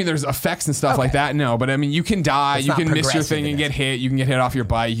No, I mean there's effects and stuff like Okay. that. No, but I mean you can die, It's you not can miss your progressive thing and in get it. hit. You can get hit off your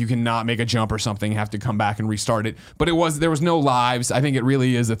bike. You can not make a jump or something. Have to come back and restart it. But there was no lives. I think it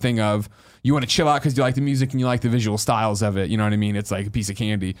really is a thing of you want to chill out because you like the music and you like the visual styles of it. You know what I mean? It's like a piece of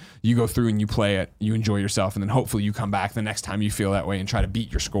candy. You go through and you play it. You enjoy yourself, and then hopefully you come back the next time you feel that way and try to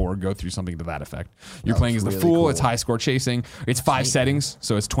beat your score. Go through something to that effect. You're playing as the really fool. cool. It's high score chasing. It's 5 settings,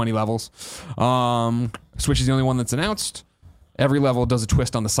 so it's 20 levels. Switch is the only one that's announced. Every level does a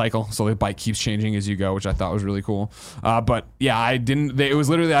twist on the cycle, so the bike keeps changing as you go, which I thought was really cool. But yeah, it was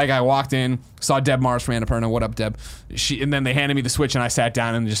literally like I walked in, saw Deb Mars from Annapurna. What up, Deb? And then they handed me the Switch, and I sat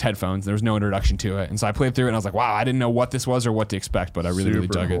down and just headphones. There was no introduction to it, and so I played through it, and I was like, wow, I didn't know what this was or what to expect, but I really Super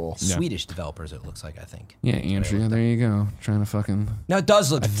dug cool. it. Yeah. Swedish developers, it looks like. I think. Yeah, Andrea, there you go, trying to fucking No, it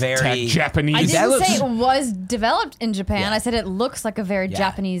does look very attack Japanese. I That didn't looks- say it was developed in Japan. Yeah. I said it looks like a very yeah.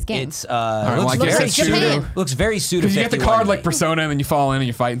 Japanese game. It's well, looks I guess very that's true. suited. Looks very suited. because you get the card like Persona, and then you fall in and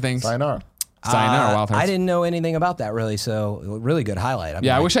you fight and things. Sayonara. Sayonara, Wild Hearts. I didn't know anything about that really, so really good highlight.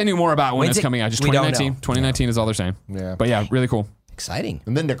 Yeah, I wish I knew more about when When's it's it- coming out. Just we don't 2019. know. 2019 is all they're saying. Yeah. But yeah, really cool. Exciting.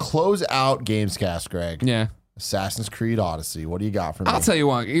 And then to close out Gamescast, Greg, Yeah. Assassin's Creed Odyssey. What do you got for me? I'll tell you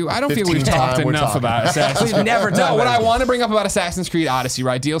what. I don't feel we've 15th talked time we're enough talking. about Assassin's Creed. We've never No, talked what about I it. want to bring up about Assassin's Creed Odyssey,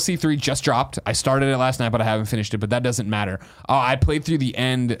 right? DLC 3 just dropped. I started it last night, but I haven't finished it. But that doesn't matter. I played through the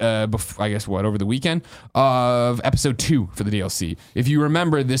end, I guess over the weekend of episode 2 for the DLC. If you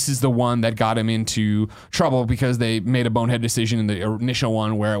remember, this is the one that got him into trouble because they made a bonehead decision in the initial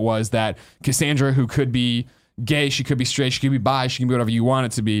one where it was that Cassandra, who could be gay, she could be straight, she could be bi, she can be whatever you want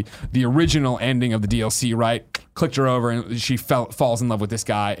it to be. The original ending of the DLC, right? Clicked her over and she falls in love with this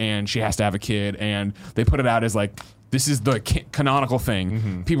guy and she has to have a kid, and they put it out as like, this is the canonical thing.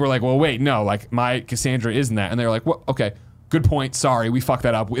 Mm-hmm. People were like, well, wait, no, like my Cassandra isn't that. And they were like, well, okay, good point. Sorry, we fucked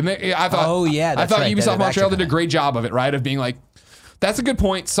that up. And I thought, Oh, yeah, I that's thought right. Ubisoft That Montreal actually did a great job of it, right? Of being like, that's a good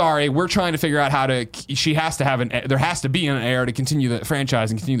point. Sorry, we're trying to figure out how to. She has to have there has to be an heir to continue the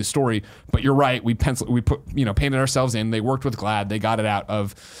franchise and continue the story. But you're right. We painted ourselves in. They worked with GLAD. They got it out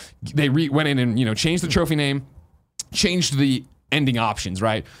of. They went in and changed the trophy name, changed the ending options.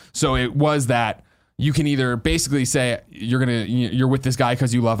 Right. So it was that you can either basically say you're with this guy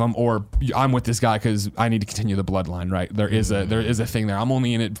because you love him, or I'm with this guy because I need to continue the bloodline. Right? There is a thing there. I'm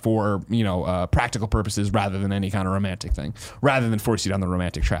only in it for practical purposes rather than any kind of romantic thing, rather than force you down the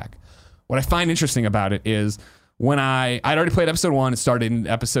romantic track. What I find interesting about it is when I'd already played episode 1, it started in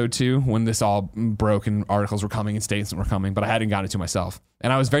episode 2 when this all broke and articles were coming and statements were coming, but I hadn't gotten it to myself,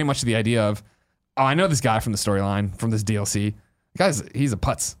 and I was very much to the idea of, I know this guy from the storyline from this DLC. He's a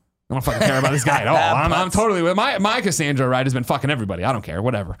putz. I don't fucking care about this guy at all. I'm totally with my Cassandra, right, has been fucking everybody. I don't care,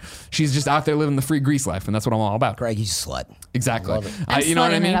 whatever. She's just out there living the free Grease life, and that's what I'm all about. Greg, he's a slut. Exactly. I'm You know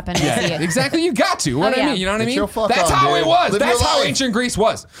what I slutting it mean? up and I see it. Exactly. You got to. What Oh, I yeah. mean? You know what I Get mean? your fuck That's on, how dude. it was. Live That's your how life. ancient Greece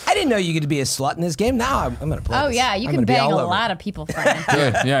was. I didn't know you could be a slut in this game. Now I'm going to play Oh this. yeah, you I'm can gonna be bang all a over lot it. of people, friend.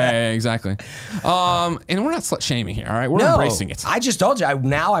 Good. Yeah, exactly. And we're not slut shaming here, all right? We're No, embracing it. I just told you.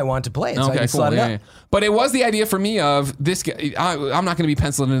 Now I want to play it. So I Okay, can cool. slut it Yeah, up. yeah. But it was the idea for me of this guy. I'm not going to be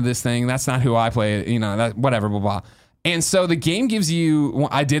penciled into this thing. That's not who I play. That whatever, blah, blah. And so the game gives you,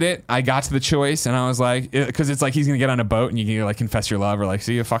 I did it. I got to the choice and I was like, because it's like he's going to get on a boat and you can like confess your love or like,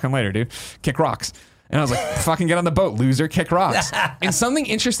 see you fucking later, dude. Kick rocks. And I was like, fucking get on the boat, loser, kick rocks. And something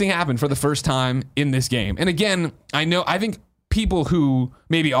interesting happened for the first time in this game. And again, I think people who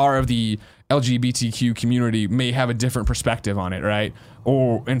maybe are of the LGBTQ community may have a different perspective on it, right?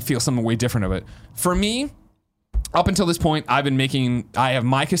 And feel something way different of it. For me, up until this point, I have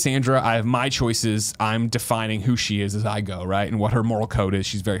my Cassandra, I have my choices. I'm defining who she is as I go, right? And what her moral code is.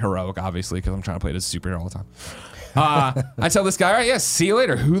 She's very heroic, obviously, because I'm trying to play it as a superhero all the time. I tell this guy, all right, yeah, see you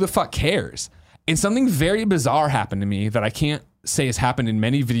later. Who the fuck cares? And something very bizarre happened to me that I can't say has happened in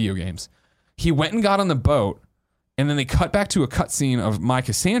many video games. He went and got on the boat, and then they cut back to a cutscene of my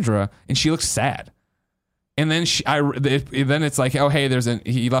Cassandra, and she looks sad. And then then it's like, oh hey,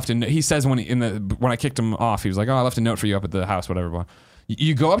 he left a note. He says when I kicked him off, he was like, oh, I left a note for you up at the house, whatever. Blah.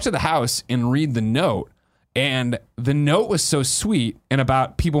 You go up to the house and read the note, and the note was so sweet and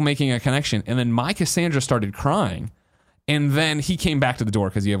about people making a connection. And then my Cassandra started crying, And then he came back to the door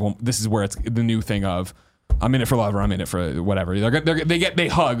because this is where it's the new thing of I'm in it for love or I'm in it for whatever. They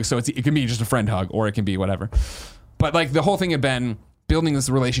hug, so it can be just a friend hug or it can be whatever. But like the whole thing had been building this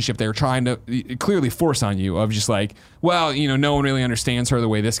relationship they were trying to clearly force on you of just like, well, no one really understands her the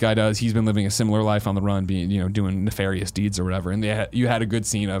way this guy does. He's been living a similar life on the run, being, doing nefarious deeds or whatever. And you had a good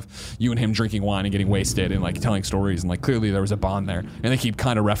scene of you and him drinking wine and getting wasted and like telling stories. And like clearly there was a bond there. And they keep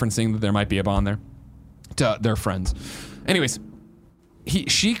kind of referencing that there might be a bond there to their friends. Anyways,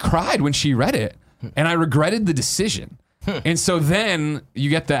 she cried when she read it and I regretted the decision. And so then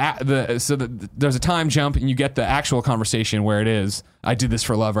you get there's a time jump and you get the actual conversation where it is, I did this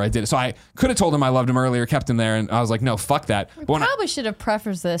for love or I did it. So I could have told him I loved him earlier, kept him there, and I was like, no, fuck that. We probably should have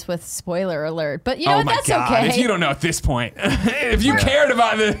prefaced this with spoiler alert, but that's God. Okay. If you don't know at this point, if you cared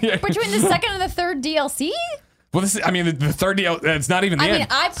about it. Between the second and the third DLC? Well, the third deal, it's not even the end.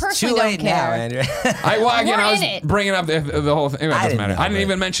 I personally don't care. Now, Andrew. I was bringing up the whole thing. It doesn't matter. I didn't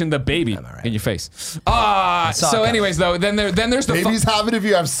even mention the baby in your face. So anyways, though, then there's the... Babies happen if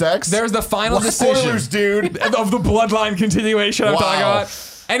you have sex? There's the final decision. Spoilers, dude. Of the bloodline continuation I'm talking about.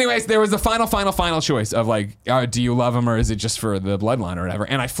 Anyways, there was the final choice of like, do you love him or is it just for the bloodline or whatever?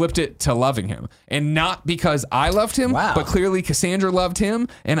 And I flipped it to loving him. And not because I loved him, but clearly Cassandra loved him.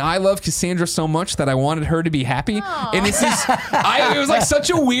 And I loved Cassandra so much that I wanted her to be happy. Aww. And it was like such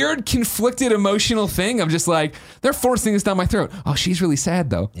a weird, conflicted, emotional thing of just like, they're forcing this down my throat. Oh, she's really sad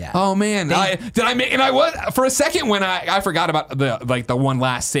though. Yeah. Oh man. I was, for a second when I forgot about the one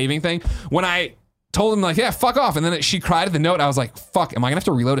last saving thing, when I told him like, yeah, fuck off. And then she cried at the note. I was like, fuck, am I gonna have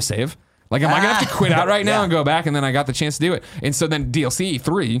to reload a save? Like, am I gonna have to quit out right now and go back? And then I got the chance to do it. And so then DLC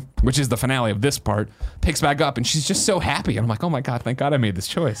 3, which is the finale of this part, picks back up and she's just so happy. And I'm like, oh my God, thank God I made this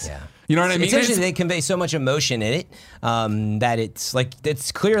choice. Yeah. You know what I mean? Essentially, they convey so much emotion in it that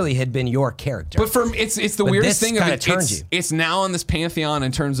it's clearly had been your character. But it's the weirdest thing of it. It's now on this pantheon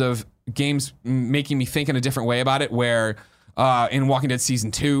in terms of games making me think in a different way about it, where in Walking Dead Season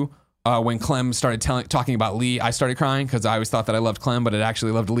 2, when Clem started talking about Lee, I started crying because I always thought that I loved Clem, but it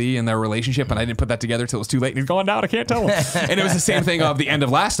actually loved Lee and their relationship, and I didn't put that together till it was too late, and he's gone down, I can't tell him. And it was the same thing of the end of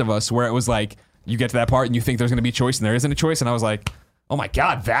Last of Us, where it was like, you get to that part and you think there's going to be a choice, and there isn't a choice, and I was like, oh my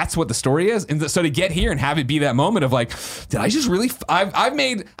God, that's what the story is. And so to get here and have it be that moment of like, did I just really,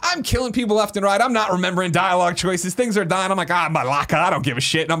 I'm killing people left and right. I'm not remembering dialogue choices. Things are dying. I'm like, I'm a locker. I don't give a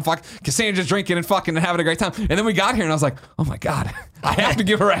shit. And I'm Cassandra's drinking and fucking and having a great time. And then we got here and I was like, oh my God, I have to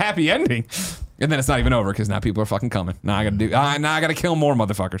give her a happy ending. And then it's not even over because now people are fucking coming. Now I got to kill more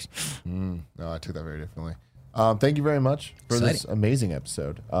motherfuckers. No, I took that very differently. Thank you very much for this amazing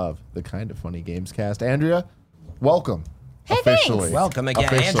episode of the Kind of Funny Gamescast. Andrea, welcome. Hey, officially. thanks. Welcome again,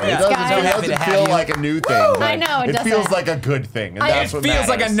 Officially. Andrea. It doesn't feel like a new thing. I know, it doesn't. feels like a good thing. And that's what feels matters.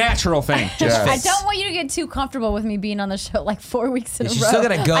 like a natural thing. Yes. I don't want you to get too comfortable with me being on the show like 4 weeks in a row. She's still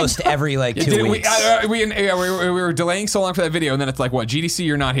gonna ghost every 2 weeks. We were delaying so long for that video, and then it's like, what, GDC,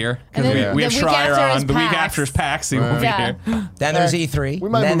 you're not here. Because we have the week Schreier after on. is The week PAX. after is PAX, so you won't be here. Then there's E3. We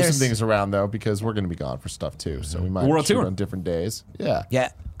might move some things around, though, because we're going to be gone for stuff, too. So we might World shoot Tour on different days. Yeah.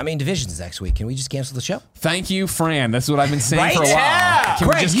 Yeah. I mean, Division's next week. Can we just cancel the show? Thank you, Fran. That's what I've been saying for a while. Yeah. Can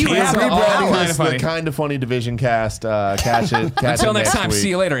we just cancel rebranding this the Kind of Funny Division cast. Catch it. Until next time. Week. See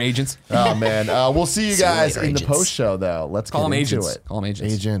you later, agents. Oh, man. We'll see you guys later, in the agents. post show, though. Let's Call get them into agents. it. Call them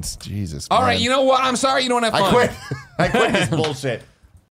agents. Agents. Jesus. All man. right. You know what? I'm sorry you don't have fun. I quit this bullshit.